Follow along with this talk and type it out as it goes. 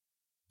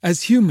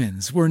As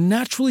humans, we're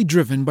naturally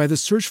driven by the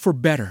search for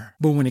better.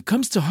 But when it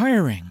comes to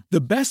hiring,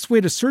 the best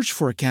way to search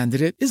for a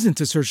candidate isn't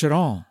to search at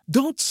all.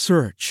 Don't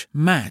search,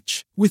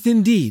 match with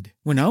Indeed.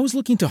 When I was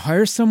looking to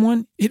hire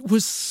someone, it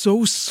was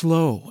so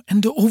slow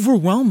and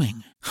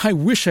overwhelming. I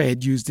wish I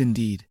had used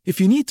Indeed.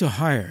 If you need to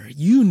hire,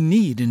 you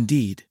need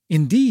Indeed.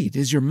 Indeed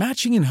is your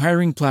matching and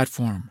hiring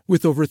platform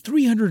with over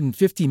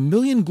 350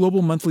 million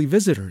global monthly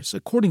visitors,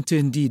 according to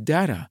Indeed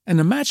data, and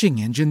a matching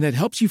engine that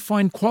helps you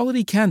find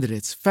quality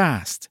candidates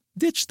fast.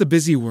 Ditch the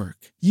busy work.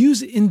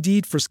 Use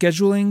Indeed for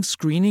scheduling,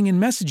 screening,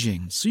 and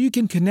messaging so you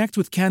can connect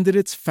with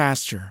candidates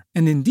faster.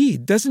 And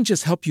Indeed doesn't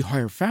just help you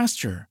hire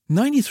faster.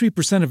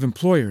 93% of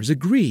employers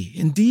agree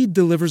Indeed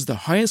delivers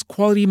the highest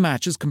quality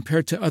matches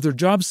compared to other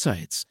job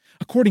sites,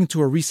 according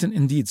to a recent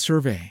Indeed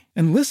survey.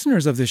 And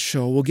listeners of this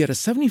show will get a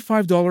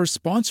 $75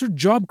 sponsored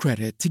job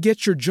credit to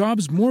get your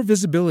jobs more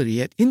visibility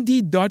at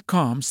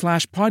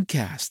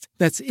Indeed.com/podcast.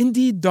 That's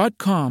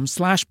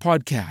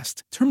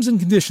Indeed.com/podcast. Terms and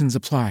conditions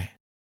apply.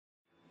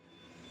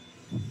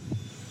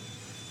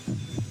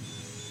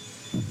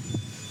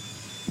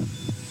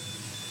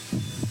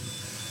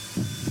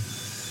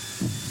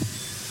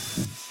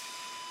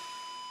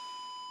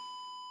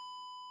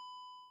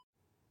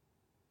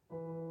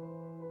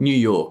 New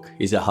York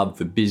is a hub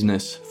for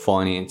business,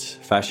 finance,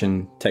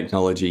 fashion,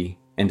 technology,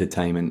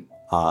 entertainment,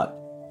 art,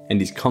 and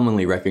is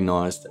commonly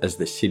recognised as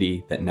the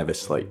city that never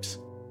sleeps.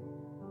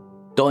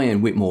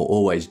 Diane Whitmore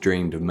always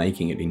dreamed of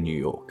making it in New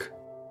York.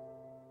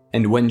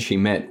 And when she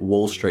met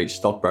Wall Street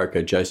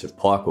stockbroker Joseph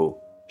Peichel,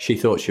 she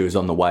thought she was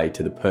on the way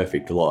to the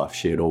perfect life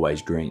she had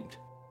always dreamed.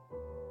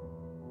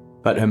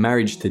 But her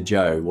marriage to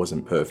Joe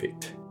wasn't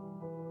perfect.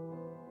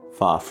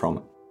 Far from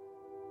it.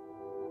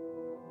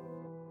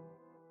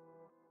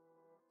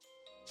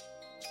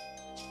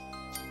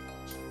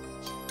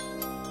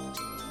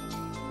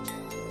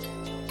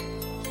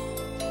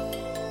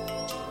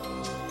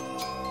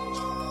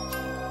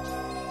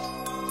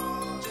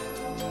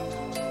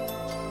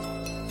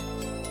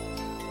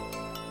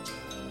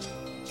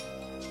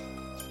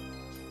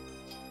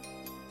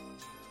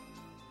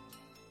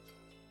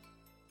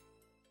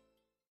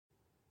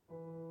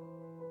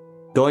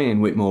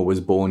 Diane Whitmore was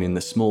born in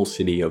the small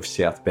city of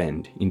South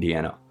Bend,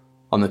 Indiana,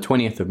 on the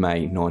 20th of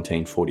May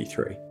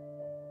 1943.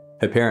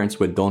 Her parents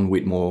were Don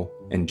Whitmore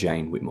and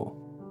Jane Whitmore.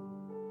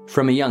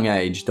 From a young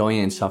age,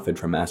 Diane suffered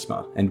from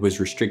asthma and was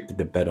restricted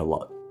to bed a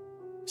lot,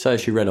 so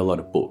she read a lot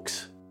of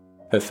books.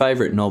 Her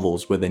favourite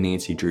novels were the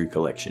Nancy Drew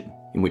collection,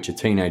 in which a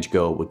teenage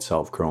girl would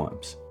solve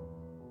crimes.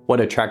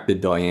 What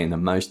attracted Diane the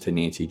most to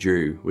Nancy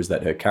Drew was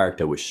that her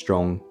character was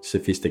strong,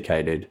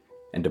 sophisticated,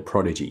 and a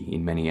prodigy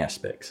in many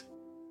aspects.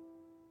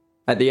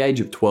 At the age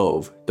of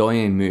 12,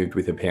 Diane moved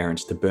with her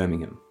parents to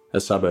Birmingham,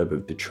 a suburb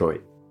of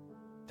Detroit.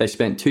 They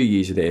spent 2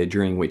 years there,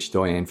 during which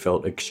Diane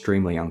felt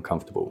extremely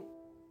uncomfortable,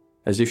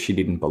 as if she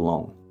didn't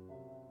belong.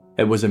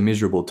 It was a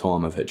miserable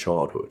time of her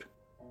childhood.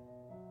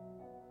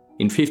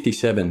 In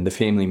 '57, the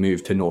family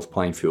moved to North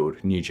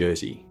Plainfield, New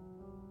Jersey.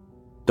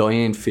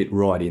 Diane fit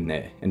right in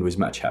there and was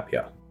much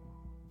happier.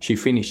 She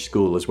finished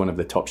school as one of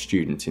the top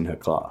students in her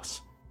class.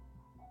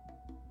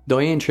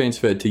 Diane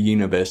transferred to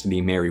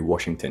University Mary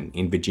Washington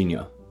in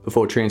Virginia,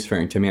 before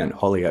transferring to Mount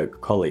Holyoke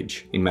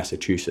College in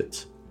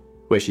Massachusetts,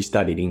 where she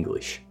studied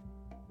English.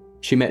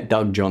 She met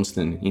Doug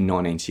Johnston in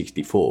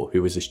 1964,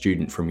 who was a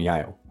student from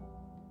Yale.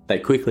 They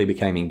quickly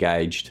became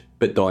engaged,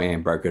 but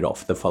Diane broke it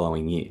off the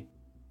following year.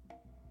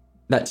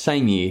 That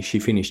same year, she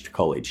finished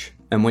college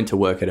and went to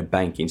work at a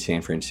bank in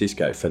San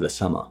Francisco for the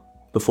summer,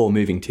 before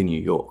moving to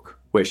New York,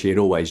 where she had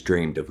always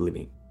dreamed of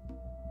living.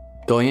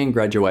 Diane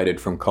graduated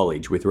from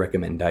college with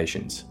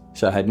recommendations,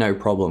 so had no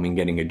problem in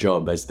getting a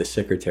job as the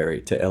secretary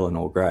to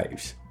Eleanor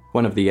Graves,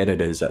 one of the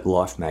editors at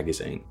Life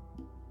magazine.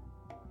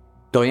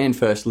 Diane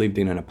first lived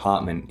in an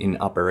apartment in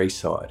Upper East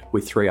Side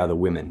with 3 other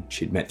women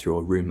she'd met through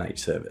a roommate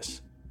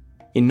service.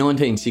 In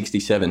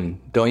 1967,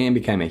 Diane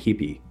became a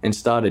hippie and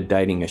started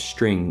dating a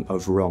string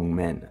of wrong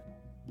men.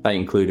 They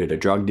included a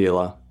drug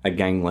dealer, a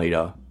gang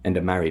leader, and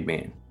a married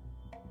man.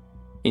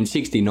 In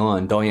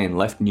 '69, Diane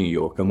left New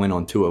York and went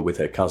on tour with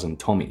her cousin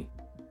Tommy,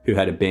 who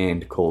had a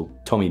band called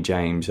Tommy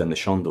James and the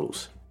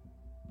Shondells.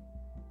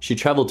 She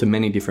travelled to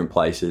many different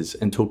places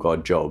and took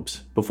odd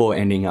jobs before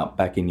ending up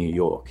back in New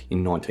York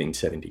in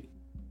 1970.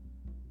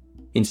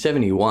 In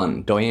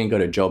 '71, Diane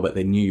got a job at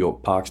the New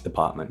York Parks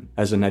Department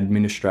as an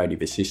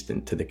administrative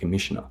assistant to the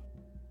commissioner.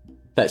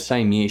 That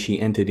same year, she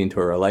entered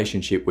into a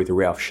relationship with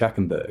Ralph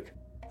Schackenberg,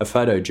 a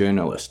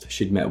photojournalist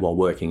she'd met while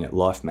working at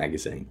Life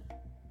magazine.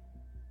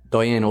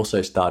 Diane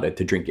also started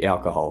to drink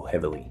alcohol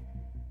heavily.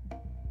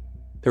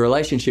 The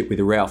relationship with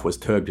Ralph was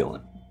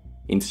turbulent.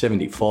 In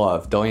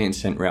 '75, Diane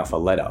sent Ralph a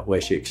letter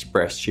where she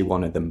expressed she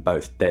wanted them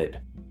both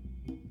dead.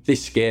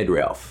 This scared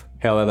Ralph,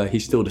 however, he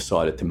still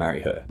decided to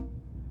marry her.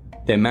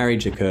 Their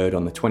marriage occurred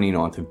on the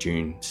 29th of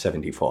June,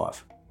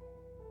 '75.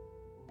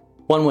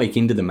 1 week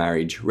into the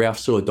marriage, Ralph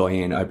saw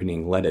Diane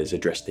opening letters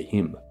addressed to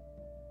him.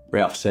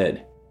 Ralph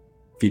said,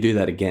 "If you do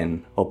that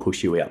again, I'll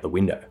push you out the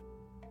window."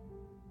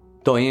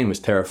 Diane was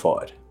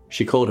terrified.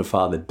 She called her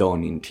father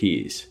Don in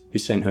tears, who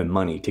sent her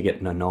money to get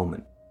an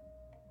annulment.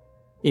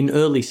 In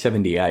early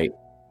 78,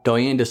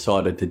 Diane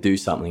decided to do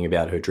something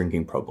about her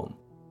drinking problem.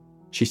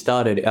 She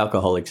started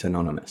Alcoholics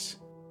Anonymous,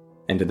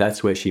 and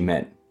that's where she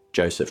met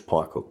Joseph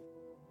Peichel.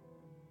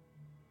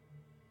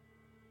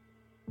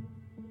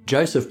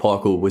 Joseph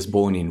Peichel was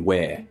born in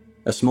Ware,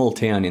 a small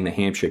town in the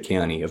Hampshire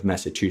County of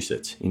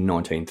Massachusetts, in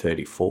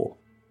 1934.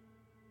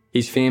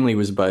 His family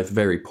was both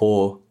very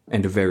poor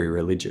and very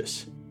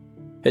religious.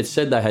 It's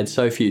said they had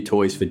so few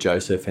toys for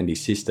Joseph and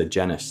his sister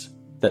Janice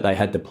that they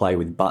had to play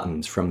with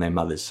buttons from their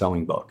mother's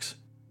sewing box.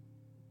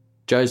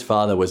 Joe's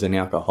father was an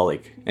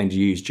alcoholic and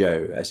used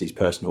Joe as his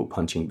personal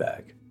punching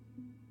bag.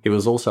 He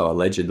was also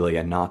allegedly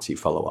a Nazi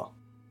follower.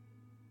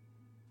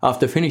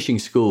 After finishing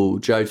school,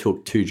 Joe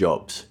took 2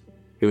 jobs.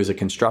 He was a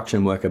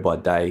construction worker by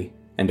day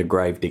and a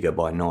gravedigger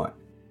by night.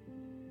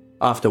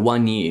 After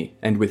 1 year,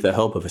 and with the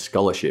help of a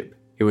scholarship,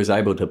 he was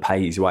able to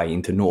pay his way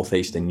into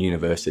Northeastern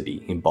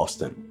University in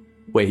Boston,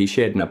 where he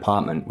shared an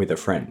apartment with a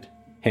friend,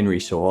 Henry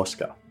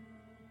Soroska.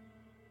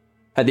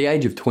 At the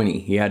age of 20,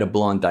 he had a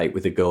blind date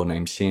with a girl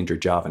named Sandra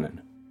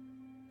Jarvinen.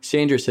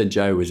 Sandra said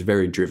Joe was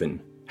very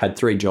driven, had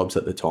 3 jobs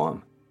at the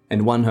time,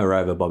 and won her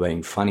over by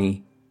being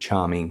funny,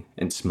 charming,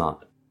 and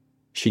smart.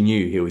 She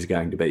knew he was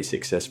going to be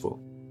successful.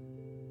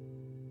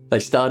 They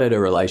started a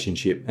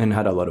relationship and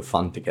had a lot of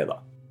fun together.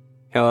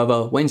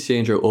 However, when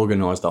Sandra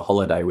organised a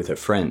holiday with her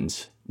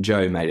friends,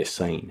 Joe made a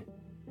scene.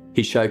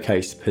 He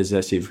showcased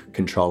possessive,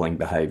 controlling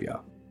behaviour.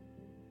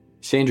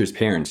 Sandra's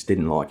parents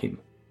didn't like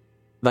him.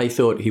 They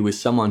thought he was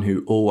someone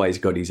who always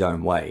got his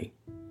own way,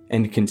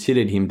 and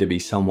considered him to be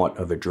somewhat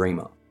of a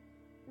dreamer.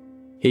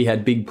 He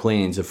had big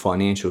plans of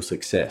financial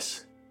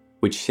success,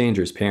 which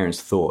Sandra's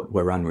parents thought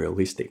were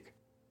unrealistic.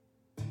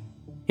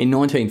 In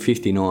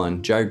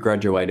 1959, Joe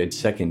graduated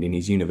second in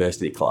his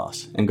university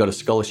class and got a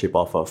scholarship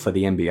offer for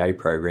the MBA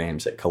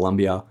programs at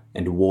Columbia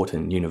and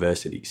Wharton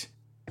universities.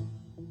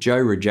 Joe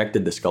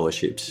rejected the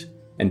scholarships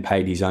and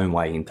paid his own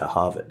way into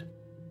Harvard.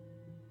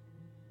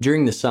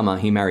 During the summer,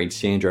 he married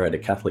Sandra at a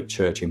Catholic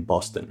church in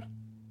Boston.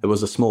 It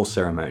was a small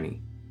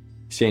ceremony.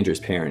 Sandra's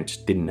parents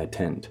didn't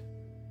attend.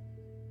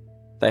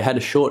 They had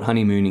a short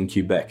honeymoon in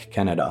Quebec,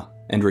 Canada,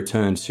 and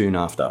returned soon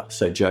after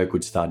so Joe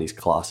could start his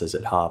classes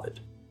at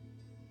Harvard.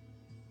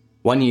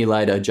 1 year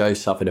later, Joe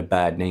suffered a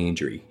bad knee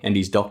injury and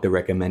his doctor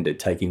recommended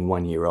taking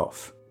 1 year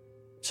off,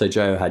 so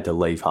Joe had to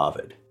leave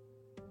Harvard.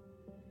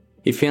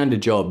 He found a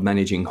job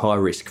managing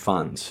high-risk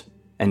funds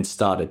and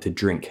started to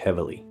drink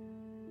heavily.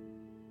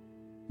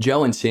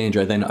 Joe and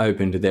Sandra then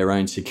opened their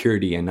own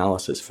security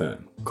analysis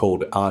firm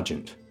called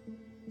Argent.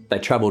 They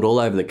travelled all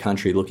over the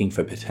country looking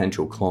for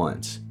potential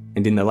clients,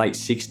 and in the late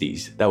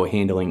 60s, they were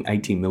handling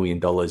 $80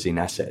 million in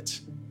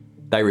assets.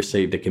 They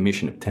received a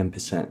commission of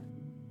 10%.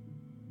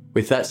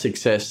 With that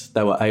success,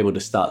 they were able to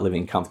start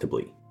living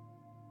comfortably.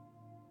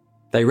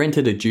 They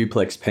rented a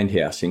duplex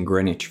penthouse in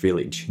Greenwich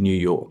Village, New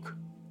York,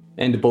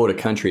 and bought a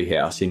country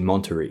house in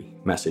Monterey,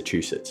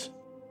 Massachusetts.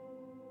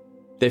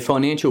 Their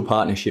financial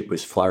partnership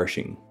was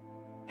flourishing.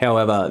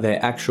 However,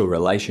 their actual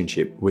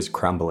relationship was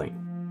crumbling.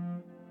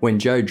 When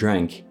Joe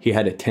drank, he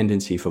had a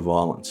tendency for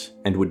violence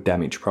and would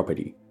damage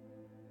property.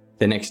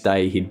 The next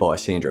day, he'd buy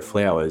Sandra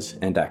flowers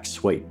and act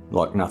sweet,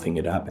 like nothing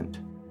had happened.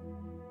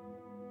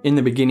 In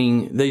the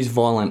beginning, these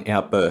violent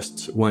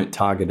outbursts weren't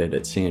targeted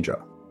at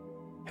Sandra.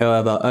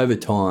 However, over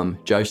time,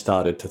 Joe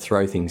started to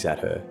throw things at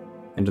her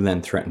and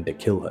then threatened to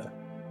kill her.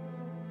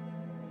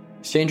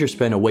 Sandra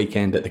spent a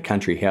weekend at the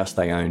country house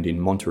they owned in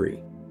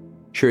Monterey.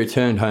 She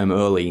returned home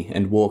early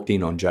and walked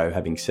in on Joe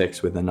having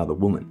sex with another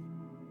woman.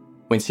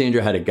 When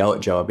Sandra had a go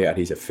at Joe about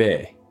his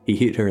affair, he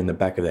hit her in the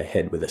back of the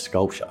head with a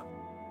sculpture.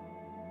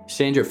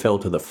 Sandra fell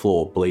to the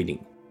floor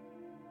bleeding.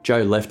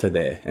 Joe left her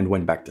there and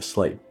went back to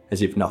sleep,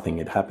 as if nothing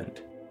had happened.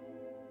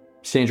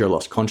 Sandra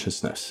lost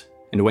consciousness,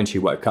 and when she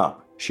woke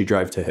up, she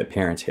drove to her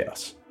parents'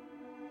 house.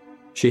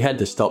 She had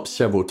to stop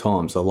several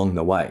times along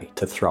the way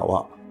to throw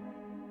up.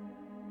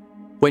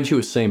 When she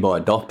was seen by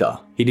a doctor,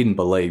 he didn't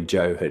believe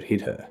Joe had hit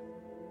her.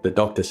 The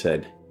doctor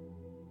said,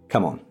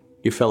 "Come on,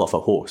 you fell off a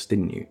horse,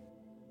 didn't you?"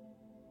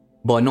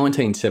 By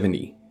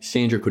 1970,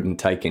 Sandra couldn't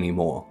take any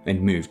more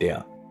and moved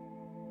out.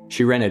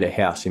 She rented a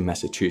house in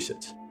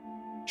Massachusetts.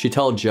 She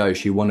told Joe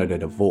she wanted a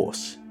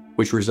divorce,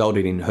 which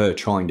resulted in her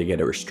trying to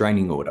get a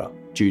restraining order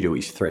due to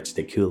his threats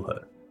to kill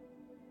her.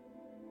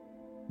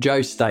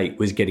 Joe's state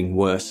was getting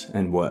worse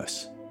and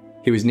worse.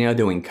 He was now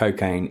doing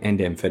cocaine and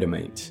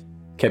amphetamines,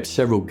 kept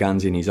several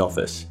guns in his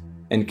office,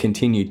 and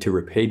continued to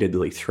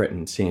repeatedly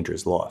threaten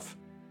Sandra's life.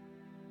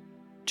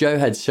 Joe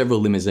had several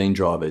limousine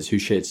drivers who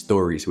shared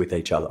stories with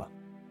each other.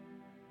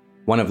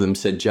 One of them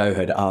said Joe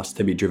had asked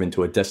to be driven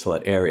to a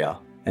desolate area,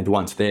 and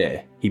once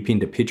there, he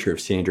pinned a picture of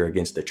Sandra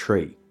against a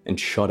tree and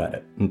shot at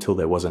it until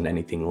there wasn't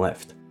anything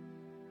left.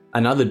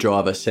 Another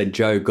driver said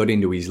Joe got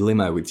into his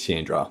limo with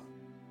Sandra.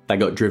 They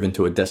got driven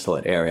to a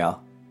desolate area,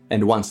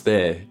 and once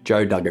there,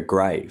 Joe dug a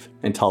grave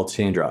and told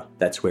Sandra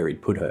that's where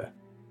he'd put her.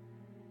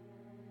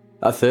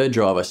 A third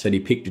driver said he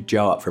picked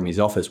Joe up from his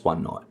office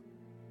one night.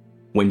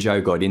 When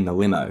Joe got in the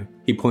limo,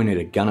 he pointed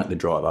a gun at the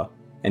driver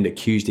and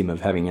accused him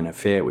of having an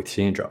affair with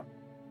Sandra.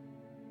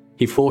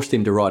 He forced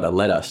him to write a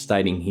letter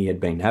stating he had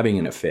been having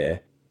an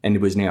affair and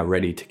was now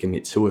ready to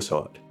commit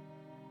suicide.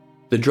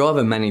 The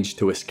driver managed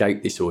to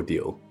escape this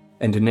ordeal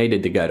and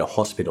needed to go to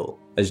hospital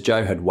as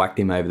Joe had whacked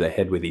him over the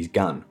head with his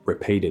gun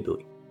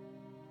repeatedly.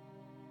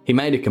 He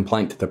made a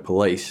complaint to the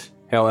police,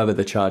 however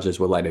the charges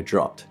were later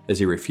dropped as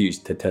he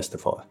refused to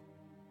testify.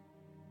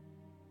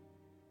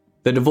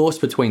 The divorce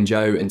between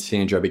Joe and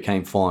Sandra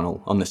became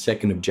final on the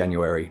 2nd of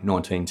January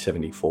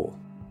 1974.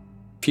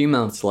 A few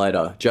months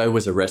later, Joe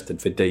was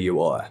arrested for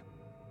DUI.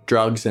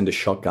 Drugs and a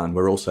shotgun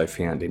were also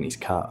found in his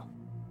car.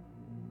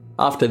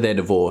 After their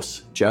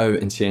divorce, Joe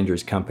and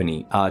Sandra's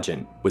company,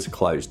 Argent, was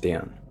closed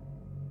down.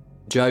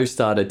 Joe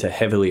started to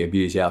heavily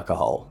abuse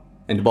alcohol,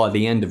 and by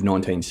the end of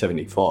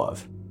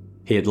 1975,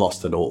 he had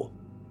lost it all.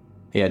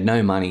 He had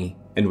no money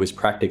and was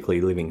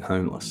practically living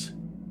homeless.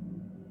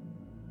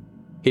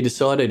 He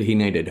decided he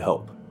needed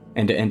help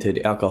and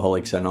entered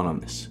Alcoholics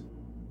Anonymous.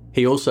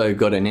 He also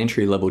got an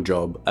entry-level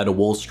job at a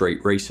Wall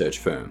Street research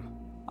firm,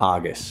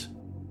 Argus.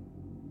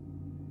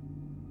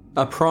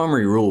 A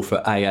primary rule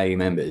for AA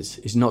members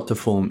is not to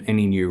form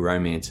any new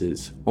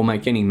romances or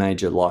make any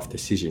major life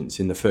decisions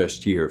in the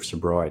first year of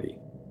sobriety.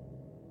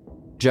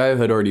 Joe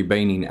had already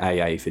been in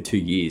AA for 2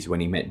 years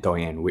when he met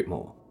Diane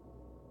Whitmore.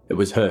 It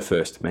was her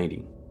first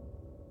meeting.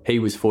 He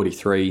was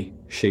 43,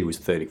 she was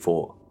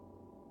 34.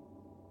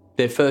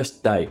 Their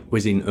first date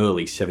was in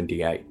early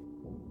 78.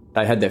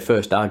 They had their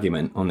first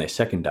argument on their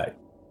second date.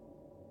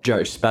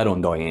 Joe spat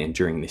on Diane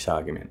during this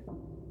argument.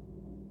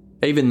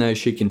 Even though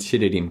she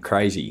considered him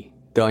crazy,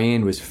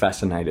 Diane was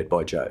fascinated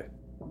by Joe.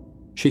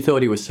 She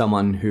thought he was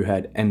someone who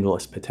had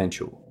endless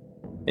potential,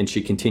 and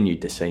she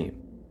continued to see him.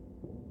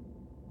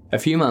 A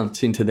few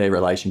months into their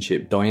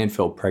relationship, Diane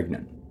fell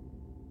pregnant.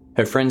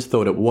 Her friends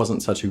thought it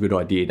wasn't such a good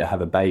idea to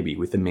have a baby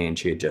with the man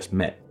she had just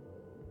met,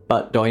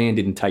 but Diane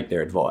didn't take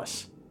their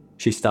advice.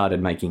 She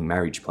started making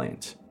marriage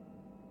plans.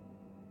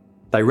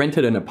 They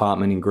rented an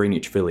apartment in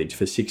Greenwich Village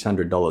for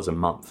 $600 a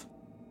month.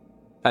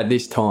 At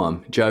this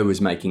time, Joe was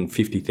making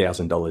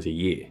 $50,000 a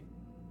year,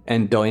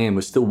 and Diane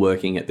was still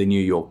working at the New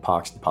York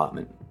Parks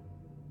Department.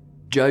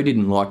 Joe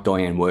didn't like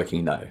Diane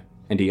working though,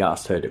 and he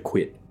asked her to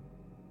quit.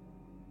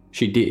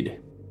 She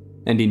did,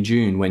 and in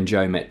June when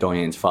Joe met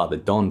Diane's father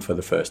Don for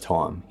the first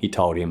time, he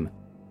told him,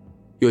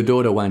 "Your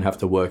daughter won't have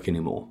to work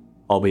anymore.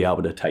 I'll be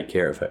able to take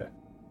care of her."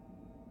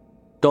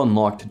 Don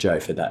liked Joe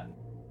for that.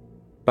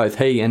 Both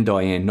he and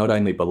Diane not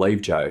only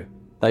believed Joe,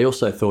 they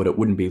also thought it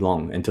wouldn't be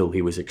long until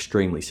he was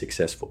extremely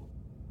successful.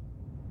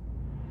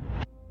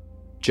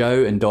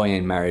 Joe and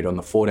Diane married on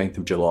the 14th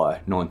of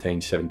July,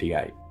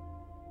 1978.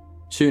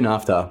 Soon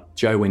after,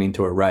 Joe went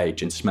into a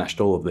rage and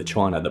smashed all of the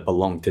china that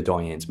belonged to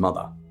Diane's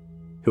mother,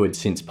 who had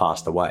since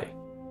passed away.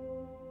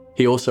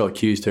 He also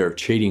accused her of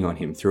cheating on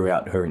him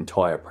throughout her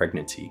entire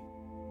pregnancy.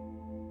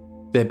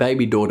 Their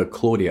baby daughter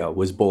Claudia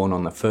was born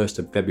on the 1st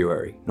of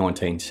February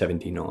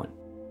 1979.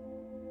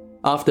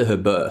 After her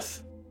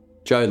birth,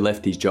 Joe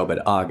left his job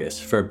at Argus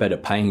for a better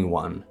paying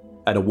one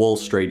at a Wall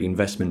Street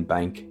investment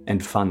bank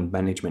and fund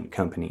management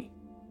company.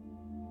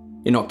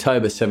 In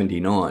October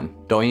 79,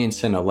 Diane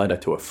sent a letter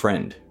to a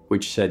friend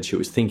which said she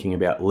was thinking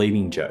about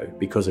leaving Joe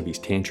because of his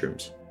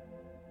tantrums.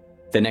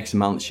 The next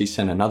month she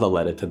sent another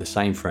letter to the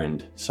same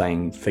friend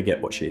saying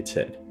forget what she had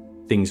said,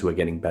 things were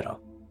getting better.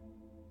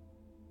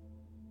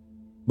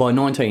 By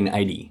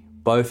 1980,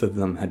 both of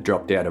them had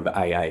dropped out of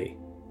AA,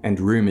 and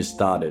rumours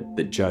started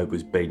that Joe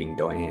was beating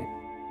Diane.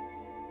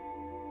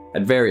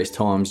 At various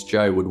times,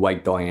 Joe would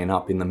wake Diane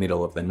up in the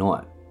middle of the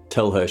night,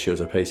 tell her she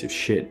was a piece of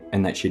shit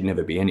and that she'd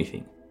never be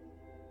anything.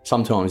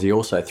 Sometimes he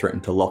also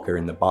threatened to lock her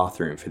in the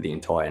bathroom for the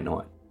entire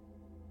night.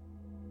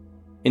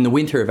 In the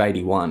winter of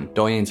 81,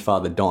 Diane's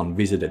father Don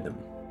visited them.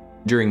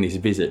 During this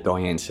visit,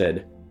 Diane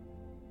said,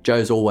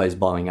 "Joe's always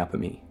blowing up at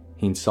me.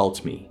 He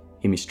insults me.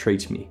 He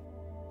mistreats me.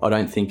 I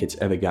don't think it's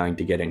ever going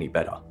to get any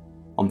better.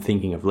 I'm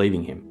thinking of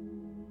leaving him."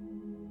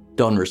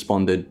 Don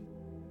responded,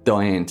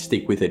 "Diane,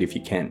 stick with it if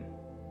you can.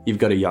 You've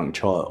got a young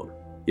child.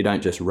 You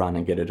don't just run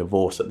and get a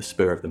divorce at the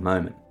spur of the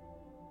moment.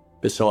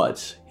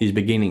 Besides, he's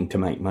beginning to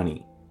make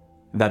money.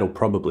 That'll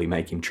probably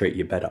make him treat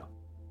you better."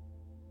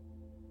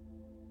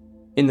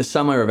 In the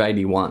summer of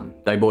 81,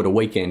 they bought a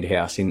weekend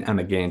house in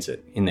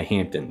Amagansett in the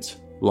Hamptons,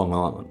 Long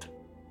Island.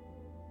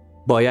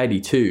 By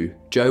 82,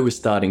 Joe was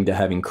starting to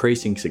have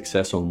increasing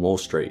success on Wall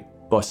Street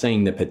by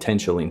seeing the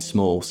potential in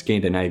small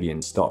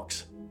Scandinavian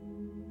stocks.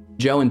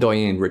 Joe and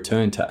Diane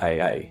returned to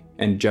AA,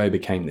 and Joe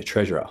became the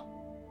treasurer.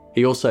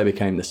 He also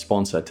became the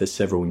sponsor to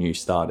several new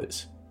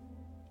starters.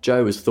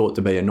 Joe was thought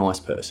to be a nice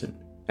person,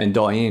 and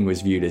Diane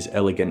was viewed as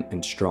elegant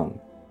and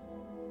strong.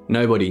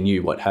 Nobody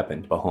knew what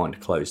happened behind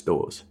closed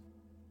doors.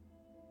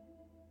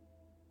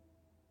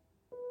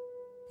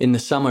 In the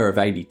summer of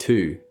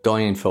 82,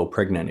 Diane fell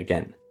pregnant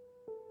again.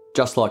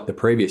 Just like the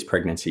previous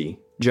pregnancy,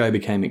 Joe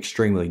became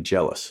extremely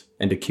jealous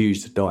and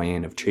accused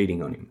Diane of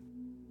cheating on him.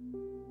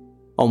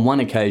 On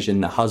one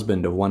occasion, the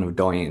husband of one of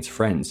Diane's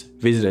friends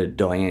visited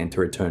Diane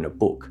to return a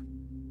book.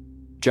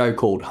 Joe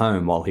called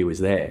home while he was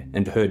there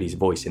and heard his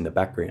voice in the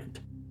background.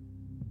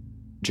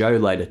 Joe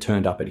later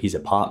turned up at his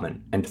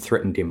apartment and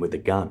threatened him with a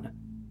gun.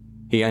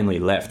 He only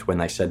left when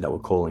they said they were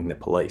calling the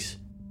police.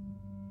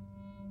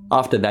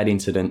 After that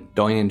incident,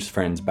 Diane's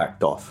friends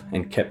backed off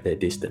and kept their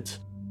distance.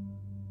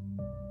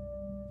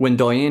 When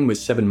Diane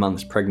was 7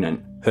 months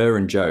pregnant, her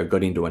and Joe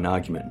got into an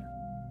argument.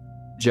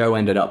 Joe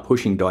ended up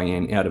pushing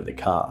Diane out of the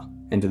car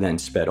and then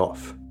sped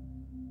off.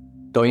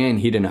 Diane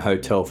hid in a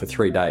hotel for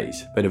 3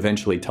 days, but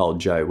eventually told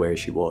Joe where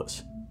she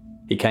was.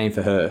 He came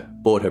for her,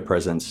 bought her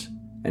presents,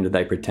 and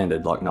they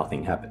pretended like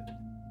nothing happened.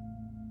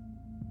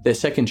 Their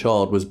second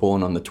child was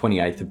born on the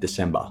 28th of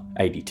December,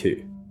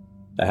 82.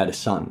 They had a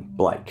son,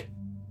 Blake.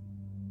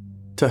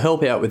 To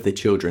help out with the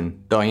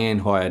children, Diane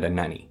hired a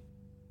nanny.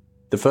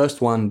 The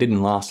first one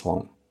didn't last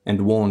long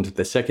and warned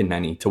the second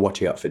nanny to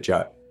watch out for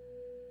Joe.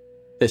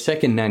 The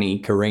second nanny,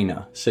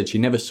 Karina, said she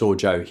never saw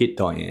Joe hit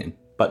Diane,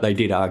 but they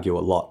did argue a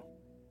lot.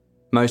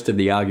 Most of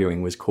the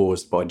arguing was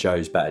caused by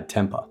Joe's bad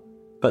temper,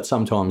 but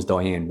sometimes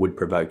Diane would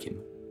provoke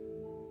him.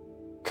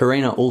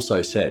 Karina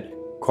also said,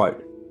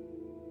 quote,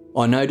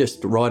 "I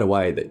noticed right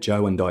away that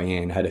Joe and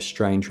Diane had a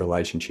strange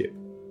relationship.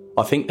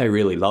 I think they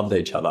really loved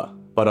each other,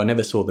 but I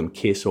never saw them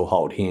kiss or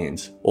hold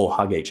hands or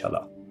hug each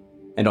other.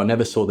 And I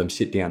never saw them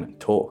sit down and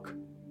talk.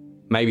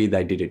 Maybe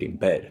they did it in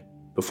bed,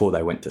 before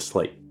they went to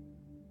sleep."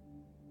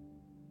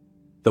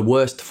 The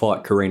worst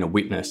fight Karina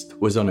witnessed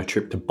was on a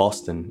trip to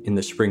Boston in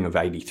the spring of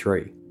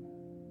 83.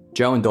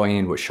 Joe and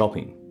Diane were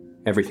shopping.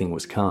 Everything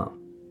was calm.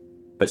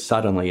 But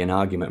suddenly an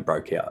argument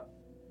broke out,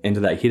 and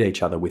they hit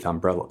each other with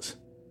umbrellas.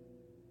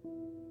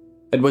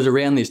 It was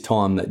around this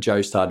time that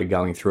Joe started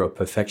going through a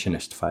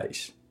perfectionist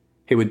phase.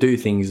 He would do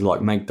things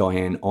like make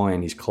Diane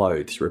iron his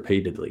clothes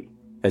repeatedly,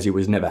 as he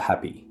was never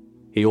happy.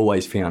 He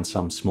always found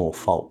some small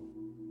fault.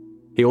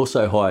 He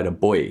also hired a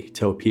boy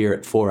to appear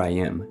at 4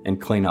 a.m.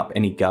 and clean up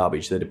any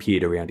garbage that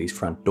appeared around his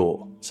front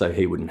door, so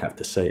he wouldn't have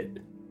to see it.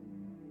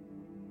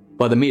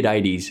 By the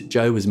mid-80s,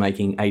 Joe was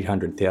making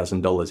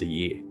 $800,000 a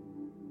year.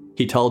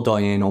 He told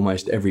Diane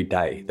almost every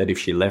day that if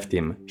she left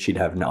him, she'd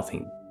have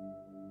nothing.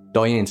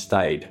 Diane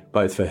stayed,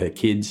 both for her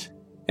kids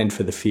and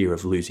for the fear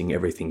of losing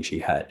everything she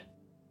had.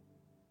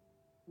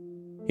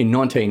 In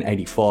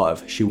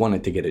 1985, she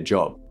wanted to get a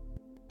job.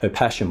 Her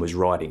passion was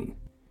writing.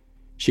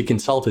 She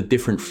consulted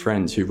different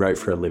friends who wrote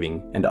for a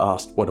living and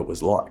asked what it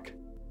was like.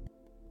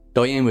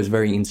 Diane was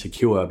very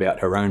insecure about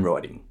her own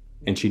writing,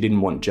 and she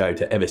didn't want Joe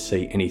to ever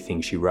see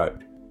anything she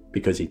wrote,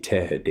 because he'd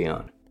tear her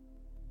down.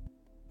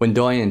 When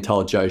Diane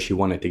told Joe she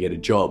wanted to get a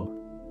job,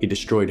 he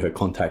destroyed her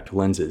contact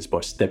lenses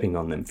by stepping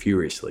on them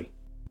furiously.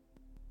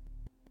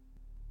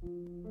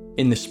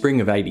 In the spring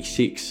of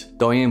 86,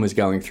 Diane was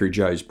going through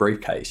Joe's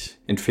briefcase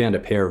and found a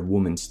pair of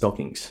women's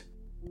stockings.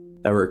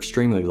 They were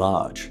extremely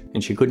large,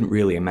 and she couldn't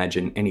really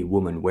imagine any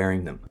woman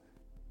wearing them.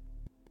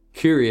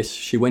 Curious,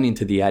 she went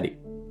into the attic,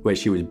 where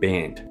she was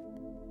banned.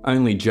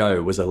 Only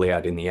Joe was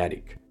allowed in the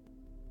attic.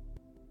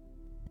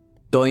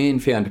 Diane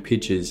found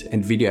pictures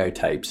and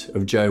videotapes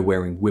of Joe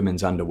wearing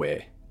women's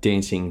underwear,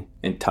 dancing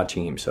and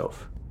touching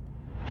himself.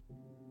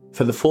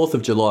 For the 4th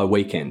of July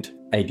weekend,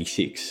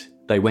 86,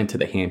 they went to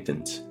the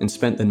Hamptons and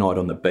spent the night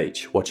on the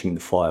beach watching the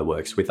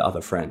fireworks with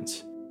other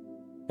friends.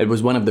 It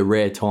was one of the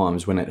rare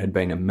times when it had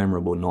been a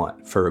memorable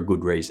night for a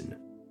good reason.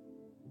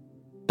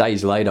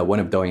 Days later, one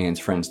of Diane's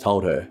friends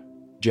told her,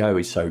 "Joe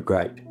is so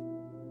great."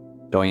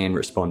 Diane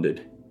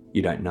responded,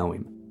 "You don't know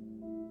him."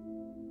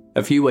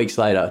 A few weeks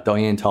later,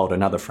 Diane told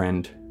another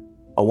friend,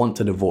 "I want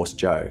to divorce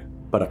Joe,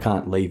 but I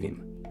can't leave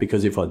him,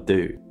 because if I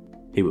do,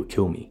 he will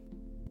kill me."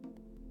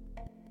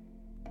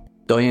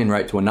 Diane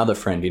wrote to another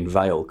friend in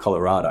Vail,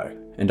 Colorado,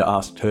 and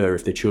asked her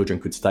if the children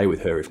could stay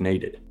with her if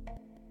needed.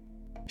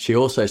 She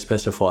also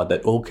specified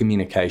that all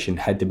communication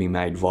had to be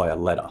made via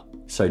letter,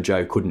 so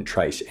Joe couldn't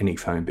trace any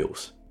phone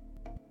bills.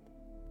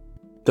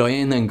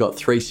 Diane then got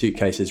 3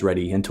 suitcases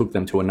ready and took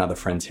them to another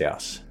friend's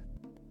house.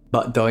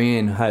 But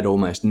Diane had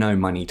almost no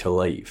money to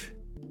leave.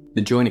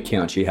 The joint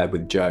account she had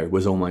with Joe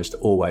was almost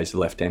always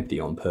left empty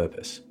on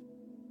purpose.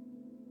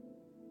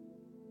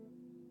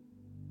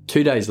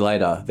 2 days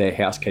later, their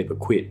housekeeper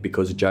quit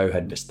because Joe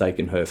had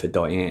mistaken her for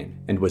Diane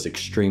and was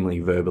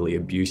extremely verbally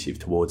abusive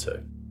towards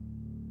her.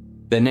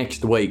 The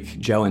next week,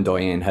 Joe and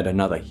Diane had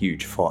another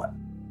huge fight.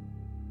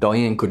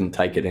 Diane couldn't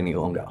take it any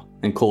longer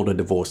and called a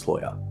divorce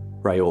lawyer,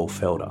 Raoul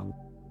Felder.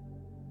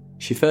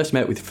 She first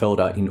met with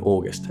Felder in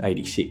August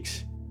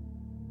 86.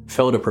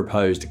 Felder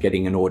proposed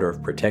getting an order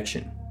of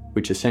protection,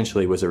 which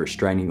essentially was a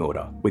restraining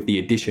order with the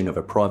addition of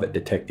a private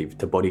detective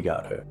to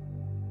bodyguard her.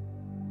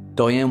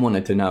 Diane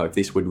wanted to know if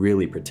this would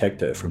really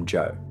protect her from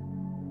Joe.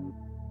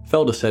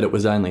 Felder said it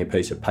was only a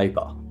piece of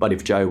paper, but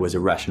if Joe was a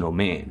rational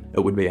man,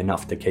 it would be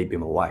enough to keep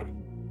him away.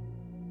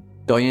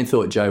 Diane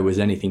thought Joe was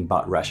anything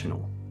but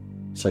rational,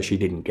 so she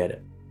didn't get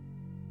it.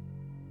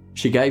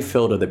 She gave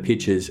Felder the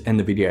pictures and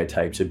the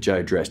videotapes of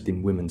Joe dressed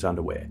in women's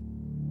underwear.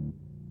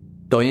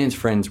 Diane's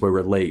friends were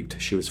relieved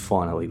she was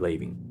finally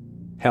leaving.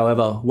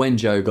 However, when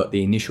Joe got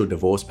the initial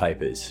divorce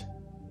papers,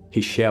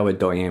 he showered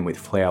Diane with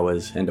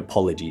flowers and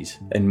apologies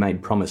and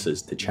made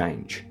promises to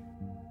change.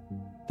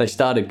 They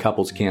started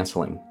couples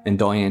counselling, and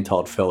Diane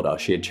told Felder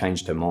she had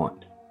changed her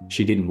mind.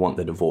 She didn't want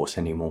the divorce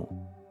anymore.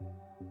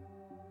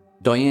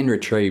 Diane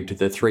retrieved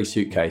the 3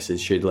 suitcases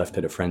she'd left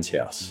at a friend's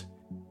house.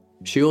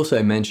 She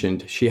also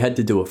mentioned she had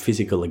to do a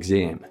physical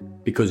exam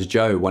because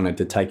Joe wanted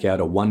to take out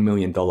a $1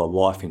 million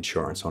life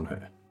insurance on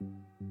her.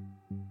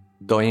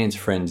 Diane's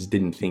friends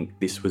didn't think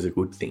this was a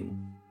good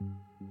thing.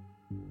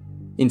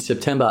 In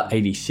September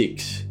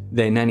 86,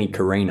 their nanny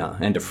Karina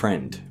and a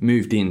friend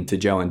moved in to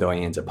Joe and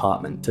Diane's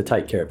apartment to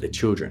take care of the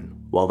children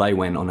while they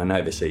went on an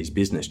overseas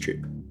business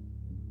trip.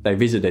 They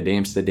visited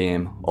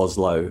Amsterdam,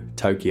 Oslo,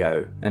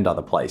 Tokyo and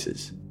other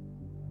places.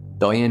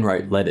 Diane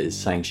wrote letters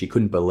saying she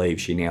couldn't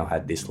believe she now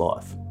had this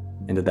life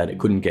and that it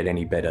couldn't get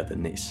any better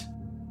than this.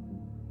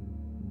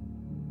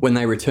 When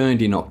they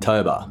returned in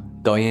October,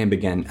 Diane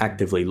began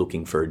actively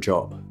looking for a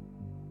job.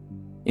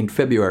 In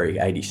February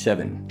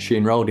 87, she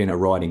enrolled in a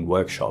writing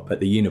workshop at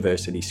the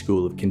University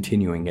School of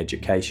Continuing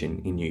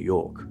Education in New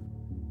York.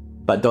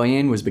 But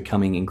Diane was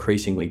becoming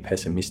increasingly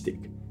pessimistic.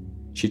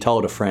 She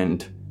told a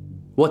friend,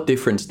 "What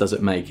difference does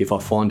it make if I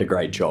find a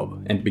great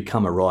job and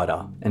become a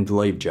writer and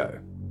leave Joe?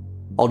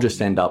 I'll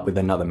just end up with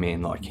another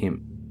man like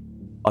him.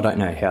 I don't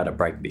know how to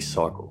break this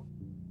cycle."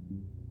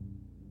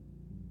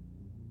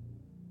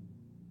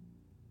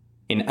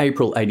 In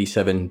April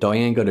 87,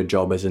 Diane got a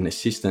job as an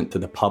assistant to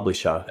the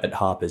publisher at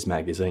Harper's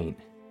Magazine.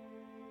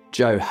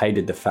 Joe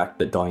hated the fact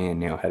that Diane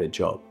now had a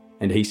job,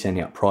 and he sent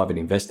out private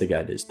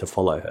investigators to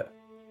follow her.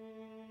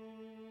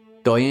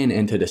 Diane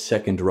entered a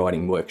second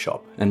writing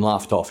workshop and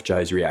laughed off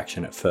Joe's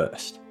reaction at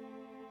first.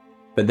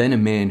 But then a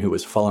man who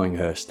was following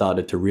her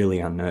started to really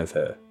unnerve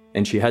her,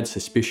 and she had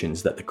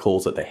suspicions that the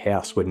calls at the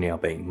house were now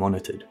being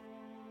monitored.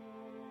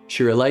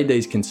 She relayed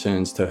these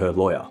concerns to her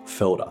lawyer,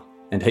 Felder,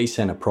 and he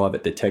sent a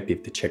private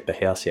detective to check the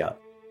house out.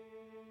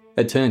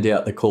 It turned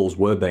out the calls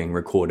were being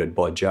recorded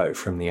by Joe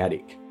from the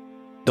attic.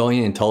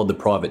 Diane told the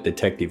private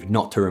detective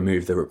not to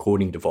remove the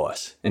recording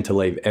device and to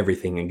leave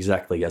everything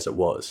exactly as it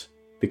was,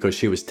 because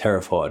she was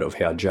terrified of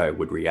how Joe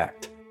would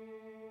react.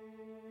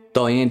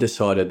 Diane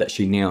decided that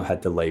she now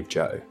had to leave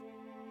Joe,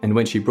 and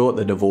when she brought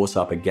the divorce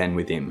up again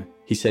with him,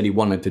 he said he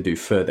wanted to do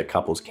further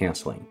couples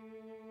counselling,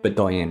 but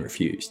Diane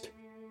refused.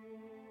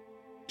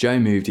 Joe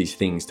moved his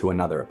things to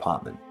another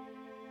apartment.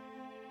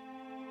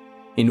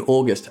 In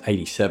August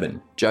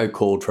 87, Joe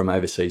called from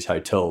overseas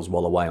hotels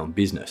while away on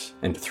business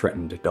and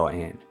threatened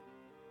Diane.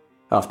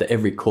 After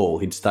every call,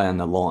 he'd stay on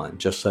the line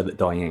just so that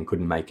Diane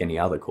couldn't make any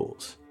other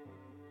calls.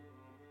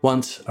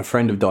 Once, a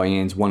friend of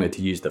Diane's wanted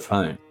to use the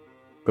phone,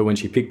 but when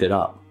she picked it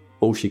up,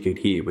 all she could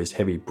hear was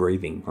heavy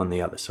breathing on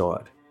the other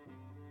side.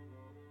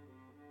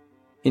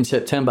 In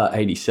September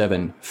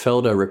 87,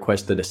 Felder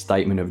requested a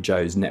statement of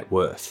Joe's net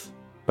worth,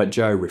 but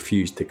Joe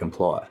refused to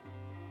comply.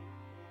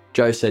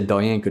 Joe said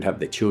Diane could have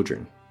the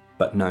children,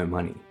 but no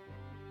money.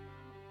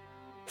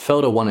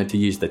 Felder wanted to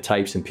use the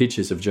tapes and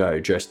pictures of Joe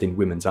dressed in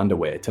women's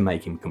underwear to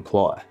make him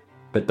comply,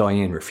 but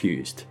Diane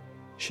refused.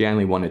 She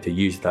only wanted to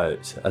use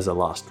those as a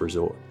last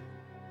resort.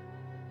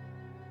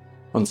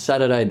 On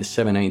Saturday the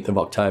 17th of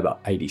October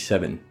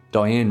 87,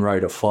 Diane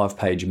wrote a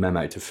 5-page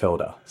memo to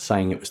Felder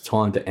saying it was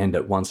time to end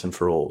it once and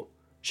for all.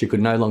 She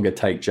could no longer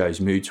take Joe's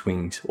mood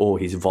swings or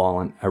his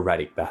violent,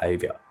 erratic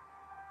behaviour.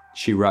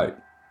 She wrote,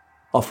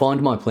 "I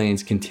find my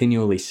plans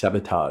continually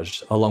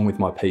sabotaged along with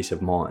my peace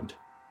of mind.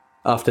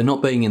 After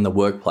not being in the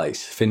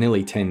workplace for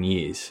nearly 10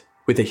 years,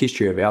 with a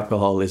history of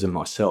alcoholism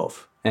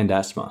myself and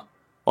asthma,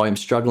 I am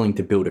struggling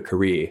to build a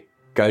career,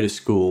 go to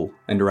school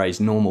and raise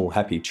normal,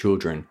 happy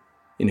children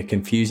in a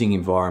confusing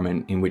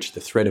environment in which the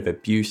threat of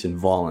abuse and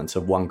violence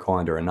of one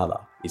kind or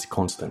another is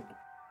constant."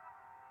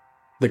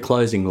 The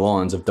closing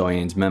lines of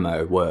Diane's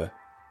memo were,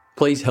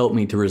 "Please help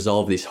me to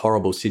resolve this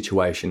horrible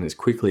situation as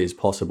quickly as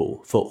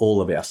possible for all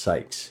of our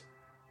sakes.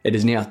 It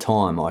is now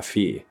time, I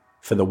fear,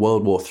 for the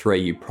World War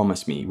III you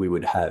promised me we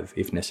would have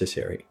if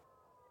necessary."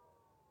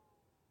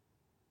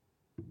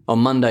 On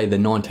Monday the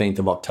 19th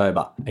of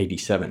October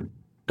 87,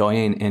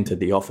 Diane entered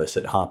the office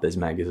at Harper's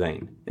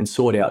Magazine and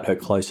sought out her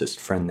closest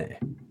friend there,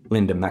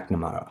 Linda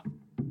McNamara.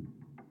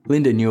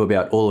 Linda knew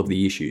about all of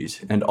the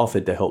issues and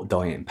offered to help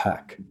Diane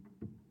pack.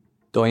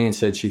 Diane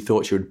said she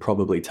thought she would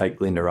probably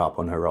take Linda up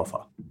on her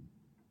offer.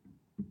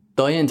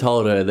 Diane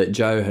told her that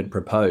Joe had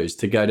proposed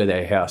to go to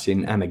their house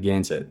in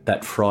Amagansett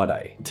that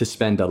Friday to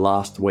spend a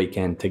last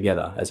weekend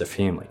together as a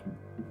family,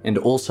 and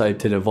also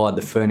to divide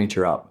the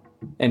furniture up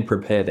and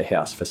prepare the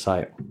house for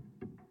sale.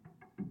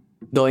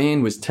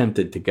 Diane was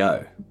tempted to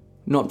go,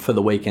 not for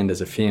the weekend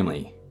as a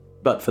family,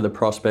 but for the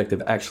prospect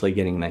of actually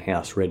getting the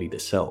house ready to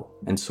sell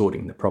and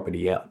sorting the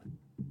property out.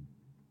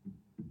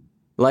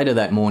 Later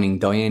that morning,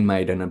 Diane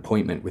made an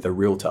appointment with a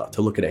realtor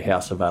to look at a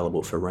house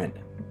available for rent.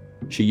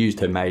 She used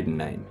her maiden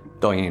name,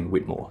 Diane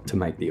Whitmore, to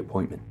make the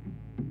appointment.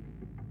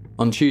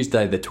 On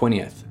Tuesday the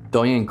 20th,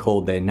 Diane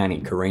called their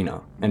nanny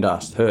Karina and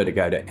asked her to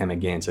go to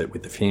Amagansett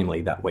with the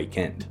family that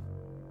weekend.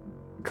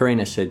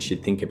 Karina said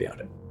she'd think about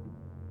it.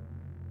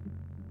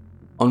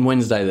 On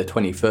Wednesday the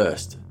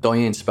 21st,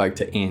 Diane spoke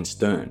to Anne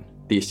Stern,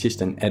 the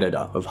assistant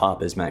editor of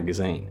Harper's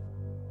Magazine.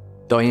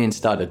 Diane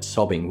started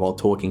sobbing while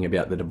talking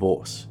about the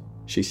divorce.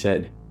 She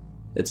said,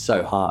 "It's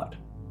so hard.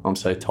 I'm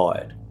so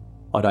tired.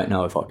 I don't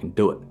know if I can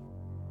do it."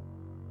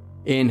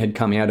 Anne had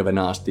come out of a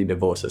nasty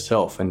divorce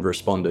herself and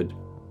responded,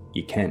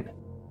 "You can."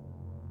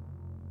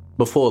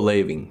 Before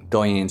leaving,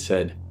 Diane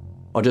said,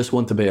 "I just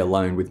want to be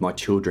alone with my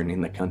children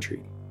in the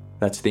country.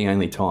 That's the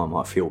only time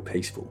I feel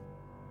peaceful."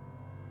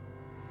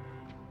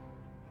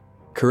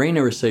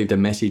 Karina received a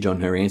message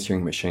on her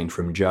answering machine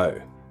from Joe.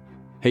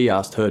 He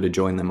asked her to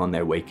join them on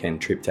their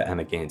weekend trip to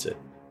Amagansett,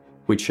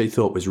 which she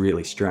thought was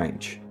really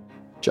strange.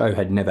 Joe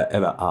had never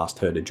ever asked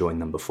her to join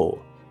them before.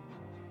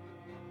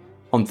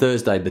 On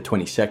Thursday the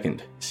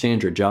 22nd,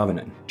 Sandra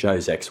Jarvinen,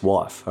 Joe's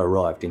ex-wife,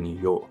 arrived in New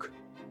York.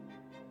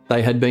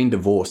 They had been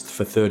divorced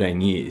for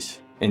 13 years,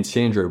 and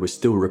Sandra was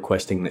still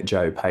requesting that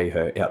Joe pay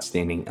her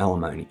outstanding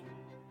alimony.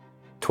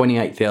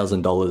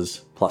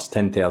 $28,000 plus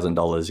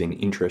 $10,000 in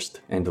interest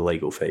and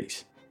legal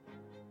fees.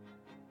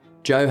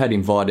 Joe had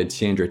invited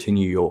Sandra to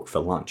New York for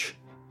lunch.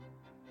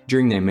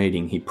 During their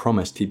meeting, he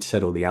promised he'd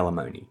settle the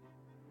alimony.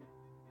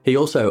 He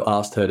also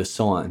asked her to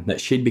sign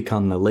that she'd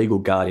become the legal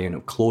guardian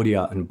of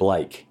Claudia and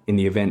Blake in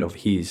the event of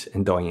his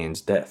and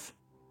Diane's death.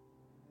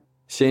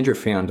 Sandra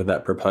found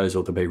that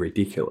proposal to be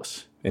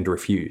ridiculous and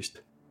refused.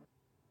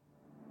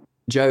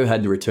 Joe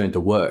had to return to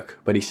work,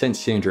 but he sent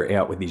Sandra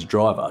out with his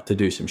driver to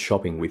do some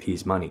shopping with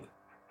his money.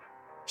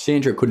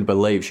 Sandra couldn't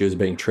believe she was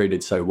being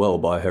treated so well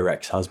by her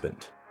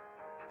ex-husband.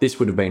 This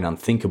would have been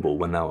unthinkable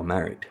when they were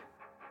married.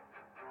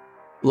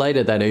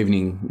 Later that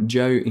evening,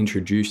 Joe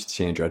introduced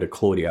Sandra to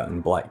Claudia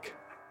and Blake.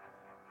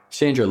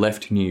 Sandra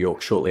left New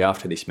York shortly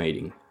after this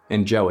meeting,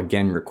 and Joe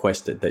again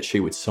requested that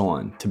she would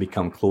sign to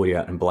become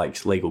Claudia and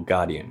Blake's legal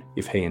guardian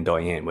if he and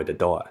Diane were to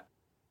die.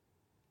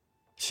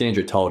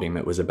 Sandra told him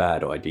it was a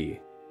bad idea.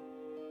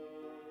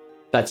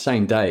 That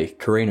same day,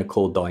 Karina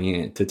called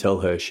Diane to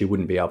tell her she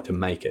wouldn't be able to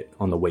make it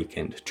on the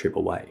weekend trip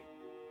away.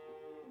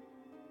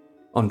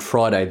 On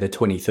Friday the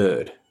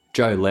 23rd,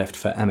 Joe left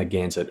for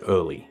Amagansett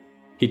early.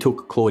 He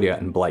took Claudia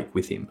and Blake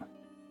with him.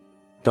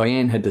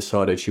 Diane had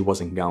decided she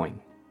wasn't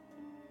going,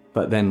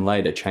 but then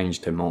later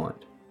changed her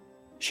mind.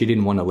 She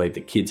didn't want to leave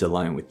the kids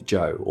alone with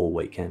Joe all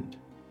weekend.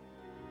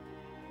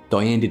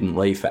 Diane didn't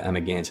leave for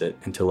Amagansett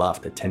until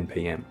after 10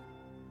 p.m.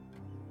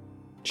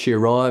 She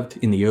arrived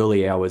in the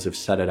early hours of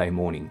Saturday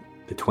morning,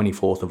 the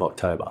 24th of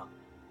October,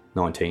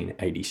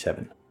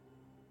 1987.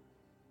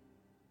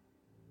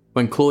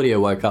 When Claudia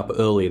woke up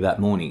early that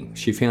morning,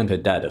 she found her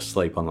dad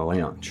asleep on the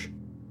lounge.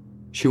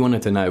 She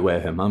wanted to know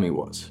where her mummy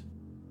was.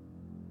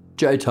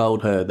 Joe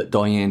told her that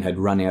Diane had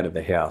run out of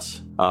the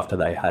house after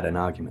they had an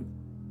argument.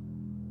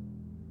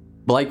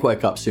 Blake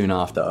woke up soon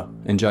after,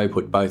 and Joe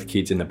put both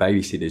kids in the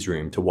babysitter's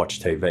room to watch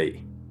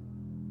TV.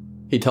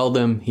 He told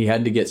them he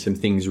had to get some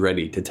things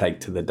ready to take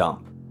to the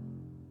dump.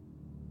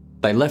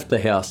 They left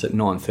the house at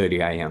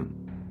 9:30 a.m.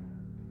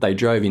 They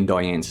drove in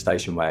Diane's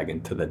station wagon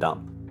to the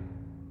dump.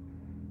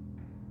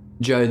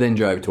 Joe then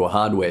drove to a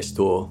hardware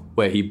store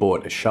where he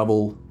bought a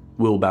shovel,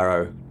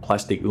 wheelbarrow,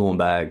 plastic lawn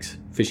bags,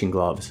 fishing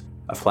gloves,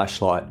 a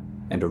flashlight,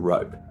 and a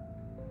rope.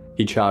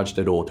 He charged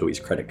it all to his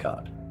credit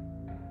card.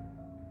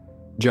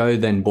 Joe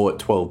then bought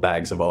 12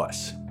 bags of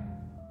ice.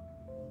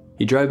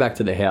 He drove back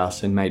to the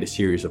house and made a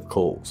series of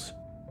calls.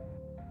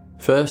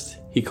 First,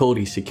 he called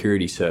his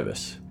security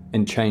service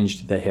and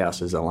changed the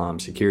house's alarm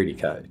security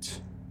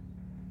codes.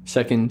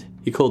 Second,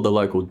 he called the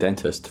local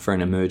dentist for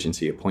an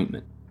emergency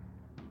appointment.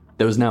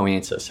 There was no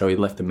answer, so he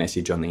left a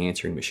message on the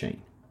answering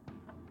machine.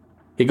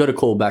 He got a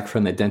call back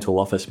from the dental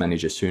office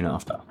manager soon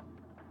after.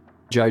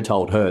 Joe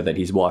told her that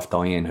his wife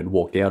Diane had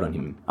walked out on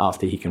him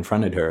after he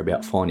confronted her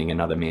about finding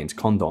another man's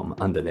condom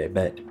under their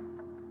bed.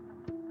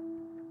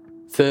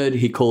 Third,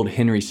 he called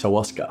Henry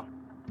Sawaska,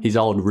 his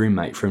old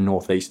roommate from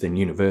Northeastern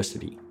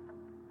University.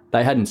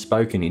 They hadn't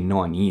spoken in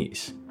 9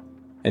 years,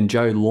 and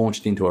Joe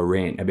launched into a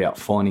rant about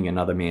finding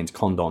another man's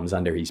condoms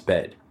under his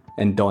bed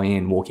and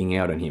Diane walking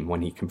out on him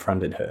when he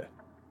confronted her.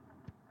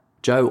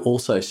 Joe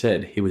also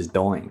said he was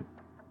dying.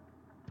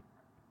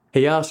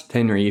 He asked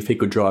Henry if he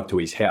could drive to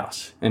his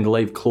house and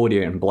leave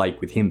Claudia and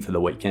Blake with him for the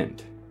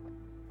weekend.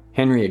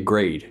 Henry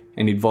agreed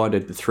and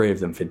invited the three of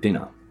them for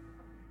dinner.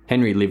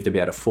 Henry lived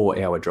about a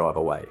 4-hour drive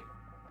away.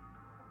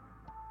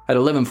 At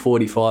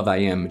 11:45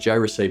 a.m, Joe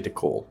received a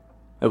call.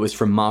 It was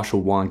from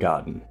Marshall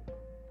Weingarten.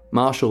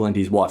 Marshall and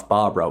his wife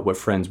Barbara were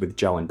friends with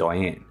Joe and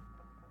Diane.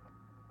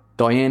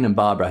 Diane and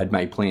Barbara had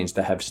made plans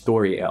to have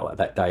story hour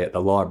that day at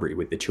the library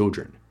with the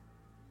children.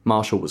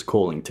 Marshall was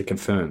calling to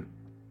confirm.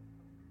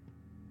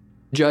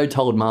 Joe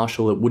told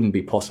Marshall it wouldn't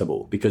be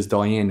possible because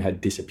Diane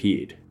had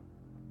disappeared.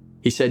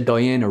 He said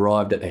Diane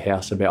arrived at the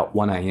house about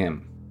 1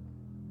 a.m.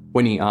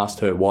 When he asked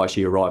her why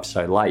she arrived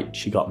so late,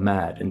 she got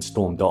mad and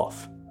stormed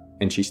off,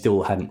 and she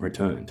still hadn't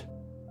returned.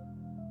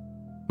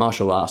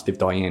 Marshall asked if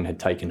Diane had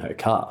taken her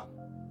car.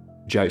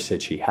 Joe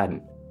said she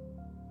hadn't.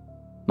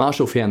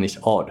 Marshall found this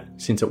odd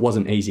since it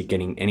wasn't easy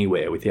getting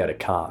anywhere without a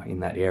car in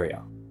that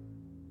area.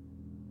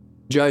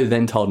 Joe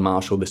then told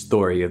Marshall the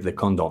story of the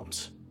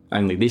condoms,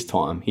 only this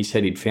time he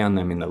said he'd found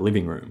them in the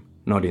living room,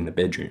 not in the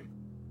bedroom.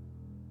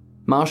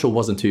 Marshall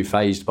wasn't too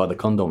fazed by the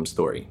condom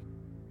story.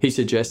 He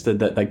suggested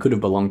that they could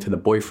have belonged to the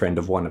boyfriend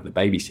of one of the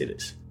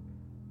babysitters.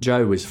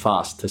 Joe was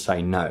fast to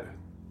say no,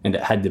 and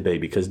it had to be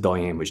because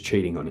Diane was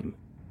cheating on him.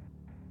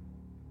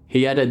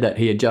 He added that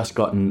he had just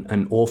gotten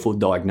an awful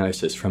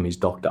diagnosis from his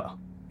doctor,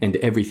 and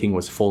everything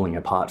was falling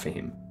apart for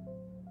him.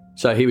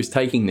 So he was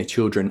taking the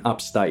children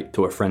upstate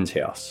to a friend's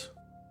house.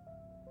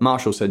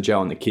 Marshall said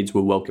Joe and the kids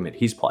were welcome at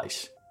his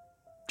place.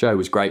 Joe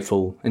was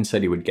grateful and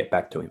said he would get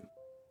back to him.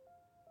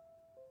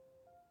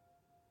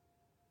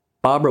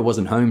 Barbara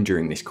wasn't home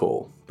during this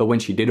call, but when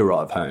she did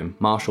arrive home,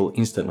 Marshall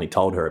instantly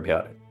told her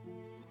about it.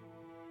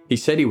 He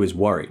said he was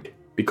worried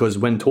because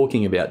when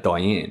talking about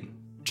Diane,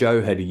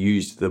 Joe had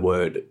used the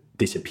word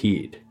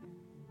disappeared.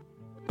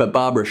 But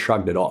Barbara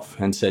shrugged it off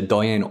and said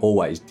Diane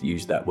always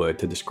used that word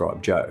to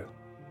describe Joe.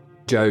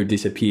 Joe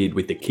disappeared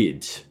with the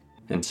kids,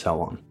 and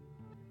so on.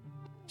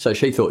 So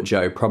she thought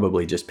Joe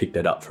probably just picked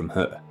it up from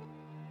her.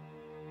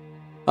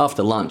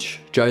 After lunch,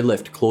 Joe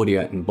left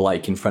Claudia and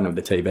Blake in front of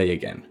the TV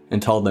again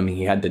and told them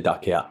he had to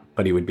duck out,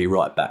 but he would be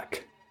right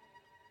back.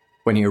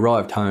 When he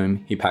arrived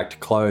home, he packed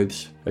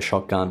clothes, a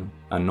shotgun,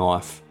 a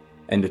knife,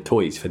 and the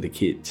toys for the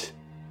kids.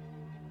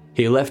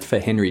 He left for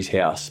Henry's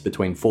house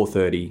between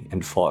 4:30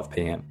 and 5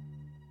 p.m.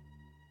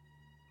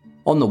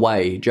 On the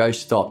way, Joe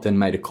stopped and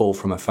made a call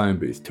from a phone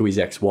booth to his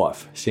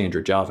ex-wife,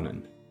 Sandra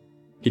Jarvinen.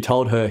 He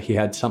told her he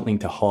had something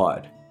to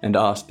hide and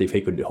asked if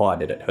he could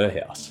hide it at her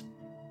house.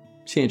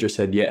 Sandra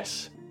said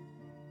yes.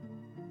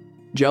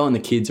 Joe and the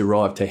kids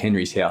arrived to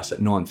Henry's house at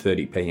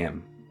 9:30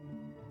 p.m.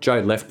 Joe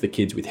left the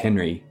kids with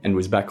Henry and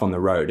was back on the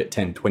road at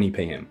 10:20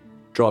 p.m,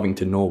 driving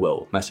to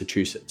Norwell,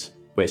 Massachusetts,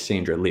 where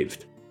Sandra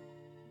lived.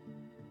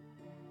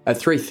 At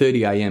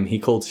 3:30 a.m, he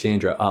called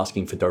Sandra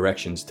asking for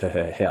directions to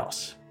her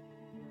house.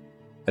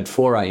 At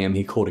 4 a.m,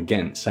 he called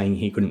again, saying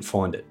he couldn't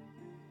find it.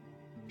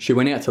 She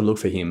went out to look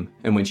for him,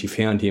 and when she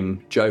found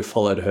him, Joe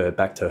followed her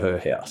back to her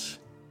house,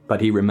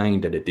 but he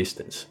remained at a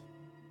distance.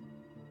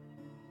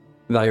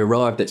 They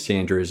arrived at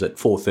Sandra's at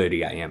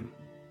 4:30 a.m.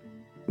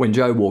 When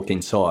Joe walked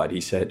inside,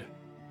 he said,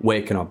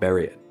 "Where can I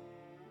bury it?"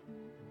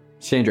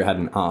 Sandra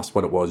hadn't asked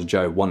what it was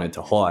Joe wanted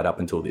to hide up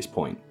until this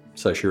point,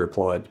 so she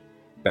replied,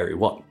 "Bury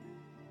what?"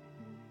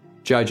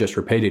 Joe just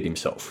repeated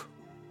himself,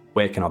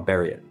 "Where can I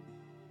bury it?"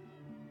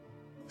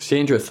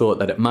 Sandra thought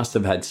that it must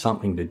have had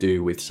something to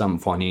do with some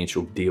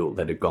financial deal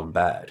that had gone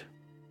bad.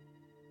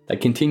 They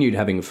continued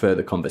having a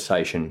further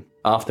conversation,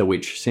 after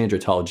which Sandra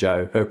told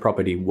Joe her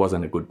property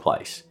wasn't a good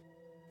place.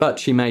 But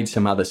she made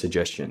some other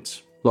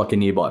suggestions, like a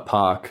nearby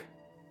park,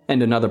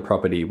 and another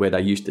property where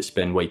they used to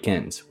spend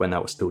weekends when they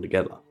were still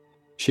together.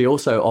 She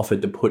also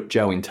offered to put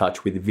Joe in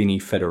touch with Vinnie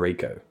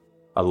Federico,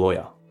 a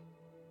lawyer.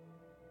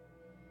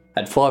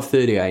 At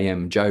 5:30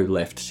 a.m, Joe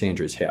left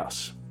Sandra's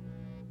house.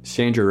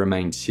 Sandra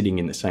remained sitting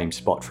in the same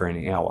spot for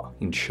an hour,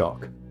 in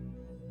shock.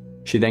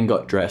 She then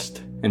got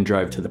dressed and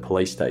drove to the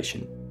police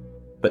station,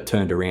 but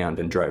turned around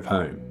and drove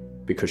home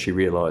because she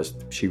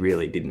realised she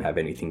really didn't have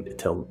anything to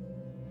tell them.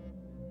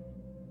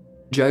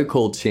 Joe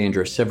called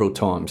Sandra several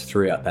times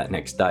throughout that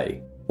next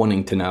day,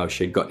 wanting to know if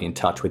she'd gotten in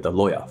touch with the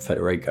lawyer,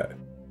 Federico.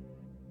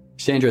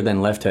 Sandra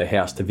then left her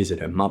house to visit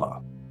her mother.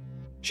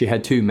 She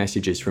had 2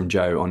 messages from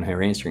Joe on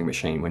her answering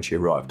machine when she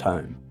arrived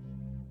home.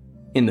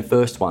 In the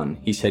first one,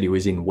 he said he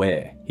was in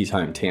Ware, his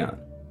hometown,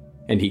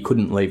 and he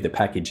couldn't leave the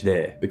package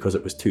there because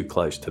it was too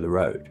close to the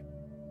road.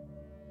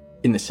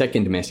 In the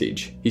second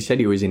message, he said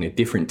he was in a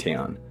different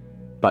town,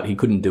 but he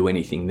couldn't do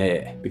anything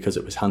there because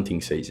it was hunting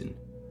season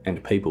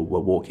and people were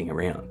walking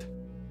around.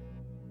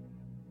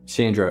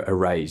 Sandra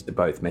erased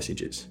both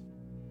messages.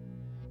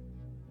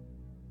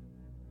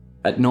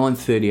 At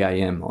 9:30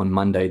 a.m. on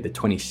Monday the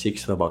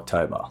 26th of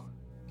October,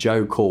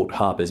 Joe called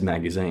Harper's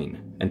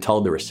Magazine and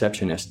told the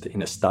receptionist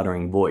in a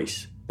stuttering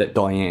voice that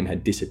Diane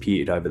had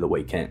disappeared over the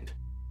weekend.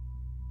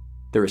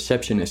 The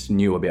receptionist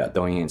knew about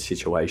Diane's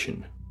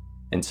situation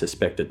and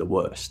suspected the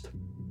worst.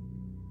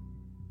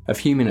 A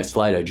few minutes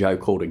later, Joe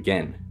called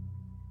again.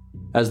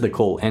 As the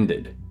call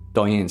ended,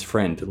 Diane's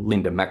friend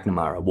Linda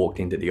McNamara walked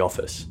into the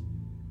office.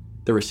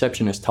 The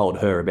receptionist told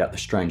her about the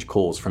strange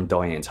calls from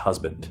Diane's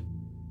husband.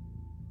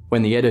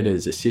 When the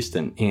editor's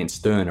assistant, Ann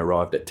Stern,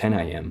 arrived at 10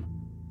 a.m,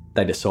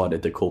 they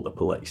decided to call the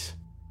police.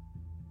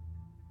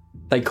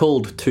 They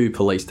called 2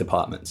 police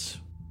departments,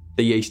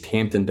 the East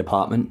Hampton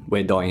Department,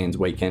 where Diane's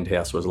weekend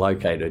house was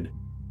located,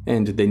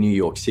 and the New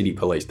York City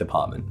Police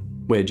Department,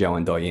 where Joe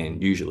and Diane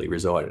usually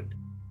resided.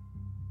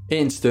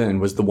 Ann Stern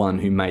was the one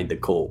who made the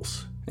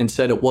calls, and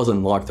said it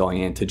wasn't like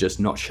Diane to just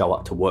not show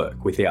up to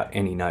work without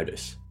any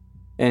notice,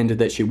 and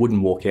that she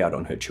wouldn't walk out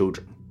on her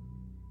children.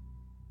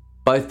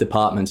 Both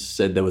departments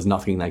said there was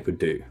nothing they could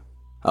do.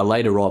 A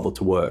late arrival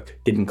to work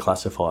didn't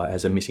classify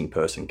as a missing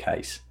person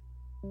case.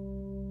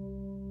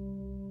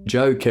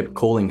 Joe kept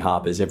calling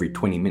Harper's every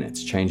 20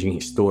 minutes, changing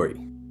his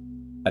story.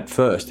 At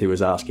first, he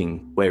was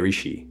asking, "Where is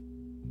she?"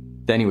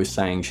 Then he was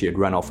saying she had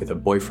run off with her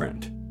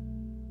boyfriend.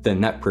 Then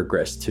that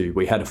progressed to,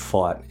 "We had a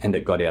fight and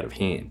it got out of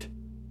hand."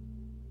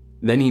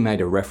 Then he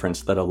made a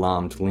reference that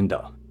alarmed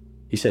Linda.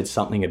 He said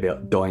something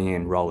about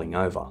Diane rolling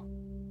over.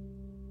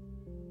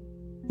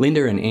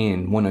 Linda and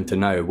Anne wanted to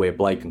know where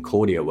Blake and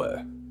Claudia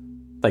were.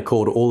 They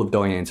called all of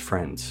Diane's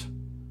friends.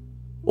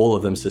 All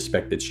of them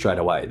suspected straight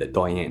away that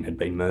Diane had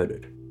been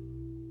murdered.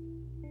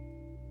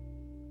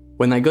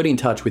 When they got in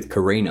touch with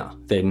Karina,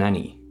 their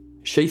nanny,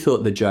 She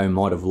thought that Joe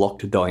might have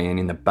locked Diane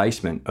in the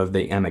basement of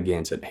the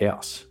Amagansett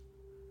house.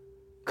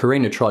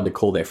 Karina tried to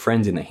call their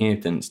friends in the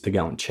Hamptons to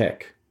go and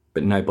check,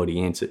 but nobody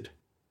answered.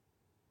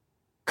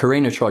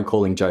 Karina tried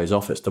calling Joe's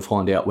office to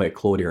find out where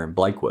Claudia and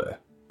Blake were,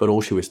 but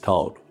all she was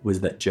told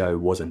was that Joe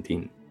wasn't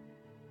in.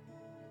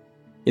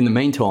 In the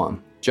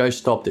meantime, Joe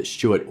stopped at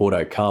Stewart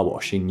Auto Car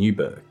Wash in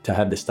Newburgh to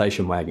have the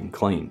station wagon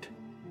cleaned.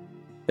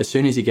 As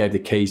soon as he gave the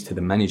keys to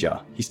the manager,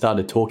 he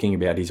started talking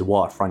about his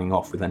wife running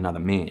off with another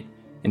man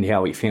and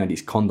how he found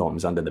his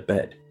condoms under the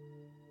bed.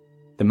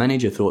 The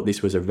manager thought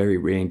this was a very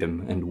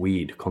random and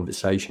weird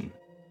conversation.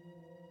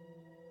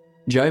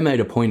 Joe made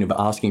a point of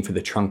asking for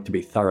the trunk to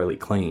be thoroughly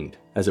cleaned,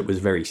 as it was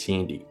very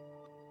sandy.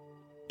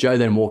 Joe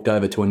then walked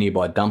over to a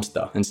nearby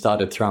dumpster and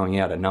started throwing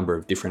out a number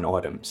of different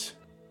items.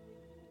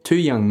 Two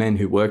young men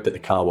who worked at the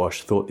car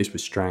wash thought this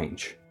was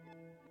strange.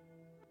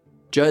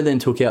 Joe then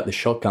took out the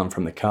shotgun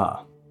from the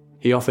car.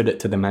 He offered it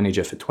to the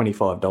manager for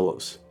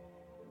 $25.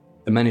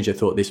 The manager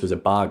thought this was a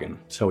bargain,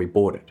 so he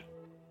bought it.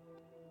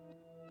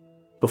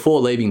 Before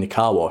leaving the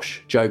car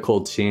wash, Joe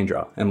called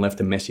Sandra and left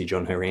a message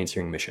on her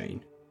answering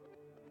machine.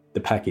 The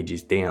package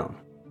is down.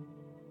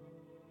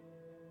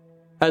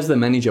 As the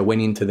manager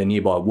went into the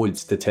nearby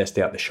woods to test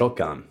out the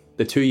shotgun,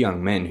 the two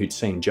young men who'd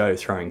seen Joe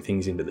throwing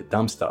things into the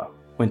dumpster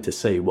went to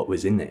see what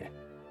was in there.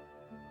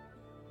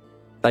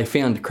 They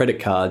found credit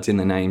cards in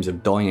the names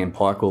of Diane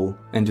Peichel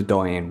and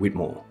Diane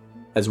Whitmore,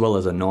 as well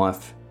as a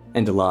knife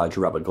and large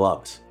rubber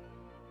gloves.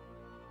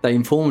 They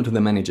informed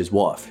the manager's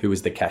wife, who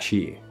was the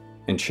cashier,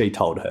 and she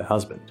told her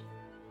husband.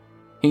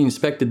 He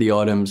inspected the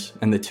items,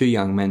 and the two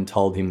young men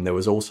told him there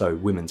was also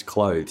women's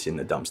clothes in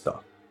the dumpster.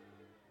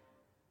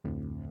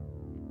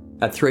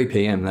 At 3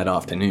 p.m. that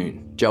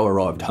afternoon, Joe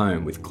arrived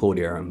home with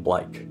Claudia and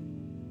Blake.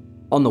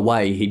 On the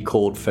way, he'd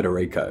called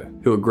Federico,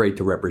 who agreed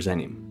to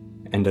represent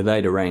him, and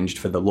they'd arranged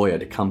for the lawyer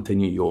to come to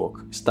New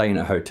York, stay in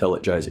a hotel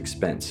at Joe's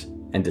expense,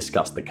 and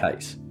discuss the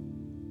case.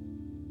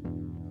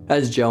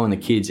 As Joe and the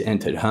kids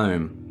entered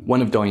home,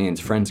 one of Diane's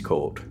friends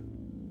called.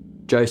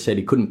 Joe said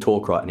he couldn't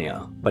talk right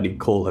now, but he'd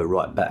call her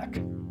right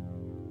back.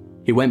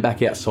 He went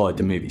back outside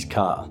to move his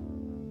car,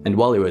 and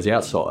while he was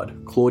outside,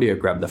 Claudia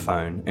grabbed the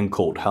phone and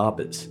called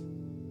Harper's.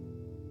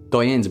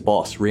 Diane's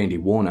boss, Randy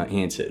Warner,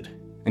 answered,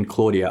 and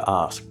Claudia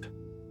asked,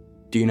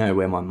 "Do you know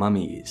where my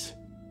mummy is?"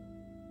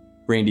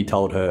 Randy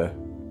told her,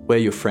 "We're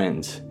your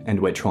friends, and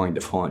we're trying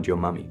to find your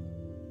mummy."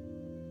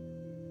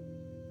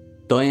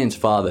 Diane's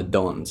father,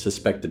 Don,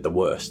 suspected the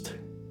worst.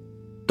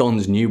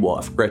 Don's new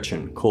wife,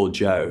 Gretchen, called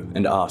Joe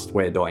and asked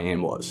where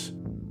Diane was.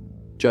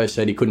 Joe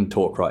said he couldn't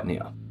talk right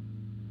now.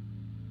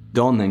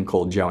 Don then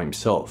called Joe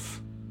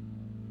himself.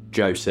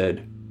 Joe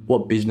said,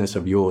 "What business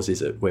of yours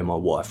is it where my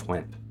wife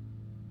went?"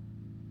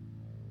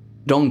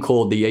 Don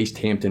called the East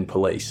Hampton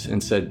police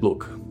and said,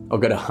 "Look, I've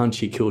got a hunch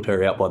he killed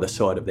her out by the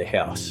side of the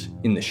house,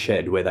 in the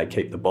shed where they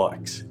keep the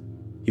bikes.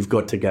 You've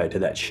got to go to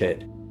that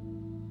shed."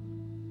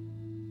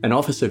 An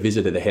officer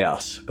visited the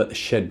house, but the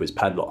shed was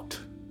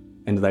padlocked,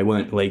 and they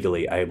weren't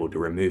legally able to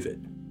remove it.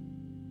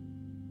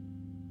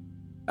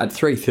 At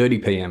 3:30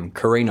 p.m,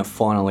 Karina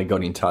finally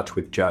got in touch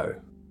with Joe.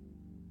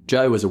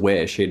 Joe was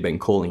aware she had been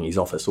calling his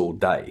office all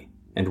day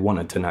and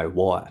wanted to know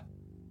why.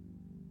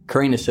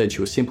 Karina said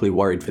she was simply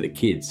worried for the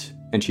kids,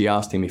 and she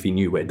asked him if he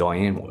knew where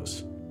Diane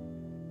was.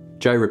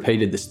 Joe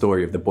repeated the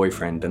story of the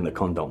boyfriend and the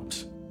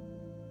condoms.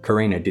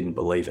 Karina didn't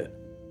believe it.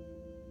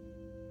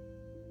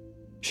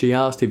 She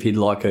asked if he'd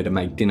like her to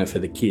make dinner for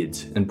the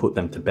kids and put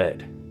them to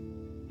bed.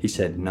 He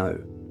said no.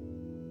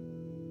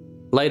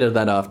 Later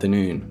that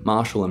afternoon,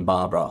 Marshall and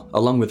Barbara,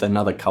 along with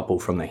another couple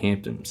from the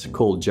Hamptons,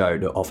 called Joe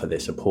to offer their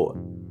support.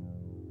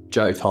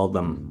 Joe told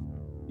them,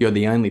 "You're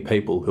the only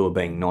people who are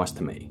being nice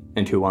to me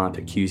and who aren't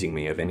accusing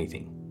me of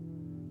anything."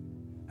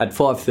 At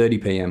 5:30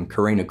 p.m,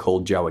 Karina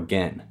called Joe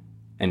again,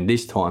 and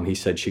this time he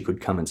said she could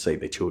come and see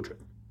the children.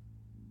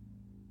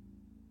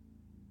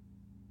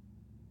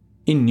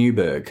 In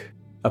Newburgh,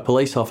 a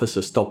police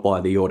officer stopped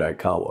by the auto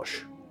car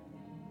wash.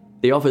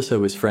 The officer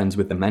was friends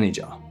with the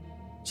manager,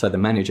 so the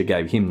manager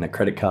gave him the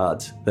credit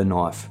cards, the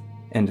knife,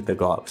 and the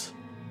gloves.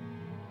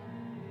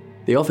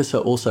 The officer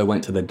also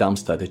went to the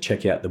dumpster to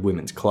check out the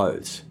women's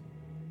clothes.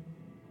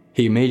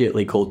 He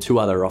immediately called two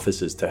other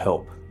officers to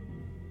help.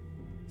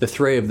 The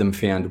three of them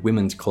found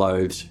women's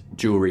clothes,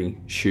 jewellery,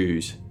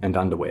 shoes, and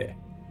underwear.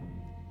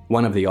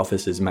 One of the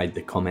officers made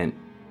the comment,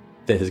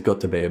 "There has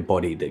got to be a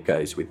body that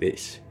goes with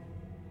this."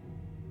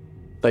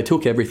 They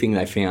took everything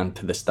they found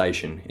to the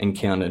station and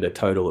counted a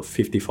total of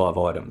 55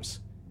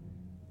 items.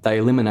 They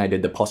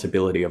eliminated the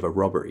possibility of a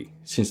robbery,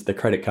 since the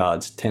credit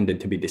cards tended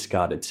to be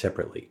discarded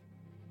separately.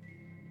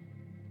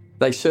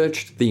 They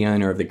searched the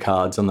owner of the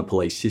cards on the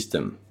police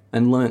system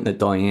and learnt that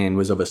Diane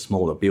was of a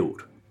smaller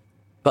build,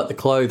 but the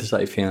clothes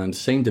they found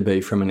seemed to be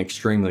from an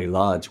extremely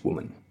large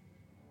woman.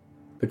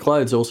 The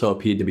clothes also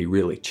appeared to be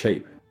really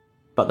cheap,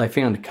 but they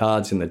found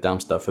cards in the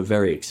dumpster for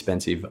very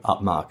expensive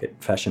upmarket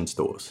fashion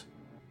stores.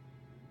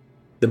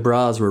 The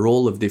bras were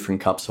all of different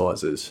cup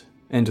sizes,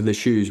 and the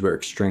shoes were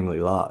extremely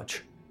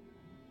large.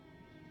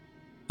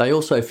 They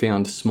also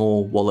found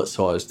small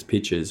wallet-sized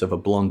pictures of a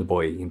blonde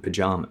boy in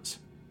pyjamas.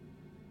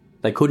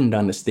 They couldn't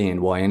understand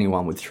why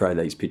anyone would throw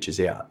these pictures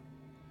out.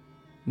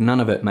 None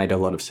of it made a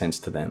lot of sense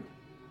to them.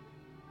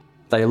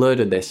 They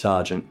alerted their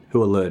sergeant,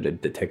 who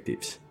alerted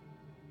detectives.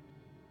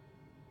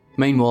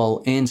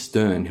 Meanwhile, Anne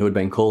Stern, who had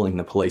been calling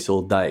the police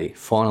all day,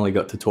 finally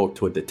got to talk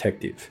to a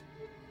detective,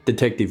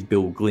 Detective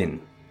Bill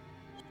Glynn.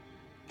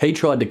 He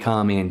tried to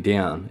calm Anne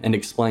down and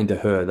explained to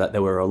her that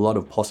there were a lot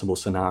of possible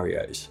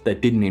scenarios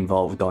that didn't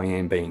involve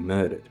Diane being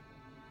murdered.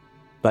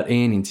 But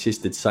Anne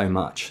insisted so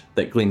much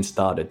that Glynn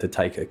started to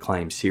take her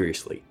claims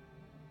seriously.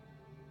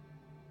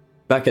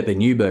 Back at the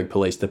Newburgh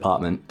Police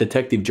Department,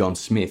 Detective John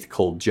Smith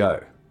called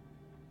Joe.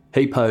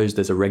 He posed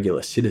as a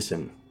regular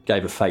citizen,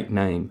 gave a fake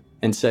name,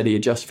 and said he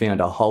had just found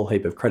a whole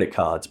heap of credit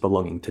cards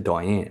belonging to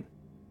Diane.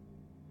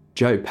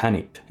 Joe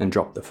panicked and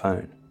dropped the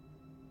phone.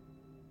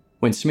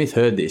 When Smith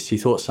heard this, he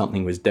thought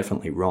something was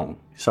definitely wrong,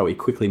 so he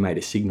quickly made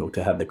a signal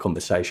to have the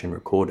conversation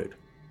recorded.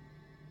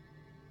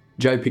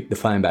 Joe picked the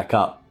phone back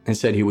up and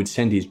said he would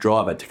send his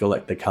driver to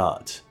collect the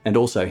cards and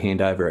also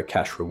hand over a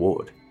cash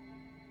reward.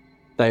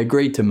 They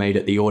agreed to meet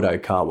at the auto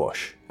car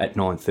wash at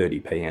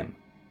 9:30 p.m.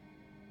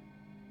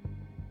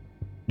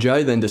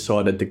 Joe then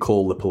decided to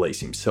call the police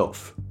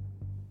himself.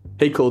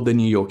 He called the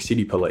New York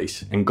City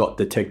Police and got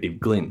Detective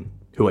Glynn,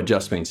 who had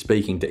just been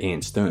speaking to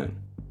Anne Stern.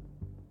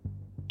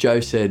 Joe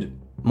said,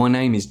 "My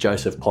name is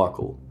Joseph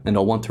Peichel and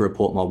I want to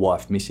report my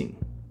wife missing.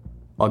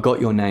 I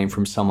got your name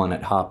from someone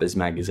at Harper's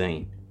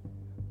Magazine.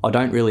 I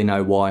don't really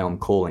know why I'm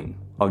calling.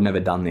 I've never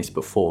done this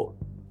before.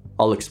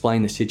 I'll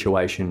explain the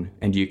situation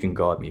and you can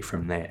guide me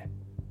from there."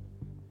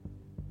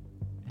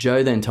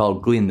 Joe then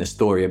told Glynn the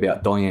story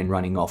about Diane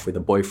running off with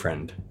a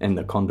boyfriend and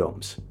the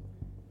condoms.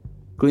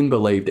 Glynn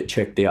believed it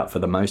checked out for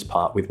the most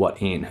part with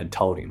what Anne had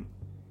told him.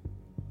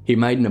 He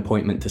made an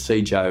appointment to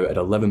see Joe at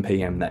 11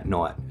 p.m. that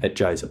night at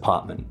Joe's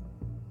apartment.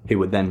 He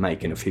would then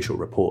make an official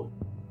report.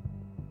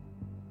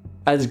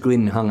 As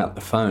Glynn hung up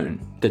the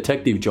phone,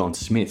 Detective John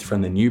Smith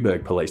from the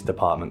Newburgh Police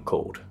Department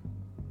called.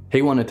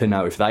 He wanted to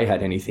know if they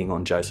had anything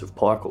on Joseph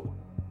Peichel.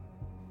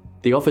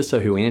 The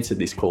officer who answered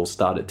this call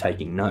started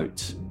taking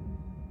notes.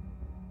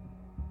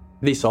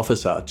 This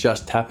officer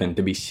just happened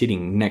to be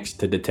sitting next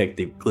to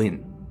Detective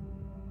Glynn.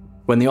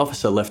 When the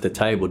officer left the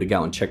table to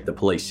go and check the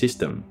police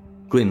system,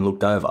 Glynn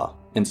looked over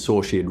and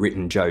saw she had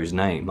written Joe's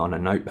name on a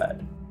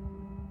notepad.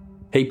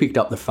 He picked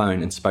up the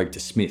phone and spoke to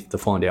Smith to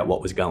find out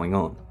what was going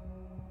on.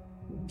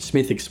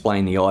 Smith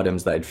explained the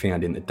items they had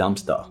found in the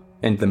dumpster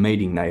and the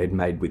meeting they had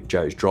made with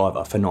Joe's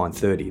driver for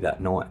 9:30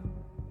 that night.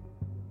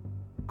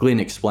 Glynn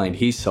explained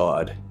his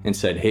side and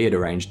said he had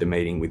arranged a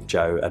meeting with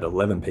Joe at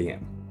 11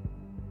 p.m.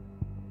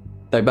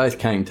 They both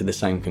came to the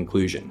same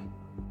conclusion.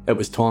 It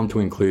was time to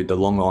include the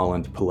Long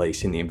Island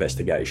police in the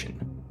investigation,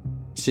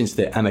 since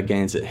the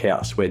Amagansett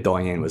house where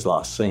Diane was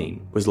last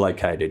seen was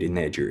located in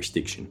their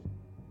jurisdiction.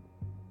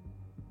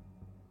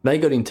 They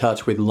got in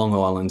touch with Long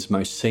Island's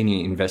most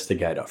senior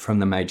investigator from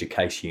the Major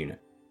Case Unit,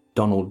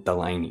 Donald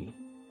Delaney.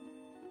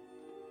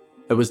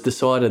 It was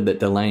decided that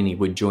Delaney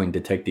would join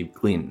Detective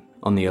Glynn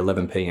on the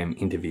 11 p.m.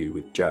 interview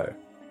with Joe.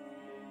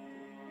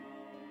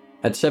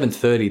 At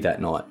 7:30 that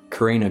night,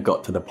 Karina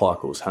got to the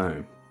Peichels'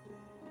 home.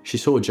 She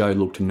saw Joe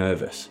looked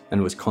nervous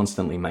and was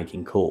constantly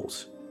making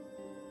calls.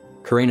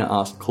 Karina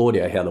asked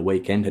Claudia how the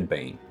weekend had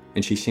been,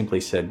 and she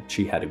simply said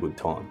she had a good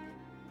time.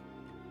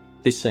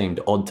 This seemed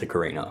odd to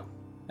Karina,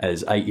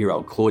 as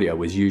 8-year-old Claudia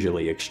was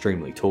usually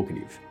extremely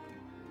talkative.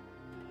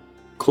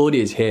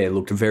 Claudia's hair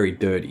looked very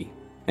dirty,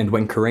 and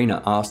when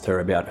Karina asked her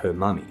about her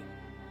mummy,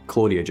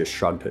 Claudia just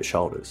shrugged her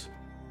shoulders.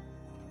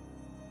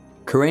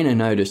 Karina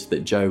noticed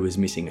that Joe was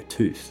missing a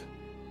tooth.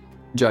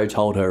 Joe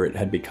told her it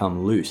had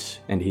become loose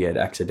and he had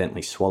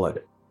accidentally swallowed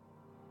it.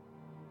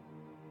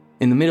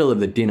 In the middle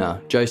of the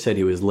dinner, Joe said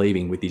he was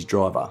leaving with his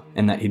driver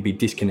and that he'd be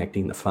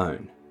disconnecting the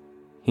phone.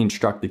 He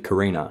instructed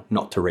Karina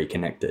not to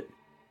reconnect it.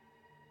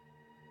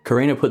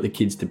 Karina put the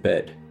kids to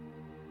bed.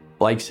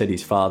 Blake said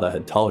his father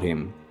had told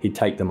him he'd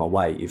take them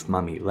away if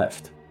Mummy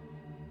left.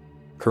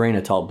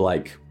 Karina told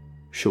Blake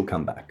she'll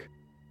come back,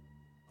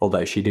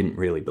 although she didn't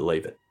really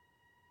believe it.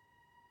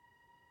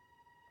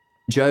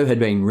 Joe had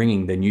been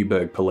ringing the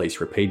Newburgh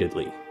police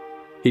repeatedly.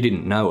 He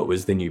didn't know it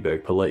was the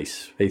Newburgh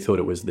police. He thought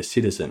it was the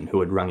citizen who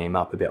had rung him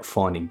up about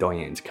finding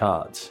Diane's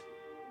cards.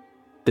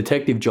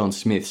 Detective John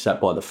Smith sat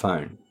by the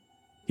phone.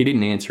 He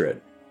didn't answer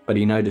it, but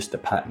he noticed a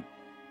pattern.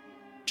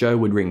 Joe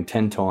would ring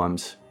 10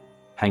 times,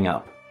 hang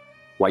up,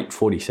 wait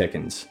 40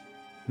 seconds,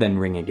 then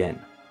ring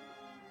again.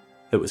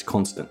 It was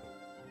constant.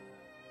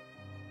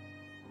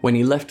 When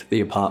he left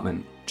the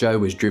apartment, Joe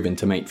was driven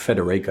to meet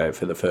Federico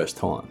for the first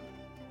time.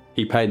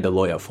 He paid the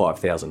lawyer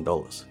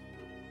 $5,000.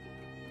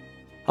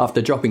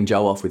 After dropping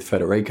Joe off with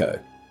Federico,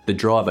 the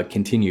driver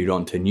continued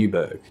on to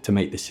Newburgh to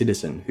meet the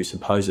citizen who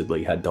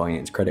supposedly had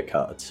Diane's credit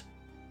cards.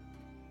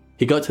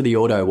 He got to the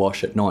auto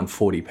wash at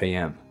 9:40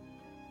 p.m.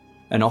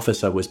 An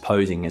officer was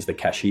posing as the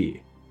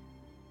cashier.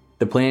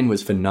 The plan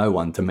was for no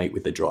one to meet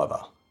with the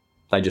driver.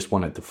 They just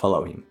wanted to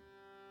follow him.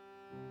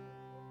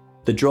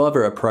 The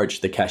driver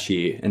approached the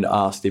cashier and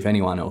asked if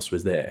anyone else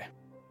was there.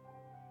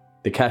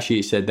 The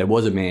cashier said there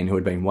was a man who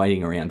had been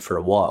waiting around for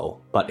a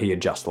while, but he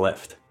had just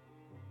left.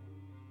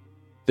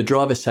 The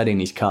driver sat in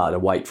his car to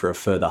wait for a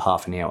further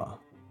half an hour.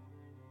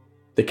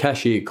 The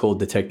cashier called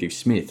Detective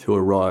Smith, who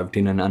arrived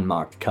in an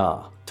unmarked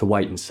car, to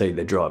wait and see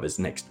the driver's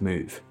next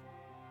move.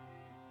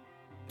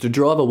 The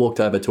driver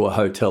walked over to a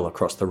hotel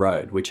across the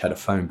road which had a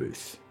phone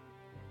booth.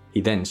 He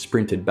then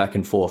sprinted back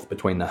and forth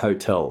between the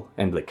hotel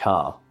and the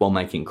car while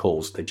making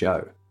calls to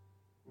Joe.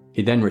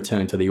 He then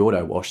returned to the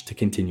auto wash to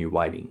continue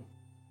waiting.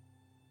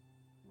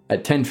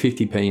 At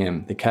 10:50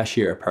 p.m, the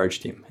cashier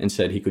approached him and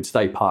said he could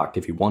stay parked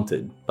if he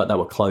wanted, but they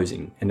were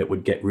closing and it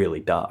would get really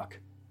dark.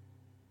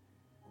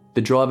 The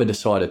driver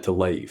decided to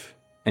leave,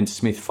 and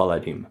Smith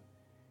followed him.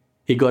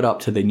 He got up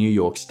to the New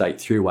York State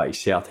Thruway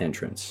South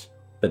entrance,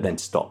 but then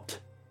stopped.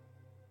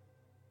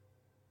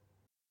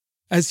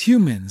 As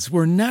humans,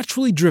 we're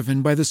naturally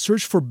driven by the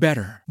search for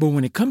better. But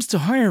when it comes to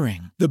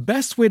hiring, the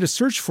best way to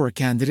search for a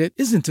candidate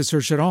isn't to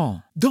search at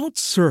all. Don't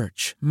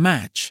search,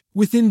 match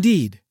with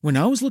Indeed. When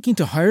I was looking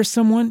to hire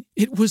someone,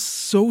 it was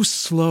so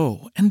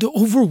slow and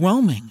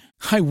overwhelming.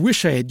 I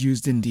wish I had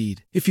used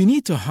Indeed. If you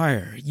need to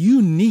hire,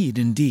 you need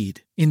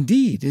Indeed.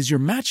 Indeed is your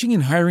matching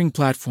and hiring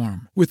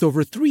platform with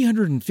over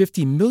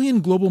 350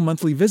 million global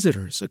monthly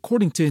visitors,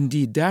 according to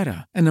Indeed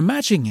data, and a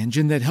matching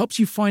engine that helps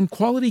you find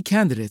quality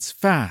candidates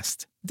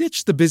fast.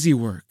 Ditch the busy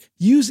work.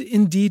 Use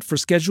Indeed for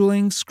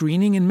scheduling,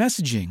 screening, and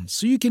messaging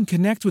so you can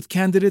connect with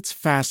candidates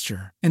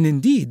faster. And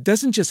Indeed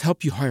doesn't just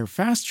help you hire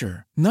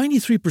faster.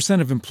 93%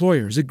 of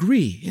employers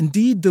agree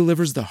Indeed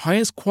delivers the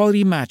highest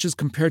quality matches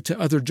compared to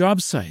other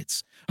job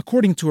sites,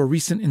 according to a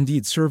recent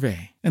Indeed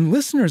survey. And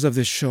listeners of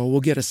this show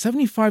will get a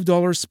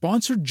 $75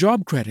 sponsored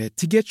job credit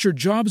to get your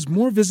jobs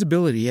more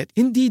visibility at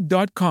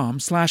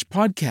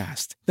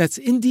Indeed.com/podcast. That's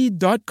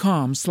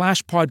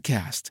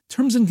Indeed.com/podcast.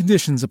 Terms and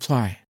conditions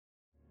apply.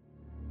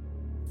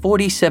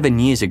 47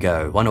 years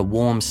ago, on a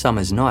warm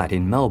summer's night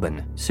in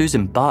Melbourne,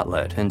 Susan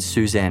Bartlett and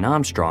Suzanne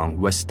Armstrong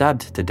were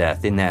stabbed to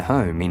death in their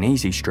home in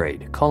Easy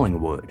Street,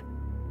 Collingwood.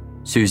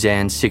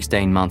 Suzanne's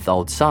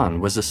 16-month-old son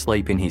was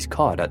asleep in his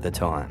cot at the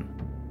time.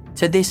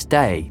 To this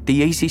day, the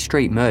Easy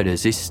Street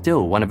murders is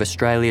still one of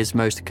Australia's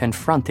most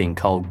confronting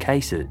cold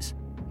cases.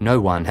 No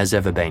one has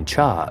ever been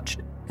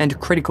charged, and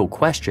critical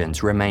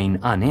questions remain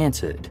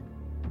unanswered.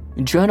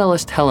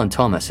 Journalist Helen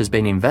Thomas has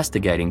been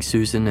investigating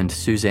Susan and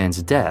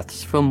Suzanne's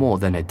deaths for more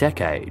than a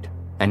decade,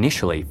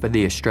 initially for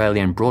the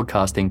Australian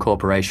Broadcasting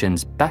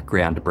Corporation's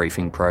Background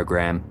Briefing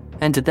program,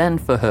 and then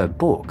for her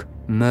book,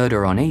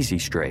 Murder on Easy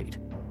Street.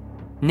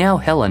 Now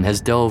Helen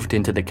has delved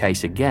into the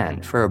case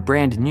again for a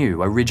brand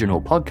new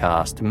original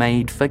podcast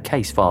made for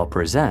Casefile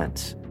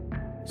Presents.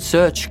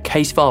 Search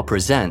Casefile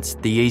Presents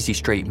The Easy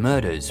Street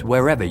Murders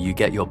wherever you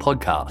get your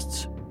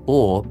podcasts,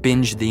 or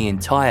binge the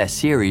entire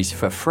series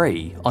for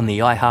free on the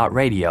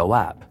iHeartRadio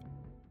app.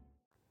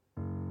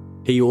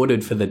 He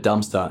ordered for the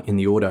dumpster in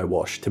the auto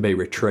wash to be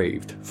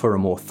retrieved for a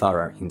more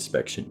thorough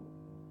inspection.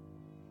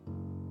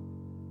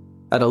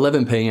 At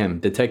 11 p.m,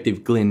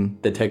 Detective Glynn,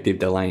 Detective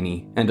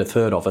Delaney, and a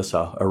third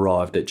officer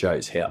arrived at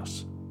Joe's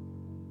house.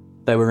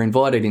 They were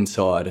invited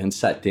inside and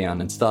sat down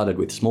and started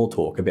with small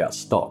talk about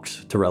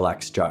stocks to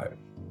relax Joe.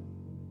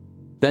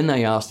 Then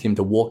they asked him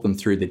to walk them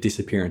through the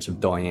disappearance of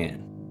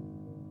Diane.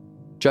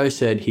 Joe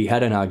said he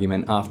had an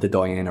argument after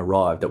Diane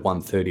arrived at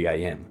 1:30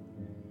 a.m.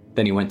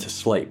 Then he went to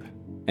sleep,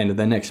 and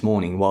the next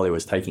morning while he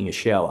was taking a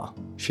shower,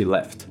 she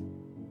left.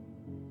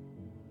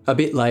 A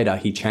bit later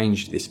he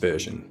changed this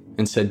version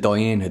and said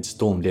Diane had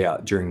stormed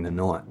out during the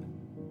night.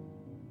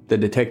 The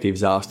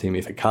detectives asked him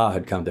if a car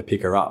had come to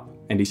pick her up,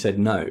 and he said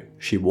no,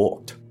 she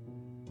walked.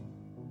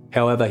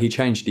 However, he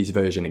changed his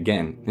version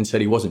again and said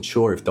he wasn't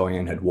sure if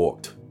Diane had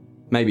walked.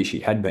 Maybe she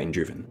had been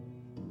driven.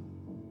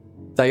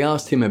 They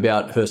asked him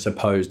about her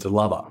supposed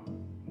lover,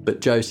 but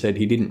Joe said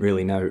he didn't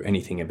really know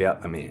anything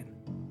about the man.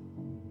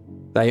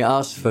 They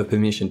asked for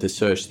permission to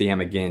search the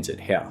Amagansett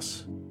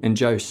house, and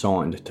Joe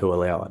signed to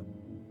allow it.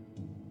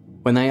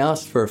 When they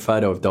asked for a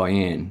photo of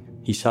Diane,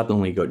 he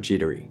suddenly got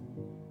jittery.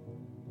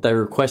 They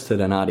requested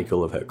an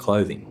article of her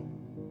clothing.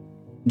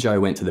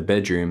 Joe went to the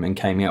bedroom and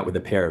came out with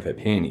a pair of her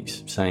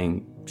panties,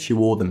 saying she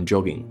wore them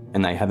jogging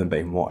and they haven't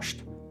been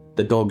washed.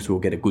 The dogs will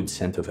get a good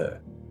scent of her.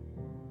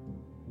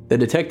 The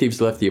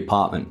detectives left the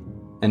apartment,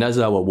 and as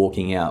they were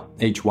walking out,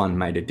 each one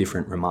made a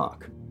different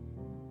remark.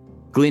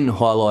 Glynn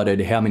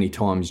highlighted how many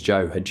times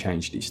Joe had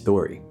changed his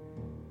story.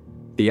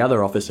 The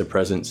other officer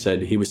present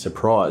said he was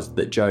surprised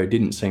that Joe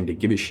didn't seem to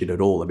give a shit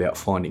at all about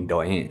finding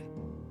Diane.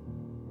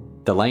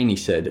 Delaney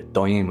said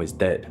Diane was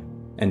dead,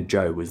 and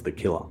Joe was the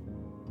killer.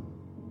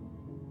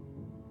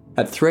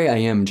 At 3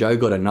 a.m, Joe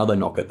got another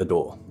knock at the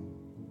door.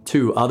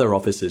 2 other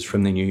officers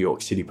from the New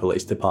York City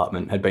Police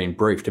Department had been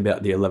briefed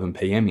about the 11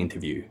 p.m.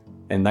 interview,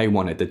 and they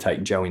wanted to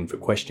take Joe in for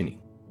questioning.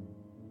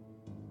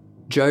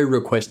 Joe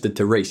requested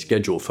to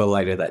reschedule for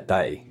later that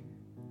day,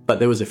 but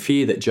there was a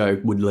fear that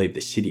Joe would leave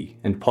the city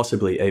and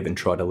possibly even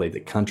try to leave the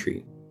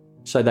country,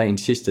 so they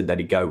insisted that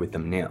he go with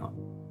them now.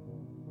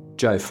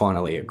 Joe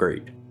finally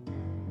agreed.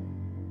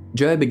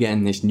 Joe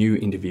began this new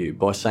interview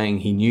by saying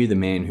he knew the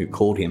man who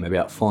called him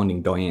about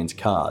finding Diane's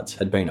cards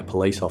had been a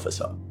police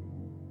officer.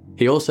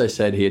 He also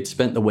said he had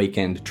spent the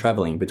weekend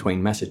travelling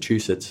between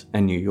Massachusetts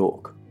and New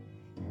York.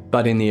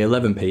 But in the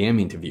 11 PM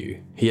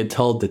interview, he had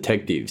told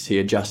detectives he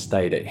had just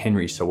stayed at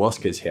Henry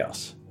Sawaska's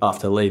house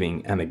after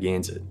leaving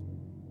Amagansett.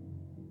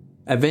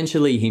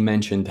 Eventually, he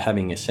mentioned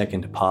having a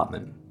second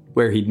apartment,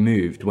 where he'd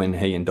moved when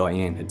he and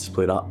Diane had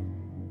split up.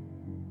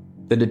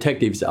 The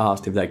detectives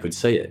asked if they could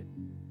see it.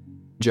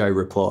 Joe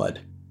replied,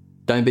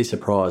 "Don't be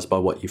surprised by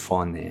what you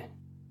find there."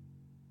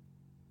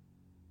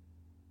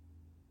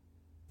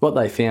 What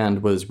they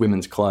found was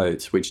women's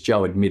clothes, which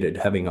Joe admitted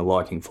having a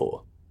liking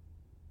for.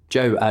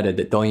 Joe added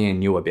that Diane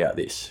knew about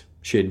this.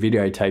 She had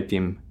videotaped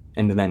him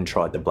and then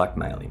tried to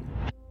blackmail him.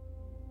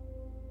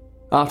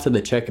 After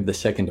the check of the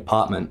second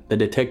apartment, the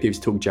detectives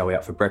took Joe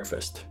out for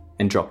breakfast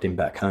and dropped him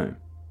back home.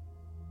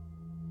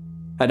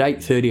 At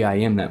 8:30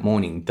 AM that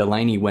morning,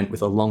 Delaney went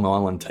with a Long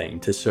Island team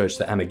to search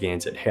the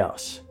Amagansett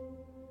house.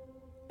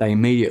 They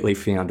immediately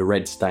found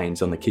red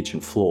stains on the kitchen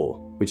floor,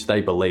 which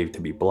they believed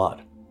to be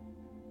blood.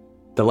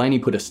 Delaney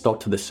put a stop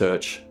to the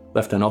search,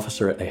 left an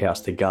officer at the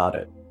house to guard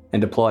it,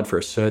 and applied for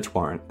a search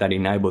warrant that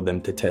enabled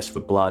them to test for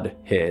blood,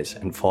 hairs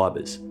and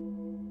fibres.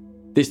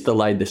 This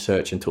delayed the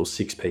search until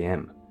 6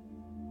 PM.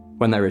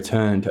 When they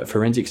returned, a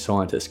forensic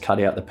scientist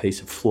cut out the piece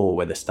of floor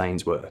where the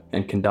stains were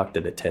and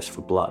conducted a test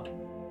for blood.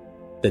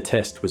 The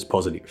test was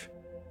positive.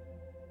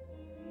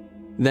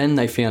 Then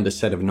they found a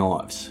set of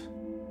knives.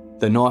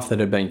 The knife that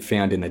had been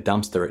found in the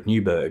dumpster at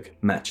Newburgh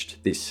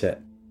matched this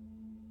set.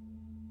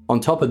 On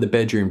top of the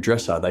bedroom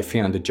dresser, they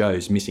found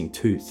Joe's missing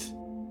tooth.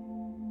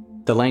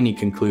 Delaney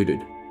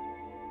concluded,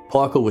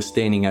 Pikel was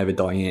standing over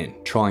Diane,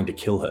 trying to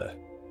kill her.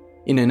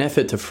 In an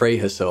effort to free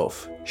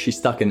herself, she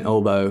stuck an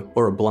elbow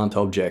or a blunt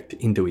object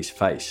into his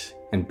face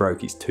and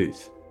broke his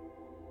tooth.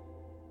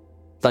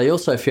 They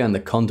also found the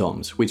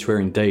condoms, which were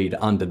indeed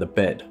under the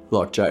bed,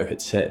 like Joe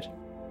had said.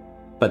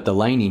 But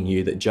Delaney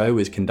knew that Joe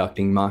was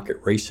conducting market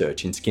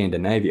research in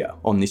Scandinavia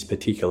on this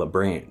particular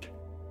brand.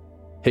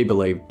 He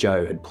believed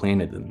Joe had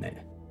planted them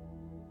there.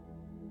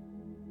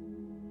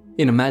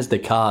 In a Mazda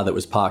car that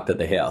was parked at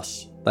the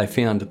house, they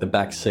found the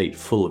back seat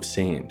full of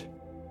sand.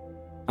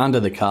 Under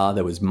the car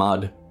there was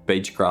mud,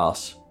 beach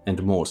grass,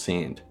 and more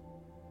sand.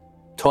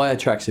 Tyre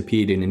tracks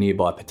appeared in a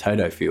nearby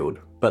potato field,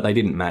 but they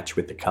didn't match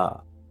with the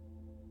car.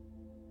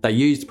 They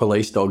used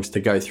police dogs to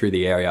go through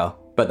the area,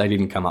 but they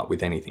didn't come up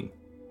with anything.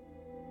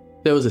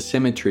 There was a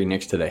cemetery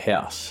next to the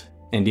house,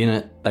 and in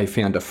it they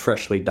found a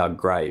freshly dug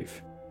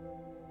grave.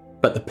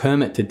 But the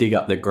permit to dig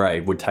up the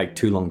grave would take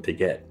too long to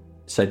get,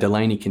 so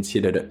Delaney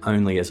considered it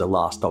only as a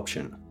last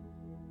option.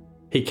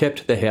 He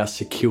kept the house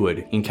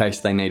secured in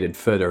case they needed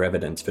further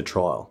evidence for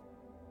trial.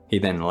 He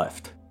then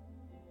left.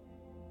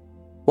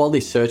 While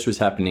this search was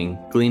happening,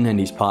 Glynn and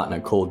his partner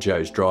called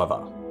Joe's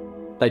driver.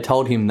 They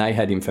told him they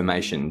had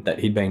information that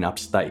he'd been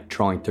upstate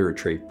trying to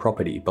retrieve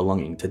property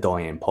belonging to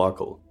Diane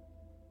Pikel.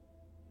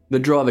 The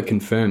driver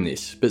confirmed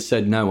this, but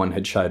said no one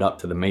had showed up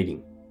to the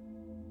meeting.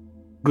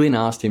 Glynn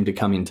asked him to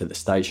come into the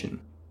station.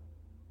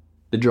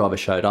 The driver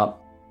showed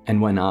up,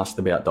 and when asked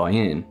about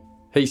Diane,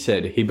 he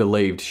said he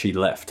believed she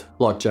left,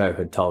 like Joe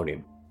had told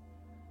him.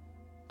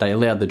 They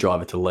allowed the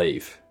driver to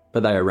leave,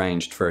 but they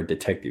arranged for a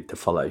detective to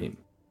follow him.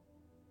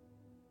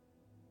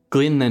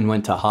 Glynn then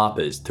went to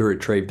Harper's to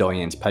retrieve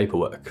Diane's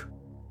paperwork.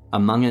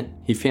 Among it,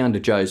 he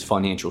found Joe's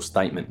financial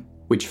statement,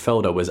 which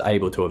Felder was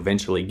able to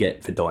eventually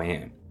get for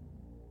Diane.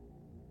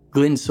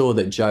 Glynn saw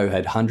that Joe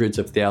had hundreds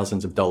of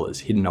thousands of dollars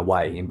hidden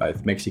away in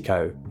both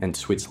Mexico and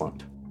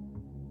Switzerland.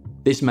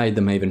 This made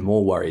them even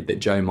more worried that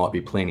Joe might be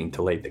planning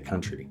to leave the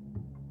country.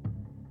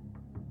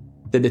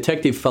 The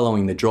detective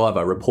following the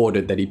driver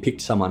reported that he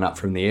picked someone up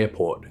from the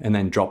airport and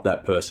then dropped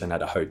that person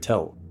at a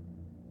hotel.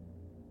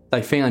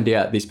 They found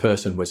out this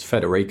person was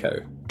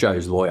Federico,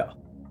 Joe's lawyer.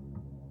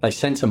 They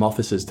sent some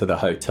officers to the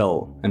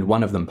hotel, and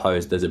one of them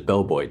posed as a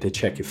bellboy to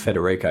check if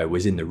Federico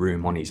was in the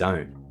room on his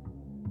own.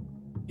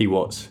 He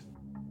was.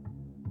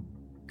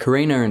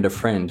 Karina and a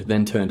friend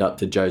then turned up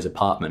to Joe's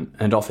apartment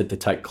and offered to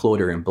take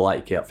Claudia and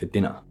Blake out for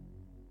dinner.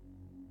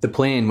 The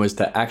plan was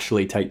to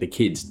actually take the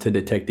kids to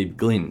Detective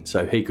Glynn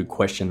so he could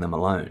question them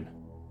alone.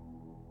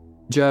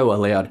 Joe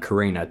allowed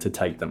Karina to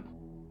take them.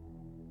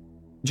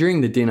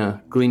 During the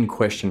dinner, Glynn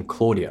questioned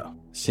Claudia,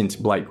 since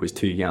Blake was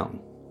too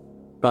young,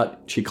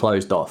 but she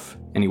closed off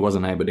and he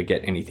wasn't able to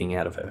get anything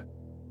out of her.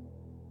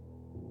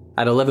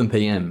 At 11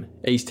 PM,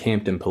 East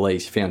Hampton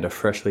police found a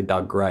freshly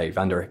dug grave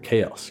under a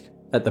kiosk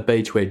at the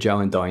beach where Joe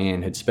and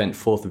Diane had spent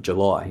 4th of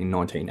July in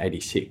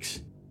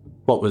 1986,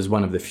 what was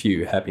one of the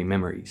few happy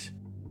memories.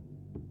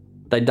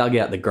 They dug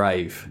out the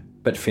grave,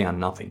 but found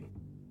nothing.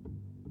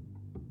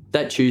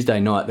 That Tuesday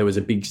night there was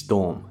a big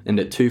storm, and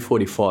at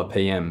 2:45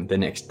 PM the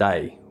next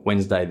day,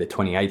 Wednesday the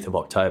 28th of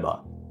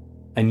October,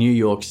 a New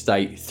York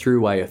State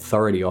Thruway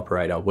Authority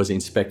operator was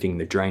inspecting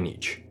the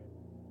drainage.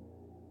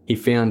 He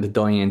found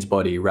Diane's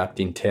body wrapped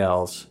in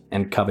towels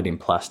and covered in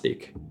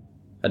plastic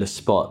at a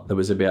spot that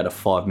was about a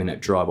 5-minute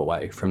drive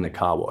away from the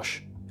car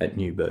wash at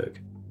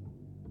Newburgh.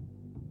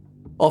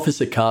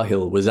 Officer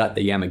Cahill was at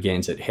the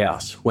Amagansett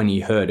house when he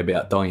heard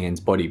about Diane's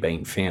body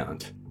being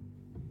found.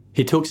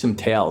 He took some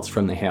towels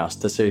from the house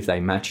to see if they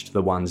matched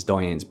the ones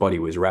Diane's body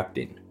was wrapped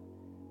in.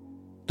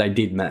 They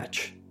did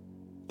match.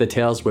 The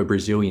towels were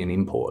Brazilian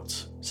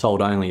imports,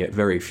 sold only at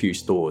very few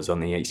stores on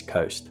the East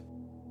Coast.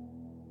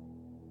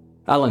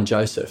 Alan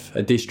Joseph,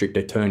 a district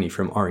attorney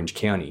from Orange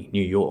County,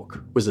 New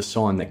York, was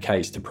assigned the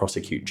case to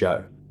prosecute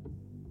Joe.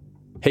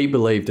 He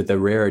believed that the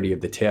rarity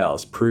of the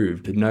towels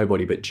proved that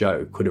nobody but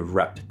Joe could have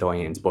wrapped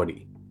Diane's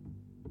body.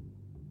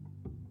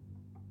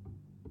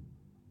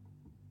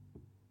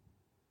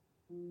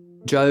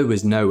 Joe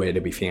was nowhere to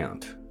be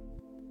found.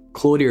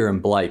 Claudia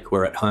and Blake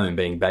were at home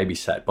being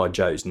babysat by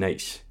Joe's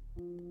niece.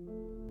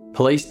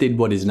 Police did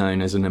what is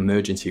known as an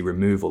emergency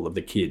removal of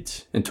the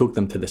kids and took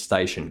them to the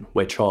station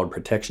where Child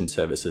Protection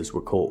Services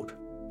were called.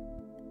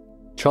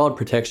 Child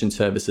Protection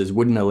Services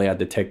wouldn't allow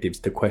detectives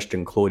to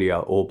question Claudia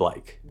or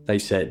Blake. They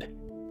said,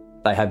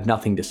 "They have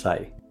nothing to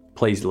say.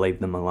 Please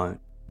leave them alone."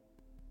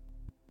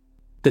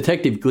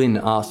 Detective Glynn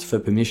asked for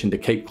permission to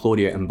keep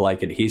Claudia and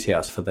Blake at his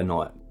house for the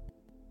night.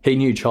 He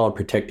knew Child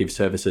Protective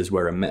Services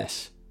were a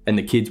mess, and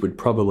the kids would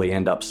probably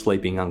end up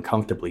sleeping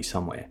uncomfortably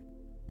somewhere.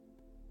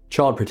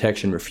 Child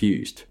Protection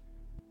refused.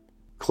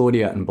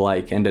 Claudia and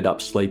Blake ended up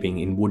sleeping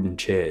in wooden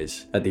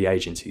chairs at the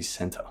agency's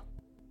centre.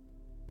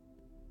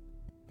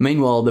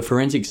 Meanwhile, the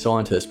forensic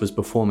scientist was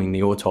performing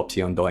the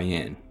autopsy on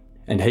Diane,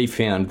 and he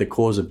found the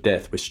cause of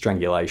death was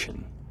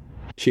strangulation.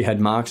 She had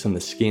marks on the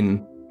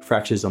skin,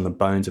 fractures on the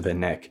bones of her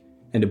neck,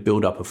 and a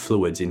build-up of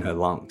fluids in her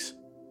lungs.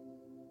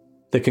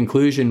 The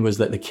conclusion was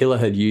that the killer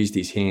had used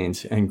his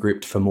hands and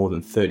gripped for more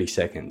than 30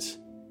 seconds,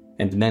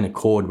 and then a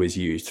cord was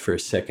used for a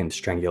second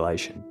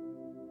strangulation.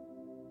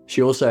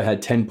 She also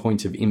had 10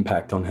 points of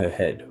impact on her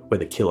head where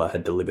the killer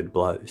had delivered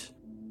blows.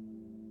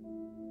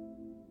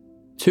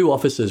 2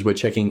 officers were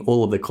checking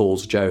all of the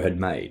calls Joe had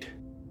made.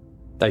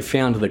 They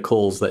found the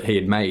calls that he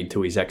had made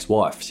to his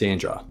ex-wife,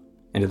 Sandra,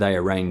 and they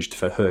arranged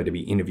for her to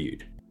be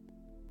interviewed.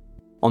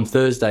 On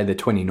Thursday the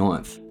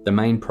 29th, the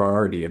main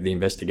priority of the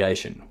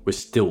investigation was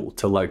still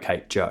to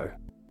locate Joe.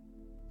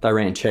 They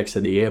ran checks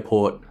at the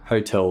airport,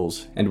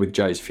 hotels, and with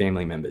Joe's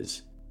family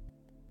members.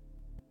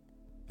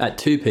 At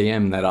 2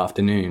 p.m. that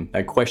afternoon,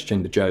 they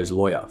questioned Joe's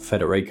lawyer,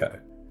 Federico.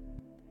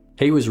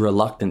 He was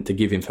reluctant to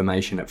give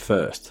information at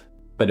first,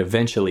 but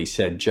eventually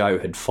said Joe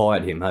had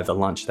fired him over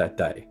lunch that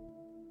day.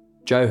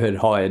 Joe had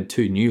hired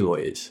 2 new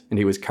lawyers, and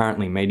he was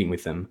currently meeting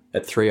with them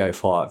at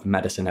 305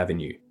 Madison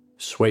Avenue,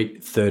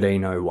 Suite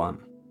 1301.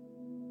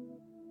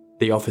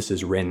 The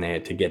officers ran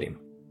there to get him.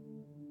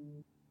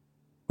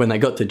 When they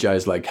got to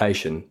Joe's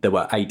location, there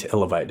were 8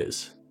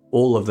 elevators.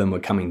 All of them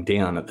were coming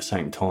down at the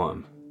same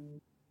time.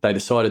 They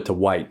decided to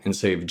wait and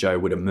see if Joe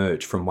would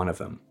emerge from one of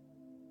them.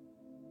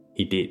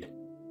 He did.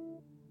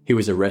 He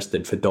was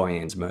arrested for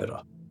Diane's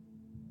murder.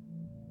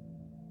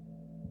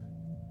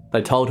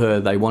 They told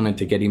her they wanted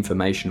to get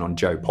information on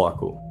Joe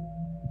Pykel.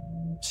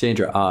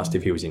 Sandra asked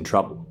if he was in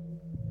trouble.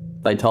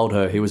 They told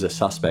her he was a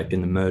suspect in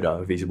the murder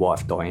of his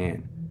wife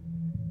Diane.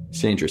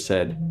 Sandra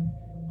said,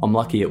 "I'm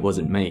lucky it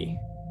wasn't me.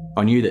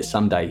 I knew that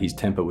someday his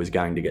temper was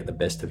going to get the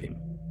best of him."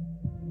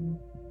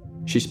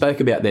 She spoke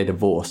about their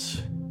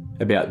divorce,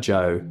 about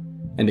Joe,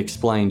 and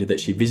explained that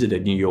she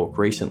visited New York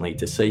recently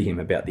to see him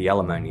about the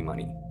alimony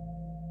money.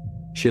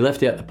 She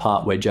left out the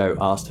part where Joe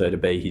asked her to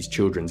be his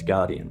children's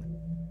guardian.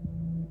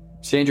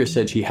 Sandra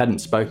said she hadn't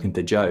spoken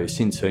to Joe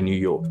since her New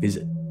York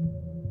visit.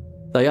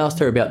 They asked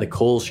her about the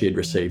calls she had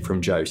received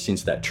from Joe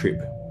since that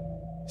trip.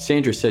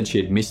 Sandra said she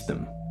had missed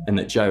them and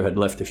that Joe had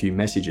left a few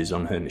messages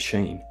on her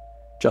machine,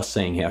 just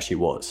seeing how she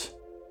was.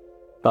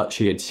 But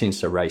she had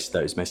since erased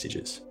those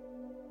messages.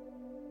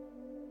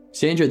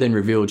 Sandra then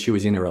revealed she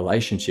was in a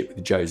relationship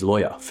with Joe's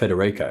lawyer,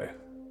 Federico,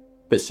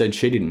 but said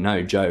she didn't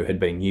know Joe had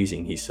been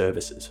using his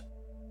services.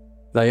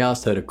 They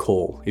asked her to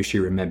call if she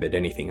remembered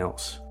anything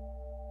else.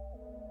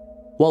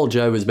 While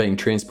Joe was being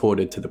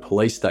transported to the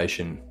police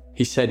station,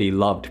 he said he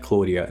loved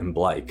Claudia and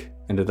Blake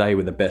and that they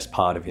were the best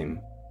part of him.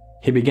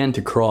 He began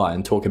to cry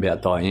and talk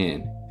about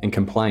Diane and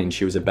complained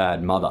she was a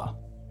bad mother,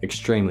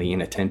 extremely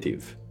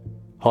inattentive,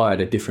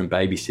 hired a different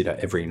babysitter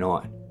every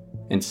night,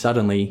 and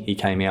suddenly he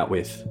came out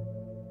with,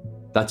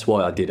 "That's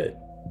why I did it.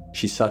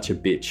 She's such a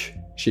bitch.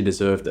 She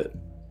deserved it.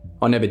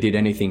 I never did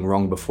anything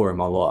wrong before in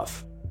my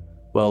life.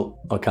 Well,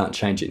 I can't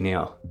change it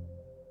now.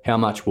 How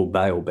much will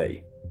bail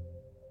be?"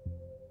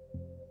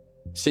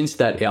 Since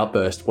that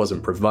outburst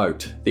wasn't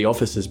provoked, the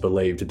officers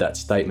believed that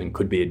statement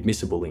could be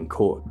admissible in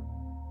court.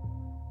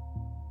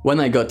 When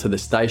they got to the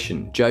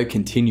station, Joe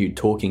continued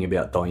talking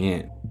about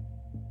Diane.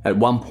 At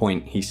one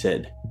point, he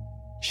said,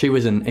 "She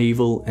was an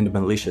evil and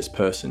malicious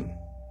person.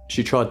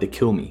 She tried to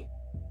kill me.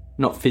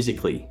 Not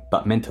physically,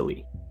 but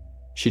mentally.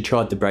 She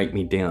tried to break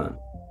me down.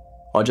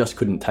 I just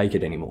couldn't take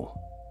it anymore.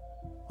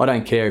 I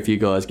don't care if you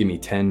guys give me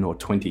 10 or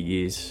 20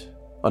 years.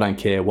 I don't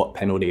care what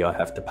penalty I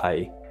have to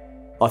pay.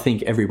 I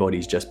think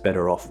everybody's just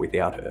better off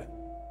without her."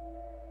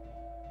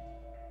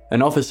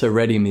 An officer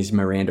read him his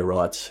Miranda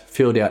rights,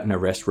 filled out an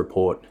arrest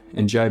report,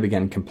 and Joe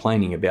began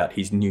complaining about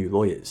his new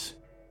lawyers.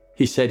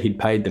 He said he'd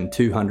paid them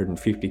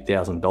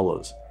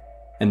 $250,000,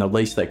 and the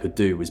least they could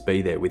do was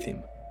be there with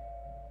him.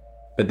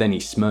 But then he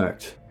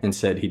smirked and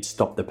said he'd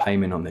stop the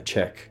payment on the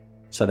cheque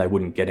so they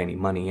wouldn't get any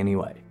money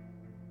anyway.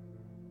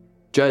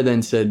 Joe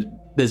then said,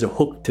 "There's a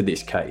hook to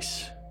this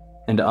case.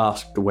 and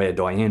asked where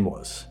Diane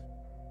was.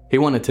 He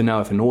wanted to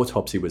know if an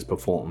autopsy was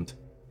performed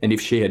and if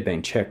she had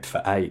been checked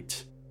for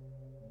AIDS.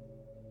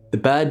 The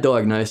bad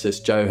diagnosis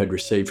Joe had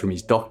received from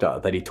his doctor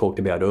that he talked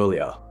about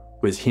earlier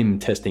was him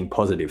testing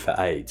positive for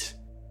AIDS.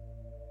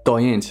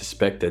 Diane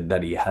suspected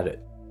that he had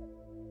it.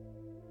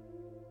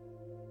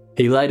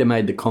 He later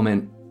made the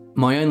comment,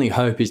 "My only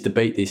hope is to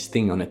beat this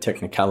thing on a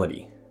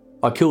technicality.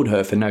 I killed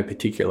her for no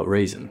particular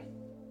reason."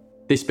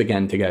 This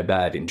began to go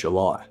bad in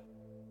July.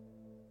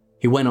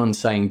 He went on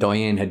saying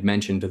Diane had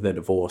mentioned the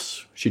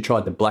divorce, she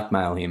tried to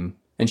blackmail him,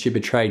 and she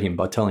betrayed him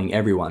by telling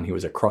everyone he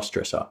was a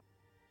crossdresser.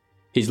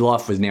 His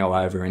life was now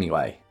over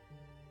anyway.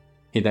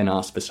 He then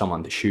asked for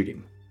someone to shoot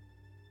him.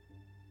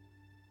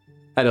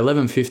 At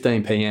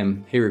 11:15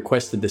 p.m, he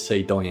requested to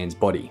see Diane's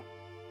body.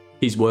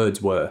 His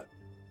words were,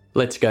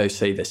 "Let's go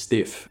see the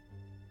stiff."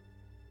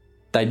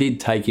 They did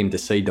take him to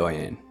see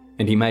Diane,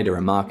 and he made a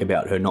remark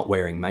about her not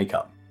wearing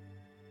makeup.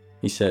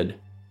 He said,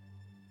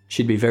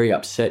 "She'd be very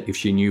upset if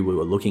she knew we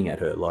were looking at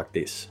her like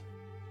this."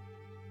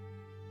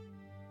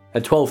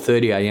 At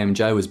 12:30 a.m,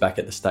 Joe was back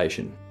at the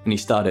station, and he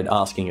started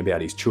asking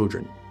about his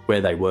children,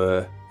 where they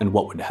were, and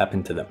what would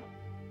happen to them.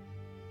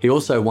 He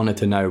also wanted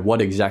to know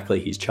what exactly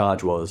his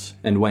charge was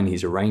and when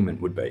his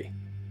arraignment would be.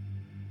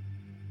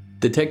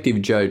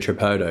 Detective Joe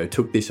Trapoto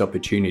took this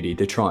opportunity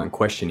to try and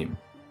question him.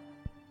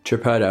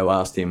 Trapoto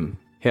asked him,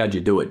 "How'd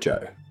you do it,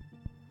 Joe?"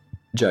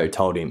 Joe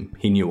told him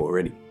he knew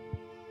already.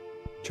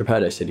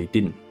 Trapoto said he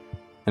didn't,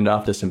 and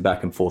after some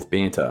back and forth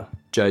banter,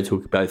 Joe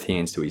took both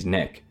hands to his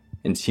neck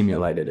and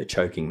simulated a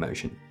choking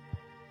motion.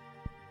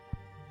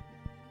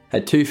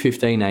 At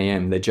 2:15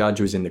 a.m, the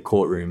judge was in the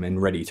courtroom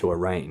and ready to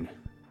arraign.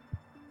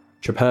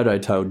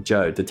 Trapoto told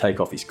Joe to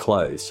take off his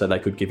clothes so they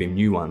could give him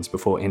new ones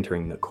before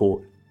entering the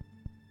court.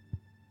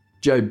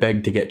 Joe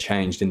begged to get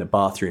changed in the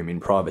bathroom in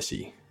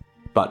privacy,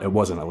 but it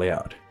wasn't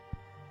allowed.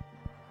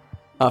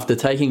 After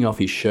taking off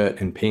his shirt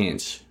and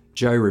pants,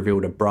 Joe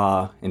revealed a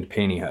bra and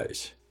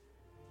pantyhose.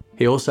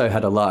 He also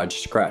had a large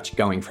scratch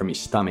going from his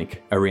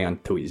stomach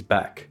around to his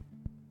back.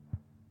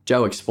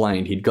 Joe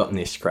explained he'd gotten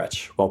this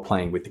scratch while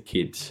playing with the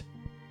kids.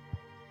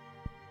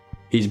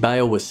 His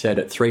bail was set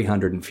at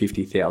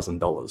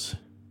 $350,000.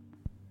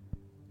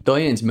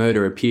 Diane's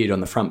murder appeared on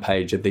the front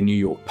page of the New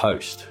York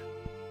Post.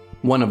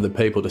 One of the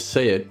people to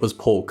see it was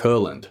Paul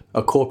Kurland,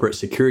 a corporate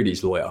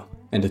securities lawyer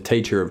and a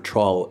teacher of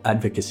trial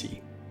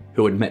advocacy,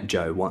 who had met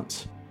Joe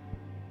once.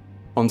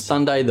 On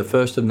Sunday, the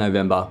 1st of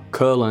November,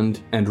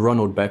 Kurland and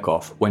Ronald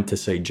Beckoff went to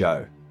see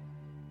Joe.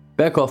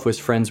 Beckoff was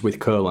friends with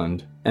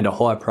Kurland and a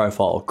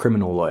high-profile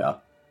criminal lawyer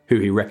who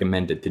he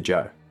recommended to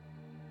Joe.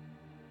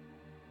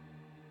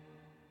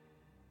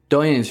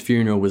 Diane's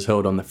funeral was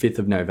held on the 5th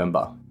of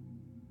November.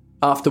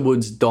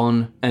 Afterwards,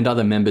 Don and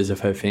other members of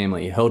her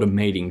family held a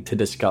meeting to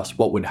discuss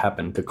what would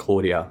happen to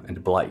Claudia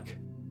and Blake.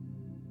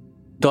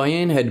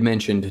 Diane had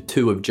mentioned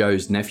two of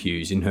Joe's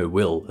nephews in her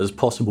will as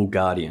possible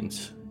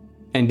guardians,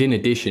 and in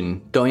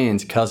addition,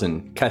 Diane's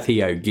cousin,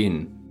 Kathy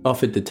O'Ginn,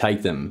 offered to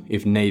take them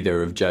if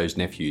neither of Joe's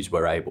nephews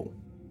were able.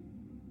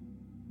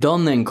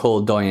 Don then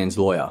called Diane's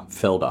lawyer,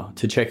 Felder,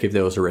 to check if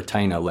there was a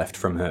retainer left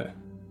from her.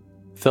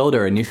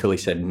 Felder initially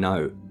said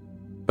no,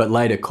 but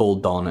later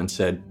called Don and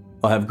said,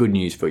 "I have good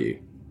news for you.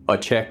 I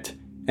checked,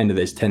 and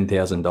there's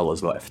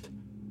 $10,000 left.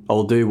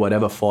 I'll do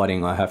whatever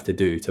fighting I have to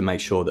do to make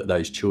sure that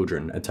those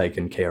children are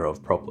taken care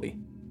of properly."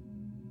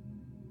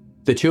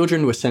 The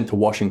children were sent to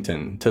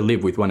Washington to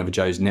live with one of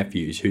Joe's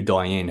nephews who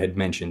Diane had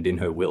mentioned in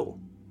her will,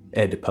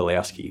 Ed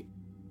Pulowski.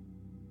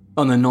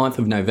 On the 9th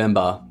of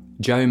November,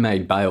 Joe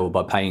made bail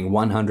by paying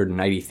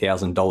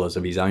 $180,000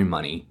 of his own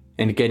money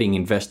and getting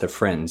investor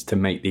friends to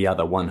meet the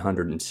other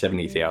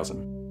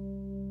 $170,000.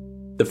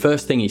 The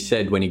first thing he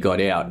said when he got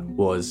out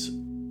was,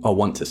 "I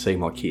want to see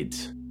my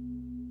kids."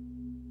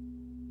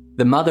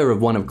 The mother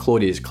of one of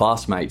Claudia's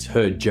classmates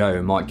heard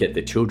Joe might get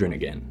the children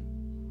again.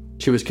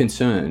 She was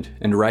concerned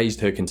and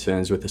raised her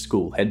concerns with the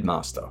school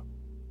headmaster.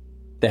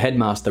 The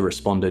headmaster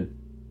responded,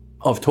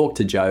 "I've talked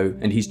to Joe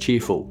and he's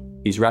cheerful,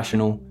 he's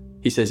rational,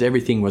 he says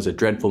everything was a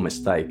dreadful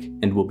mistake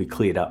and will be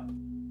cleared up."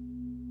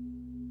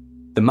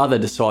 The mother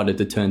decided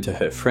to turn to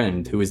her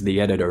friend who is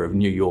the editor of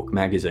New York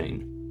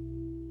Magazine.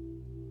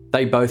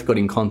 They both got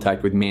in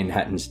contact with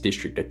Manhattan's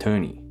district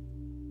attorney.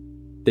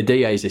 The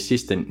DA's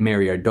assistant,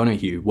 Mary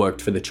O'Donoghue,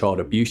 worked for the Child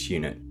Abuse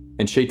Unit,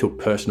 and she took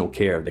personal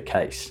care of the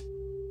case.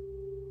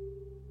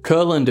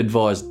 Kurland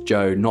advised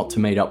Joe not to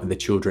meet up with the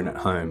children at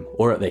home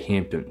or at the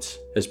Hamptons,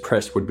 as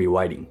press would be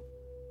waiting,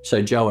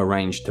 so Joe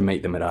arranged to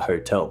meet them at a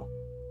hotel.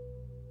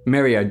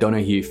 Mary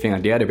O'Donoghue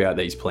found out about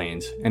these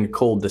plans and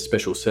called the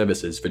Special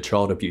Services for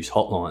Child Abuse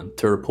hotline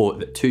to report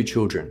that two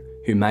children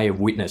who may have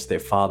witnessed their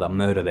father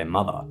murder their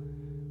mother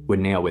were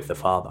now with the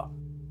father.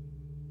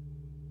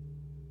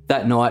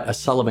 That night, a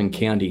Sullivan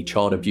County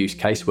child abuse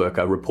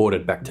caseworker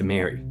reported back to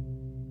Mary.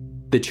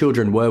 The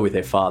children were with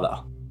their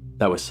father,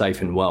 they were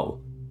safe and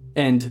well,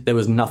 and there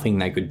was nothing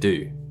they could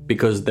do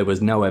because there was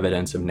no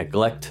evidence of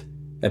neglect,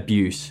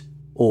 abuse,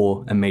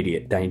 or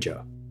immediate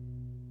danger.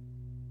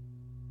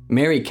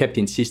 Mary kept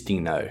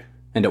insisting though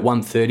and at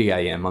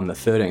 1:30am on the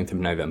 13th of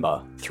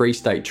November, 3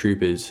 state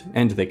troopers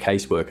and the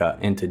caseworker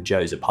entered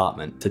Joe's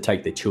apartment to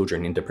take the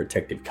children into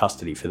protective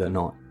custody for the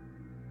night.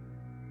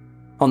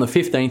 On the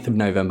 15th of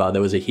November,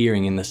 there was a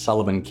hearing in the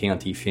Sullivan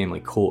County Family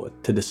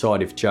Court to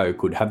decide if Joe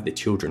could have the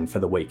children for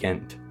the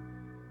weekend.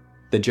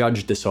 The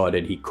judge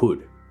decided he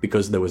could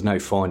because there was no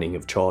finding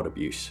of child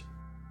abuse.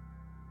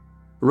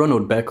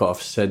 Ronald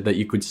Beckoff said that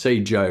you could see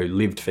Joe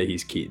lived for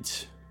his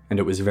kids, and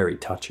it was very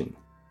touching.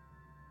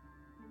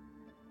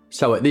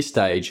 So at this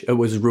stage, it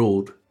was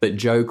ruled that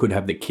Joe could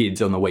have the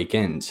kids on the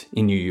weekends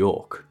in New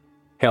York.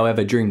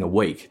 However, during the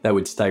week, they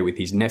would stay with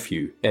his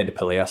nephew, Ed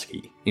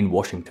Pawlowski, in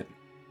Washington.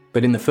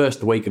 But in the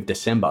first week of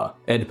December,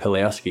 Ed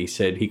Pawlowski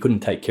said he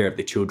couldn't take care of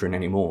the children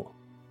anymore,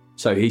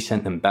 so he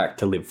sent them back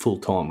to live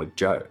full-time with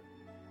Joe.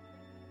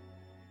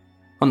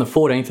 On the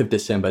 14th of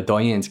December,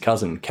 Diane's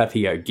cousin,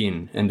 Kathy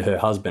O'Ginn, and her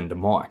husband,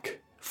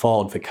 Mike,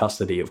 filed for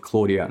custody of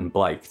Claudia and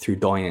Blake through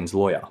Diane's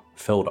lawyer,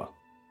 Felder.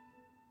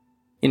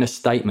 In a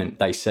statement,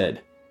 they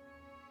said,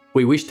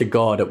 "We wish to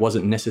God it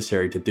wasn't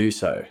necessary to do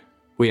so.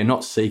 We are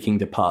not seeking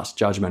to pass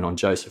judgment on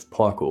Joseph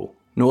Pykel,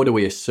 nor do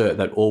we assert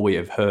that all we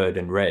have heard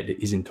and read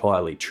is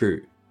entirely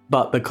true.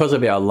 But because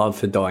of our love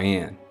for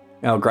Diane,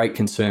 our great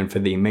concern for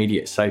the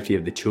immediate safety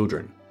of the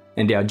children,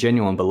 and our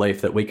genuine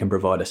belief that we can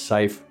provide a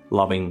safe,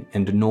 loving,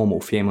 and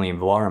normal family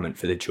environment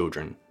for the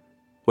children,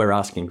 we're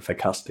asking for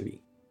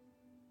custody."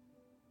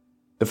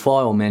 The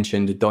file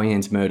mentioned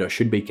Diane's murder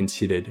should be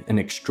considered an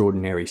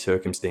extraordinary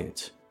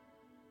circumstance.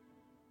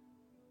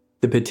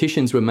 The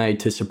petitions were made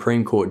to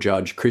Supreme Court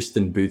Judge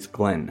Kristen Booth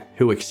Glenn,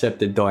 who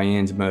accepted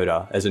Diane's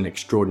murder as an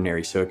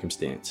extraordinary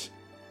circumstance.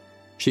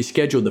 She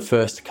scheduled the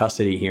first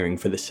custody hearing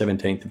for the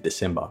 17th of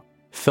December.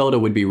 Felder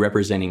would be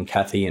representing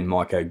Kathy and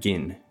Mike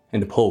O'Ginn,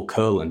 and Paul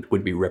Kurland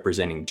would be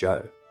representing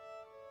Joe.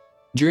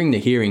 During the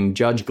hearing,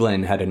 Judge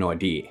Glenn had an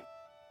idea.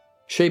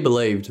 She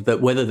believed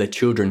that whether the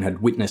children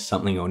had witnessed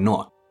something or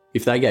not,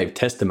 if they gave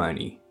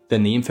testimony,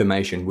 then the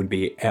information would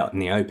be out in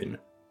the open,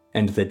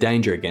 and the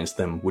danger against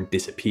them would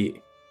disappear.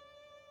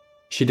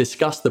 She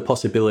discussed the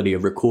possibility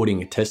of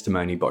recording a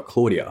testimony by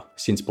Claudia,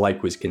 since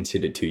Blake was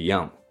considered too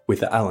young,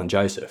 with Alan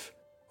Joseph,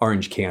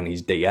 Orange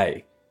County's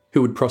DA,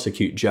 who would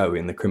prosecute Joe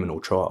in the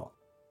criminal trial.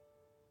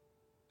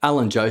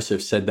 Alan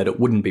Joseph said that it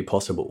wouldn't be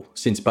possible,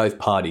 since both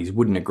parties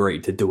wouldn't agree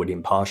to do it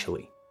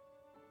impartially.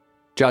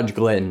 Judge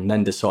Glenn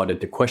then decided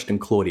to question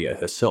Claudia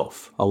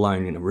herself,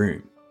 alone in a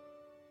room.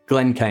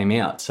 Glenn came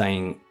out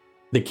saying,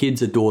 "The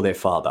kids adore their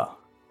father,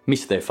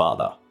 miss their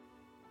father,"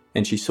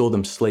 and she saw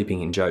them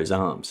sleeping in Joe's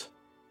arms.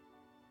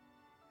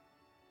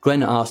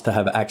 Glenn asked to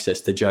have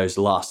access to Joe's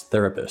last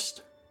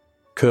therapist.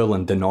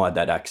 Kurland denied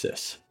that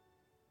access.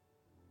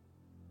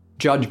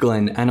 Judge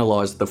Glenn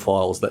analysed the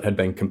files that had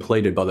been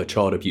completed by the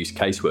child abuse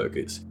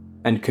caseworkers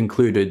and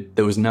concluded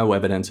there was no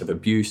evidence of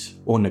abuse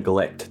or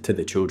neglect to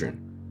the children.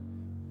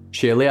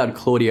 She allowed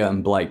Claudia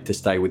and Blake to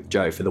stay with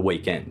Joe for the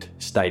weekend,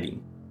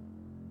 stating,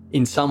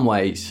 "In some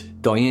ways,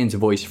 Diane's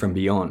voice from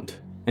beyond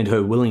and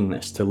her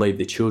willingness to leave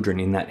the children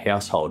in that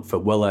household for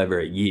well over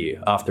a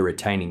year after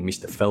retaining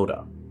Mr.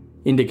 Felder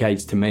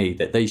indicates to me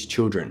that these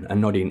children are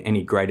not in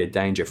any greater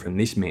danger from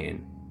this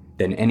man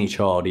than any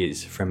child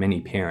is from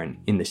any parent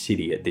in the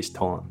city at this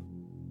time."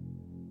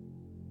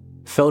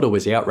 Felder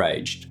was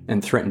outraged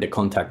and threatened to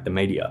contact the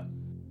media,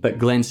 but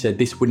Glenn said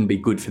this wouldn't be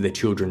good for the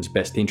children's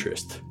best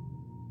interest.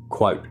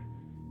 Quote,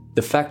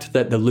 "The fact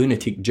that the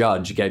lunatic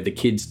judge gave the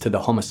kids to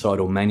the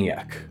homicidal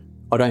maniac,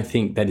 I don't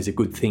think that is a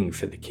good thing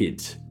for the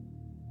kids."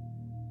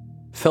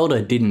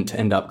 Felder didn't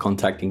end up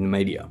contacting the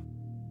media.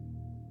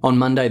 On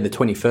Monday the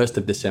 21st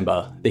of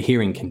December, the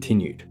hearing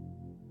continued.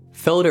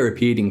 Felder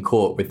appeared in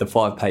court with the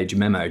 5-page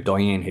memo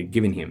Diane had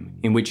given him,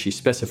 in which she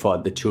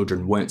specified the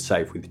children weren't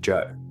safe with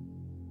Joe.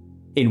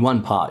 In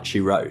one part, she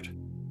wrote,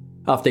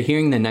 "After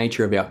hearing the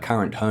nature of our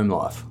current home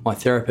life, my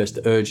therapist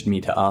urged me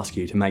to ask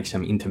you to make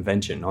some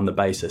intervention on the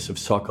basis of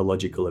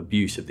psychological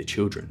abuse of the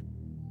children.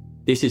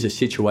 This is a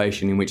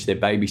situation in which their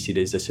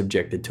babysitters are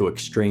subjected to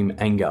extreme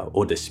anger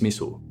or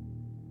dismissal.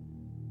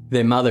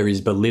 Their mother is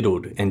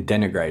belittled and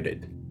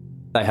denigrated.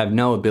 They have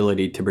no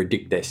ability to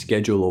predict their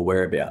schedule or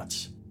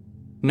whereabouts.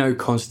 No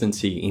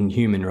constancy in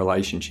human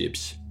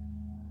relationships.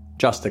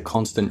 Just a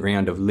constant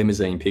round of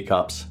limousine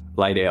pickups,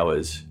 late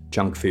hours,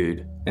 junk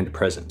food, and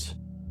presents.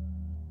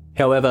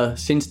 However,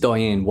 since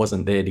Diane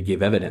wasn't there to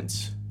give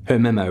evidence, her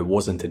memo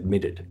wasn't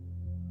admitted.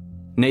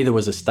 Neither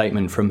was a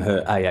statement from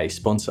her AA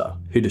sponsor,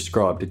 who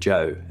described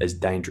Joe as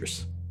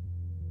dangerous."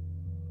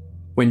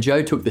 When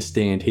Joe took the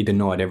stand, he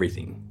denied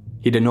everything.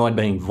 He denied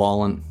being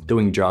violent,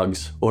 doing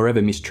drugs, or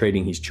ever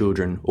mistreating his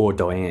children or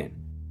Diane.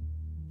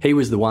 He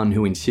was the one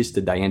who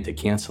insisted they enter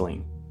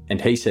counselling,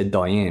 and he said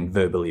Diane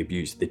verbally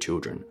abused the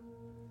children.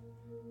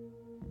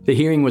 The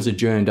hearing was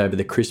adjourned over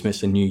the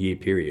Christmas and New Year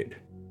period.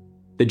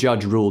 The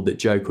judge ruled that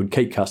Joe could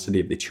keep custody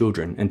of the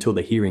children until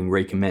the hearing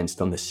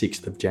recommenced on the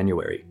 6th of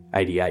January,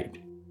 1988.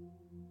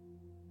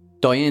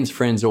 Diane's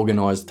friends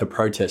organised to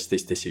protest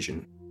this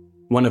decision.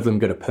 One of them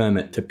got a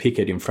permit to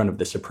picket in front of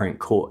the Supreme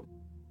Court.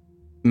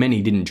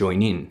 Many didn't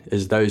join in,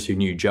 as those who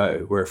knew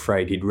Joe were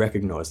afraid he'd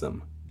recognise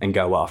them, and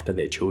go after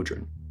their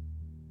children.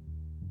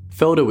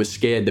 Felder was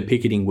scared the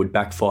picketing would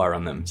backfire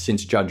on them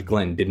since Judge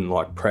Glenn didn't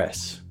like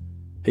press.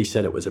 He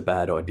said it was a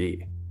bad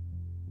idea.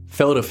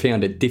 Felder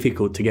found it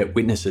difficult to get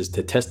witnesses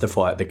to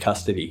testify at the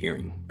custody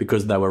hearing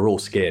because they were all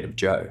scared of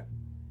Joe.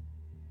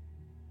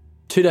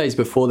 2 days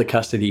before the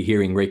custody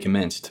hearing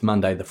recommenced,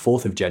 Monday the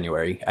 4th of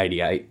January,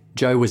 1988,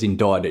 Joe was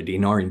indicted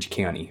in Orange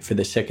County for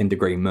the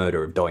second-degree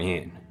murder of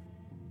Diane.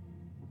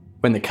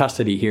 When the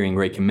custody hearing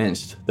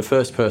recommenced, the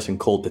first person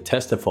called to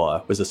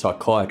testify was a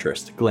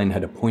psychiatrist Glenn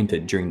had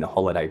appointed during the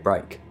holiday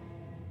break.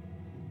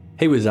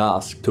 He was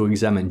asked to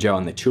examine Joe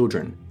and the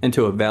children and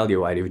to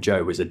evaluate if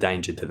Joe was a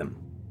danger to them.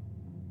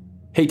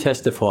 He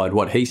testified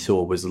what he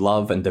saw was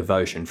love and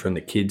devotion from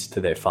the kids to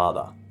their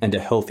father and a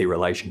healthy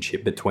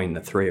relationship between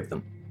the three of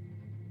them.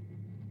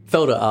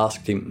 Felder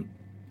asked him,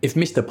 "If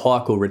Mr.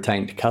 Peichel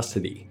retained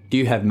custody, do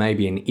you have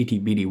maybe an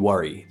itty-bitty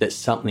worry that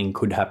something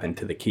could happen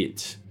to the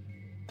kids?"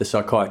 The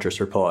psychiatrist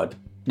replied,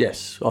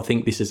 "Yes, I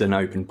think this is an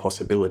open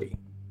possibility."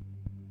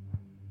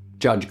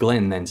 Judge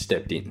Glenn then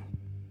stepped in.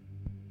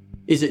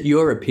 "Is it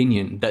your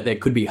opinion that there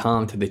could be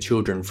harm to the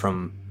children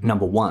from,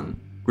 number 1,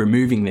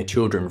 removing their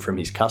children from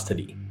his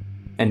custody,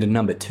 and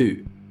number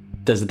 2,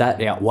 does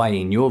that outweigh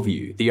in your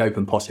view the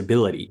open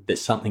possibility that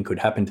something could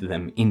happen to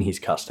them in his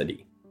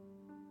custody?"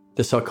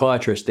 The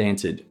psychiatrist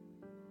answered,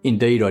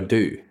 "Indeed I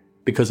do,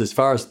 because as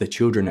far as the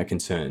children are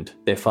concerned,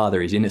 their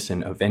father is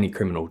innocent of any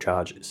criminal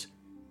charges.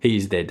 He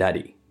is their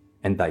daddy,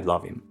 and they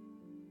love him."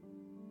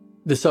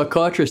 The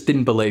psychiatrist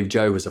didn't believe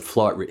Joe was a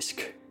flight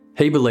risk.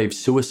 He believed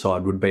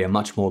suicide would be a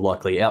much more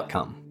likely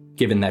outcome,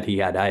 given that he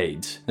had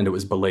AIDS and it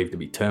was believed to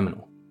be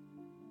terminal.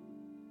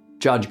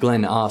 Judge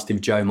Glenn asked if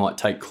Joe might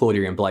take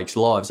Claudia and Blake's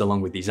lives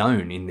along with his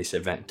own in this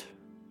event.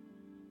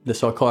 The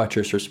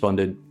psychiatrist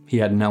responded he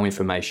had no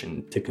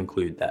information to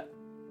conclude that.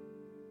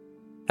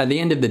 At the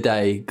end of the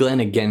day, Glenn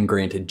again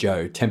granted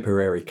Joe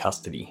temporary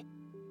custody.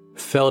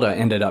 Felder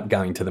ended up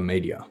going to the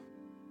media.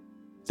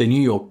 The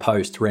New York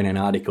Post ran an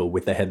article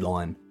with the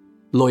headline,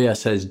 "Lawyer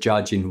says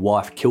judge in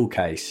wife kill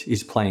case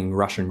is playing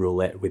Russian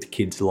roulette with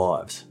kids'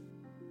 lives."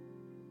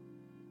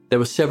 There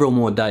were several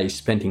more days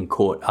spent in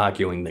court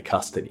arguing the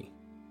custody.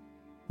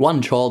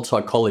 One child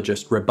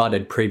psychologist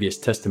rebutted previous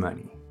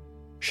testimony.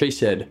 She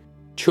said,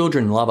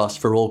 "Children love us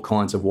for all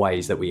kinds of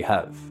ways that we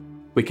have.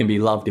 We can be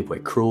loved if we're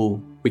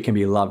cruel, we can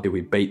be loved if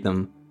we beat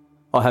them.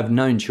 I have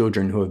known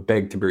children who have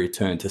begged to be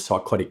returned to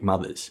psychotic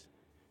mothers.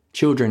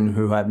 Children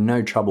who have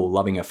no trouble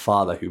loving a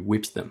father who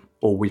whips them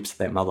or whips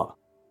their mother.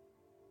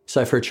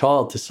 So for a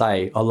child to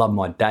say, 'I love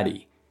my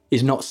daddy,'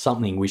 is not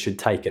something we should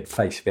take at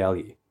face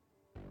value."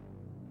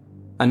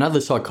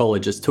 Another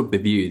psychologist took the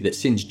view that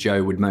since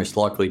Joe would most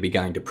likely be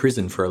going to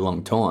prison for a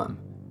long time,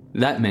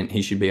 that meant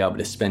he should be able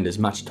to spend as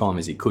much time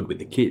as he could with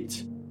the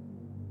kids.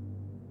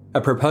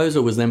 A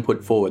proposal was then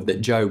put forward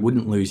that Joe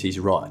wouldn't lose his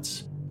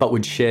rights, but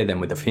would share them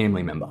with a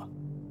family member.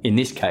 In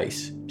this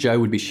case, Joe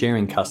would be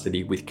sharing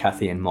custody with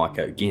Kathy and Mike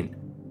O'Ginn.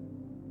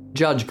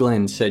 Judge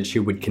Glenn said she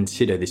would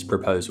consider this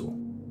proposal.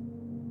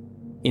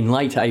 In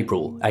late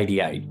April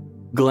 1988,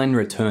 Glenn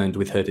returned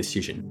with her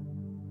decision.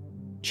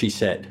 She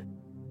said,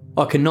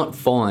 "I cannot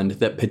find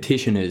that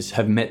petitioners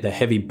have met the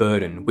heavy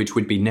burden which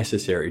would be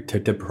necessary to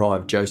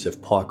deprive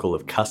Joseph Peichel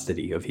of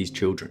custody of his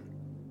children."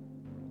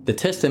 The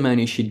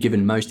testimony she'd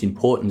given most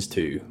importance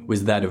to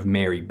was that of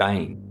Mary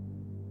Bain.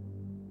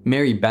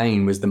 Mary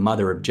Bain was the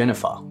mother of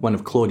Jennifer, one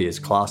of Claudia's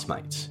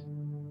classmates.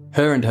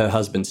 Her and her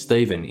husband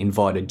Stephen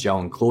invited Joe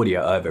and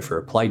Claudia over for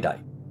a play date.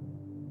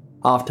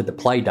 After the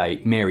play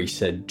date, Mary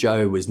said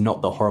Joe was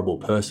not the horrible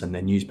person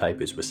the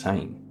newspapers were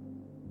saying.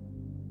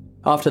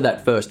 After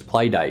that first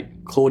play date,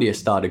 Claudia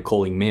started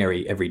calling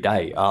Mary every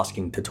day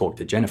asking to talk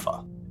to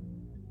Jennifer.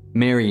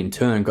 Mary in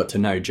turn got to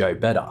know Joe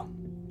better.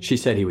 She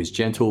said he was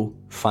gentle,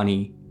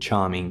 funny,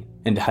 charming,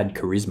 and had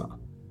charisma.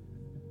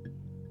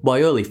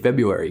 By early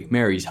February,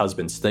 Mary's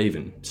husband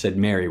Stephen said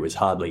Mary was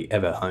hardly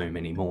ever home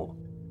anymore.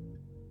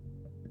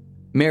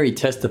 Mary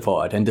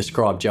testified and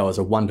described Joe as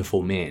a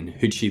wonderful man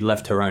who'd she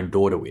left her own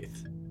daughter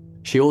with.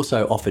 She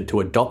also offered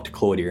to adopt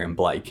Claudia and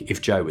Blake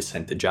if Joe was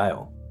sent to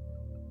jail.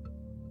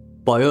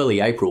 By early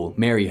April,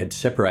 Mary had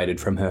separated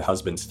from her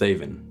husband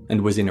Stephen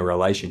and was in a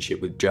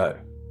relationship with Joe.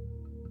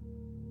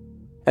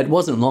 It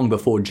wasn't long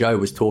before Joe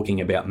was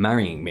talking about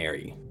marrying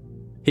Mary.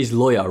 His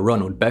lawyer,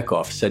 Ronald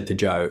Beckoff, said to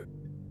Joe,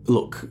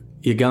 "Look,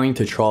 you're going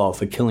to trial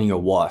for killing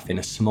your wife in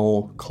a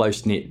small,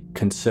 close-knit,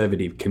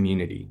 conservative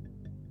community.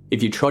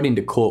 If you trot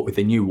into court with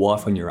a new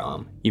wife on your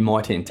arm, you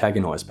might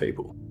antagonise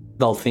people.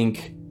 They'll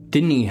think,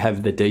 didn't he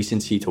have the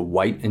decency to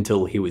wait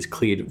until he was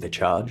cleared of the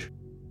charge?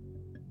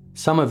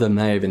 Some of them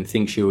may even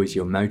think she was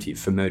your motive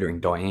for murdering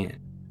Diane."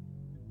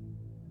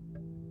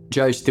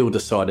 Joe still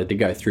decided to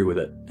go through with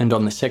it, and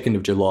on the 2nd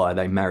of July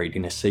they married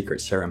in a secret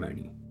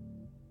ceremony.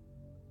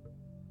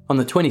 On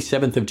the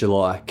 27th of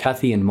July,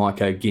 Kathy and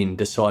Mike O'Ginn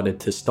decided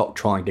to stop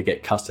trying to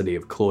get custody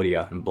of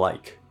Claudia and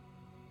Blake.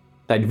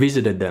 They'd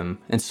visited them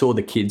and saw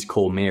the kids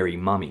call Mary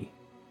Mummy.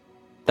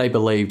 They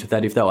believed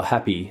that if they were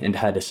happy and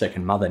had a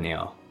second mother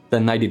now,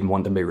 then they didn't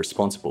want to be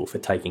responsible for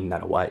taking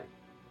that away.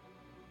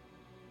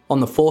 On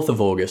the 4th of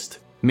August,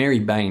 Mary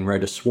Bain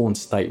wrote a sworn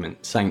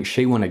statement saying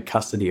she wanted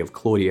custody of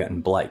Claudia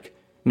and Blake,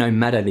 no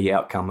matter the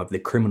outcome of the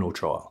criminal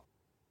trial.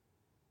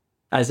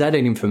 As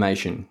added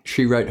information,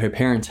 she wrote her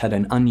parents had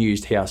an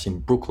unused house in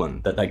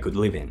Brooklyn that they could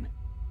live in,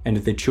 and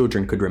the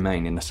children could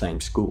remain in the same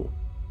school.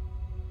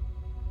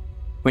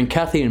 When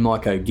Kathy and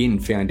Mike O'Ginn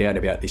found out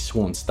about this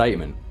sworn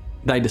statement,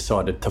 they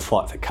decided to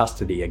fight for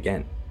custody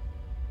again.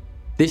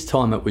 This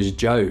time it was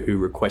Joe who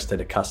requested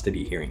a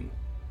custody hearing.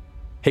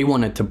 He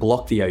wanted to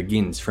block the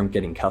O'Ginns from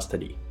getting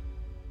custody.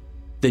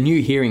 The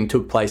new hearing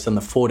took place on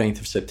the 14th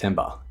of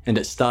September, and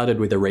it started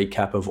with a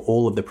recap of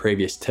all of the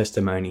previous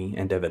testimony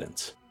and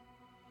evidence.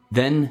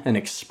 Then, an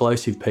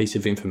explosive piece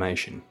of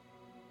information.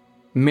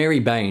 Mary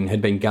Bain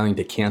had been going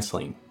to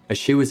counselling as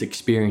she was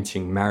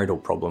experiencing marital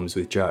problems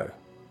with Joe.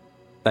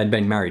 They'd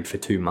been married for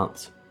 2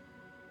 months.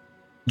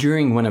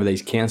 During one of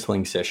these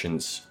counselling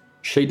sessions,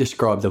 she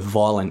described a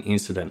violent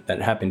incident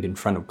that happened in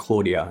front of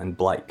Claudia and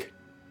Blake.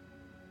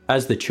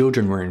 As the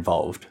children were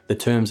involved, the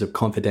terms of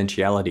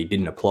confidentiality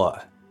didn't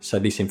apply, so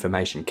this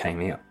information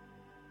came out.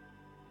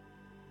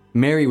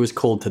 Mary was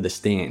called to the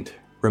stand,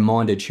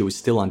 reminded she was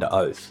still under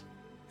oath,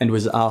 and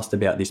was asked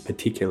about this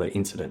particular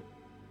incident.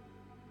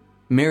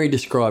 Mary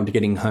described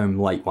getting home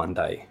late one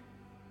day.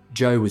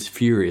 Joe was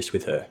furious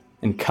with her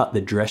and cut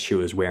the dress she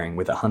was wearing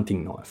with a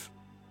hunting knife.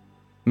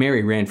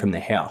 Mary ran from the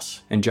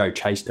house and Joe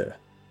chased her.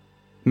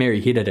 Mary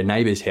hid at a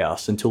neighbour's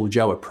house until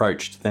Joe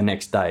approached the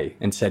next day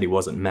and said he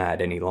wasn't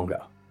mad any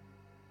longer.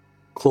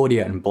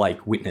 Claudia and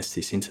Blake witnessed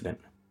this incident.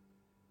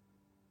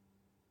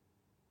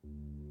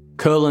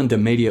 Kurland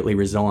immediately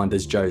resigned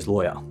as Joe's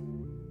lawyer.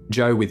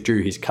 Joe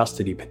withdrew his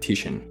custody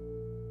petition.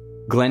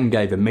 Glenn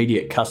gave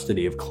immediate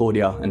custody of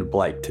Claudia and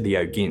Blake to the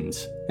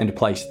O'Ginns and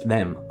placed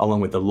them, along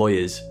with the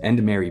lawyers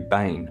and Mary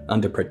Bain,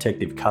 under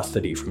protective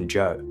custody from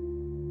Joe.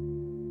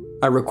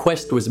 A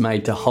request was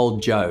made to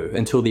hold Joe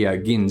until the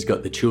O'Ginns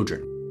got the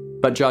children,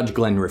 but Judge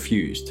Glenn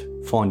refused,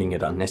 finding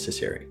it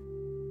unnecessary.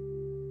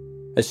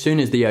 As soon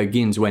as the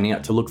O'Ginns went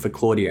out to look for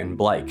Claudia and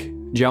Blake,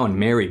 Joe and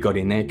Mary got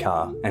in their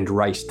car and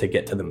raced to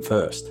get to them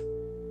first.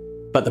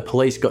 But the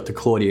police got to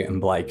Claudia and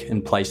Blake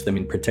and placed them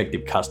in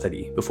protective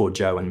custody before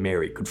Joe and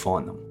Mary could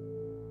find them.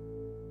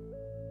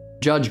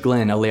 Judge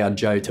Glenn allowed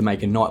Joe to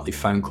make a nightly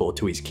phone call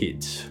to his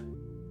kids.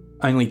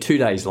 Only 2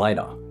 days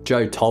later,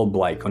 Joe told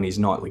Blake on his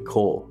nightly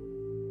call,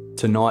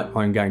 "Tonight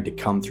I'm going to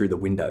come through the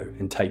window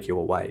and take you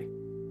away."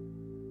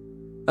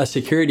 A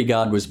security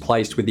guard was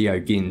placed with the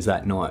O'Ginns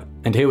that night,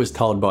 and he was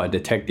told by a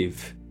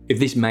detective, "If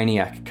this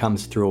maniac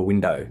comes through a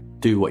window,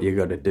 do what you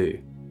gotta do,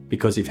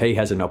 because if he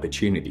has an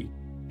opportunity,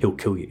 he'll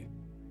kill you."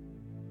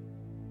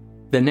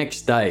 The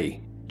next day,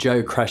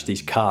 Joe crashed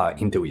his car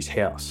into his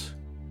house.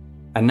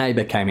 A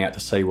neighbour came out to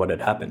see what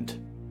had happened.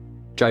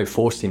 Joe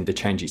forced him to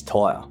change his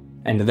tyre,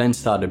 and then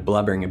started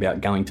blubbering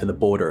about going to the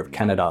border of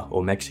Canada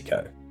or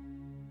Mexico.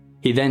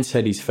 He then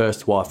said his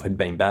first wife had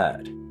been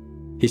bad,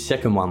 his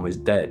second one was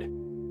dead,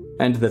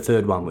 and the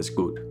third one was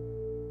good.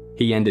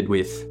 He ended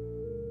with,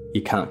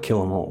 "You can't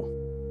kill them all."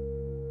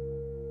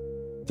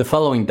 The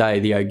following day,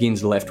 the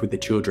O'Ginns left with the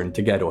children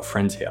to go to a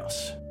friend's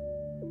house.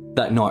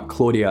 That night,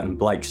 Claudia and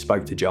Blake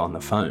spoke to Joe on the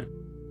phone.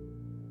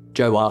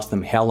 Joe asked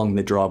them how long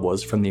the drive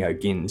was from the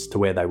O'Ginns to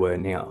where they were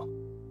now,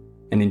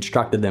 and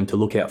instructed them to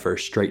look out for a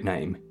street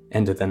name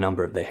and the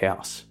number of their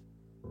house.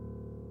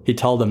 He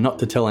told them not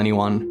to tell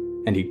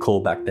anyone, and he'd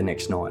call back the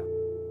next night.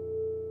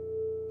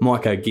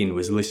 Mike O'Ginn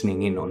was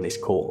listening in on this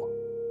call.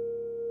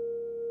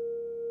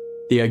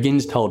 The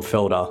O'Ginns told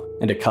Felder,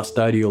 and a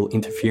custodial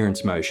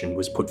interference motion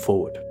was put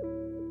forward.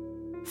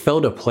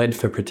 Felder pled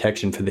for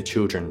protection for the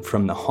children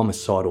from the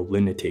homicidal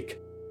lunatic.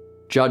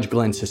 Judge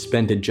Glenn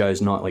suspended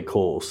Joe's nightly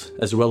calls,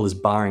 as well as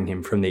barring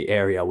him from the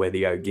area where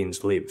the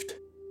O'Ginns lived.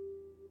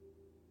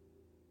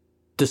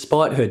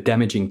 Despite her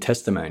damaging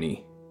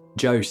testimony,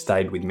 Joe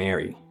stayed with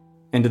Mary,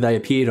 and they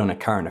appeared on a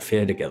current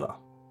affair together.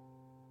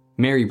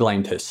 Mary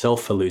blamed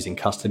herself for losing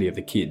custody of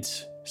the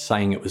kids,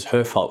 saying it was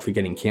her fault for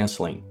getting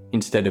counselling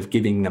instead of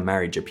giving the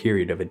marriage a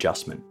period of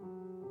adjustment.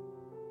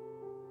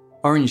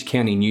 Orange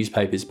County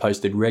newspapers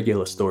posted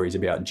regular stories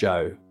about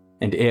Joe,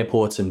 and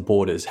airports and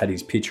borders had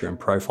his picture and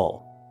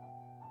profile.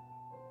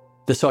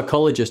 The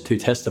psychologist who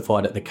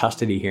testified at the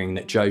custody hearing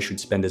that Joe should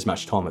spend as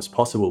much time as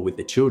possible with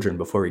the children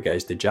before he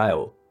goes to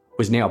jail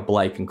was now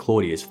Blake and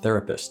Claudia's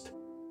therapist.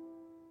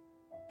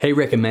 He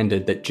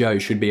recommended that Joe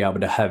should be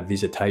able to have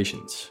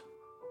visitations.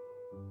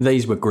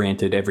 These were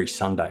granted every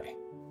Sunday.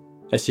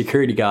 A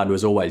security guard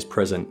was always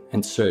present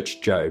and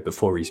searched Joe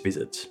before his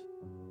visits.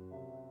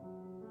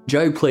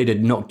 Joe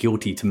pleaded not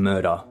guilty to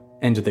murder,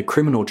 and the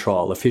criminal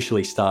trial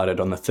officially started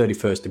on the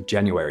 31st of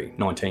January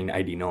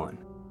 1989.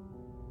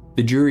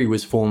 The jury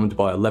was formed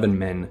by 11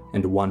 men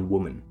and 1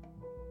 woman.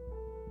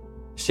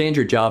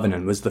 Sandra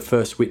Jarvinen was the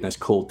first witness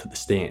called to the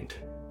stand.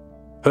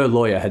 Her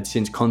lawyer had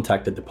since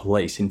contacted the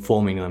police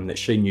informing them that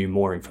she knew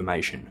more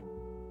information,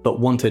 but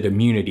wanted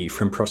immunity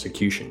from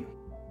prosecution.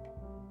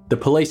 The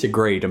police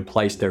agreed and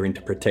placed her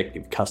into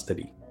protective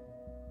custody.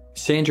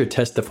 Sandra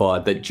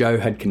testified that Joe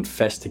had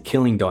confessed to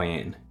killing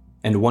Diane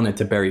and wanted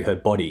to bury her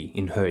body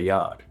in her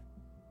yard.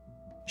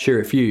 She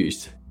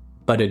refused,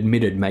 but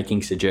admitted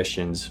making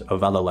suggestions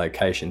of other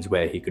locations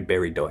where he could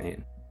bury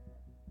Diane.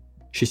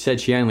 She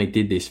said she only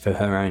did this for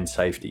her own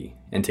safety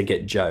and to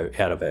get Joe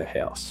out of her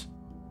house.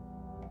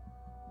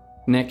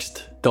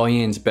 Next,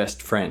 Diane's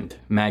best friend,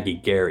 Maggie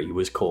Gary,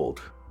 was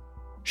called.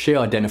 She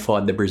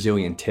identified the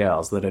Brazilian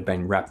towels that had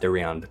been wrapped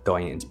around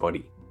Diane's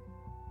body.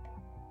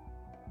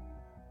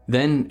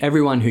 Then,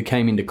 everyone who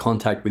came into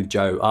contact with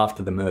Joe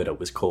after the murder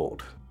was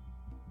called.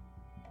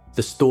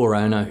 The store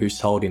owner who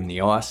sold him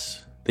the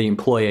ice, the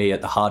employee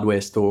at the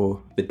hardware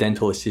store, the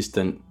dental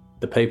assistant,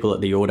 the people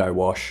at the auto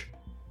wash,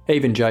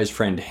 even Joe's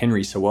friend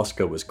Henry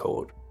Sawaska was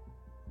called.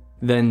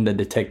 Then the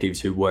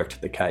detectives who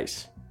worked the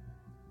case.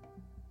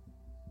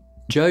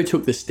 Joe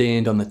took the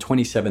stand on the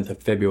 27th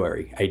of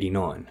February,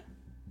 89.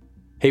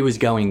 He was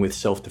going with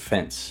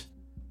self-defence.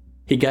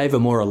 He gave a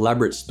more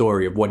elaborate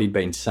story of what he'd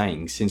been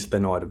saying since the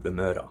night of the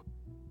murder.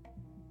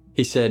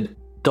 He said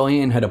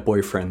Diane had a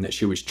boyfriend that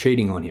she was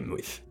cheating on him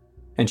with,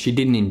 and she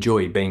didn't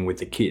enjoy being with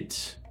the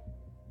kids.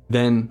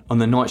 Then, on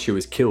the night she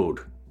was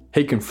killed,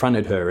 he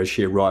confronted her as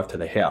she arrived to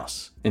the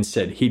house and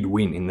said he'd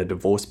win in the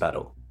divorce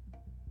battle.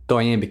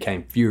 Diane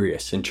became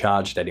furious and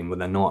charged at him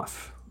with a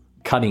knife,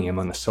 cutting him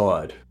on the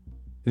side.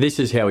 This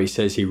is how he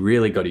says he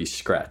really got his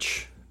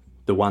scratch,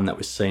 the one that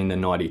was seen the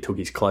night he took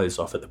his clothes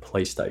off at the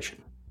police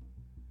station.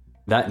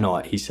 That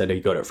night he said he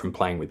got it from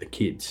playing with the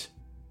kids.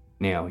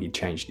 Now he'd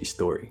changed his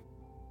story.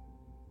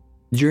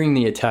 During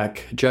the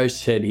attack, Joe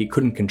said he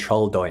couldn't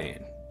control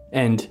Diane,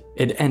 and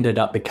it ended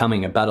up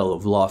becoming a battle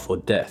of life or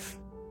death,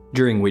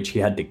 during which he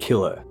had to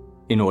kill her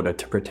in order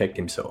to protect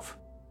himself.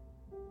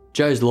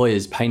 Joe's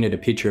lawyers painted a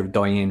picture of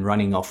Diane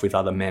running off with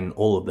other men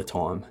all of the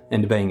time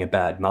and being a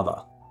bad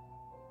mother.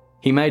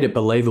 He made it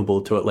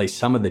believable to at least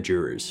some of the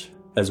jurors,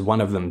 as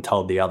one of them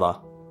told the other,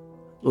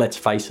 "Let's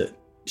face it,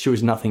 she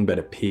was nothing but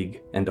a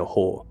pig and a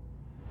whore."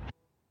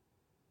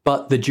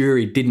 But the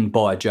jury didn't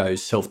buy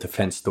Joe's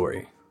self-defence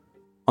story.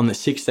 On the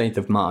 16th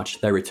of March,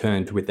 they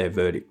returned with their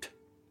verdict: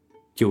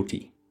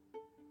 guilty.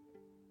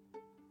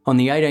 On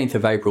the 18th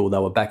of April, they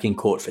were back in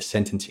court for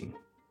sentencing.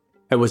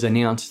 It was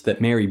announced that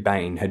Mary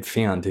Bain had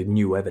found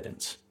new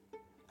evidence,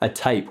 a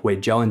tape where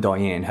Joe and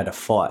Diane had a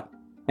fight,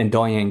 and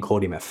Diane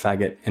called him a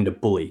faggot and a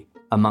bully,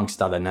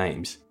 amongst other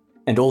names,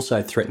 and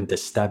also threatened to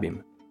stab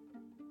him.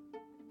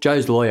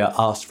 Joe's lawyer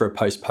asked for a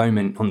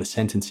postponement on the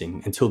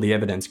sentencing until the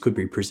evidence could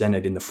be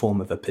presented in the form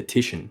of a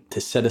petition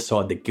to set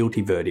aside the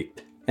guilty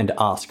verdict and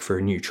ask for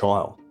a new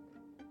trial.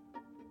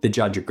 The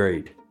judge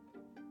agreed.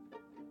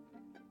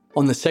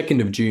 On the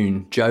 2nd of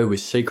June, Joe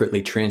was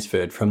secretly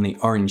transferred from the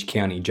Orange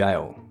County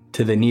Jail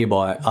to the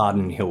nearby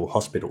Arden Hill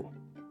Hospital.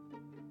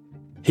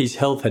 His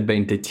health had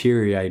been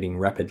deteriorating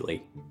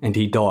rapidly, and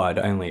he died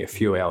only a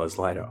few hours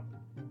later.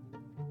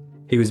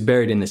 He was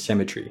buried in the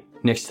cemetery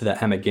next to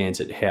the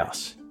Amagansett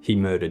house he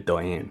murdered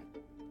Diane.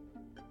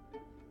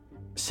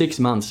 6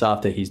 months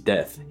after his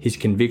death, his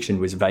conviction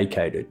was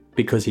vacated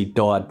because he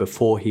died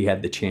before he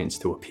had the chance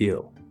to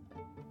appeal.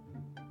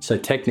 So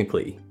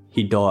technically,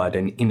 he died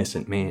an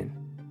innocent man.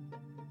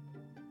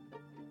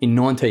 In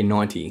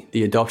 1990,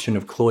 the adoption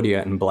of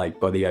Claudia and Blake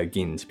by the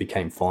O'Gins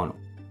became final.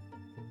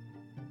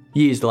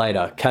 Years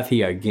later,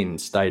 Kathy O'Ginn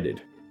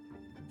stated,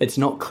 "It's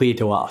not clear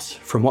to us,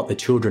 from what the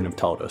children have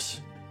told us,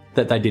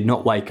 that they did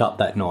not wake up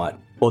that night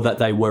or that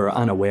they were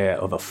unaware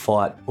of a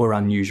fight or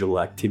unusual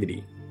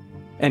activity.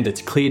 And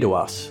it's clear to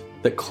us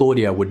that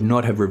Claudia would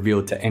not have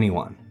revealed to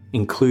anyone,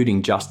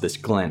 including Justice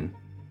Glenn,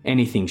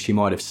 anything she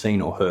might have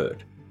seen or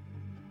heard,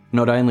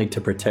 not only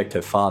to protect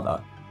her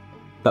father,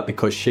 but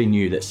because she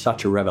knew that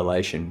such a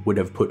revelation would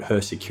have put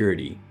her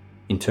security,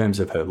 in terms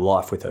of her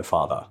life with her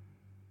father,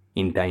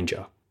 in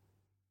danger."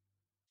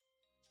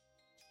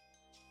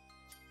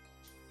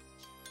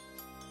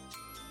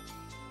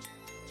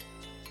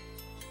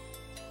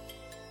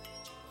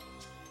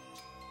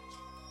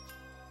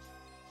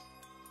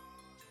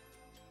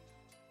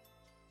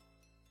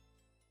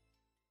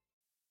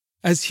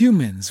 As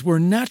humans, we're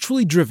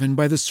naturally driven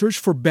by the search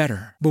for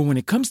better. But when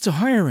it comes to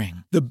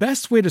hiring, the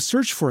best way to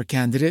search for a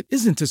candidate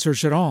isn't to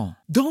search at all.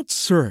 Don't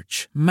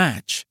search,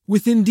 match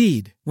with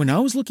Indeed. When I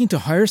was looking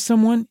to hire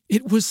someone,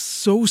 it was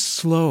so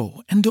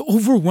slow and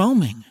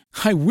overwhelming.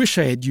 I wish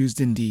I had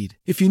used Indeed.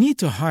 If you need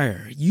to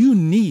hire, you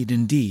need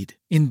Indeed.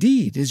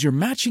 Indeed is your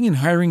matching and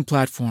hiring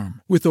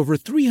platform with over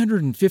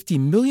 350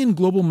 million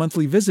global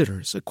monthly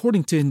visitors,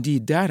 according to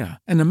Indeed data,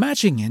 and a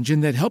matching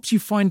engine that helps you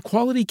find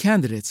quality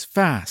candidates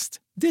fast.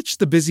 Ditch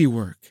the busy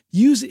work.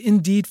 Use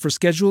Indeed for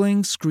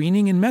scheduling,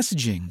 screening, and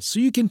messaging so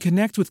you can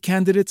connect with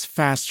candidates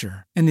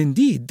faster. And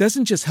Indeed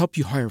doesn't just help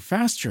you hire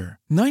faster.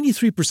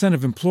 93%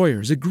 of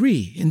employers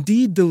agree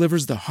Indeed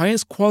delivers the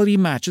highest quality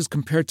matches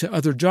compared to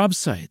other job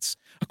sites,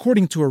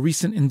 according to a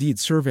recent Indeed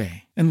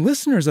survey. And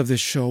listeners of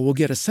this show will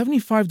get a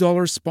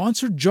 $75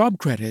 sponsored job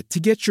credit to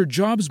get your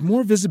jobs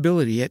more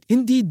visibility at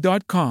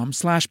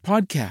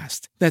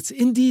Indeed.com/podcast. That's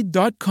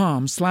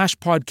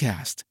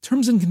Indeed.com/podcast.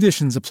 Terms and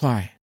conditions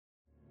apply.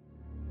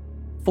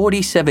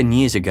 47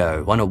 years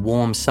ago, on a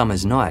warm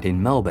summer's night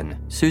in Melbourne,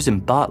 Susan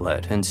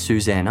Bartlett and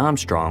Suzanne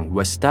Armstrong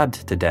were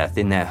stabbed to death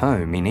in their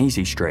home in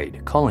Easy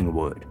Street,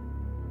 Collingwood.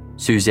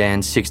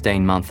 Suzanne's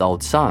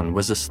 16-month-old son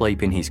was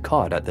asleep in his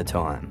cot at the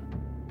time.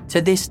 To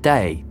this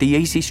day, the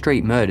Easy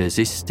Street murders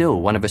is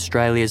still one of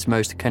Australia's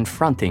most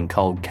confronting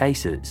cold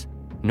cases.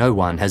 No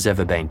one has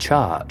ever been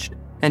charged,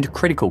 and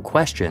critical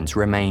questions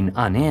remain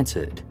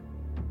unanswered.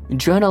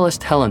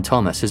 Journalist Helen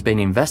Thomas has been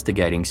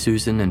investigating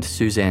Susan and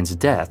Suzanne's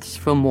deaths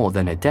for more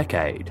than a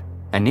decade,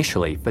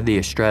 initially for the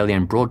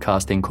Australian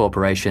Broadcasting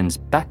Corporation's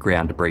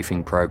Background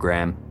Briefing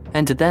program,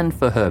 and then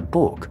for her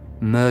book,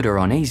 Murder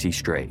on Easy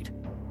Street.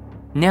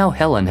 Now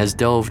Helen has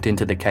delved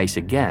into the case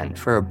again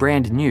for a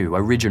brand new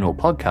original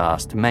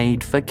podcast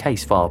made for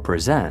Casefile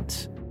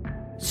Presents.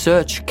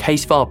 Search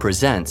Casefile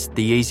Presents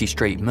The Easy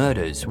Street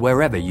Murders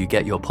wherever you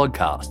get your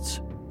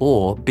podcasts,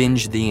 or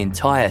binge the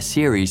entire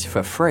series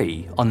for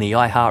free on the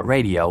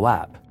iHeartRadio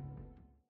app.